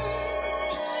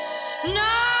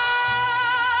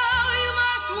 Now you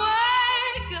must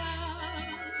wake up.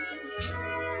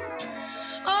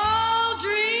 All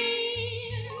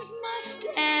dreams must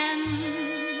end.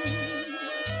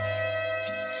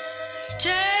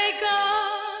 Take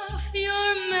off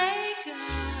your makeup.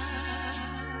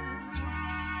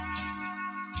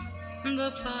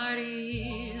 The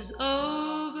party's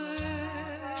over.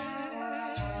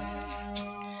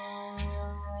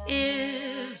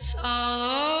 It's all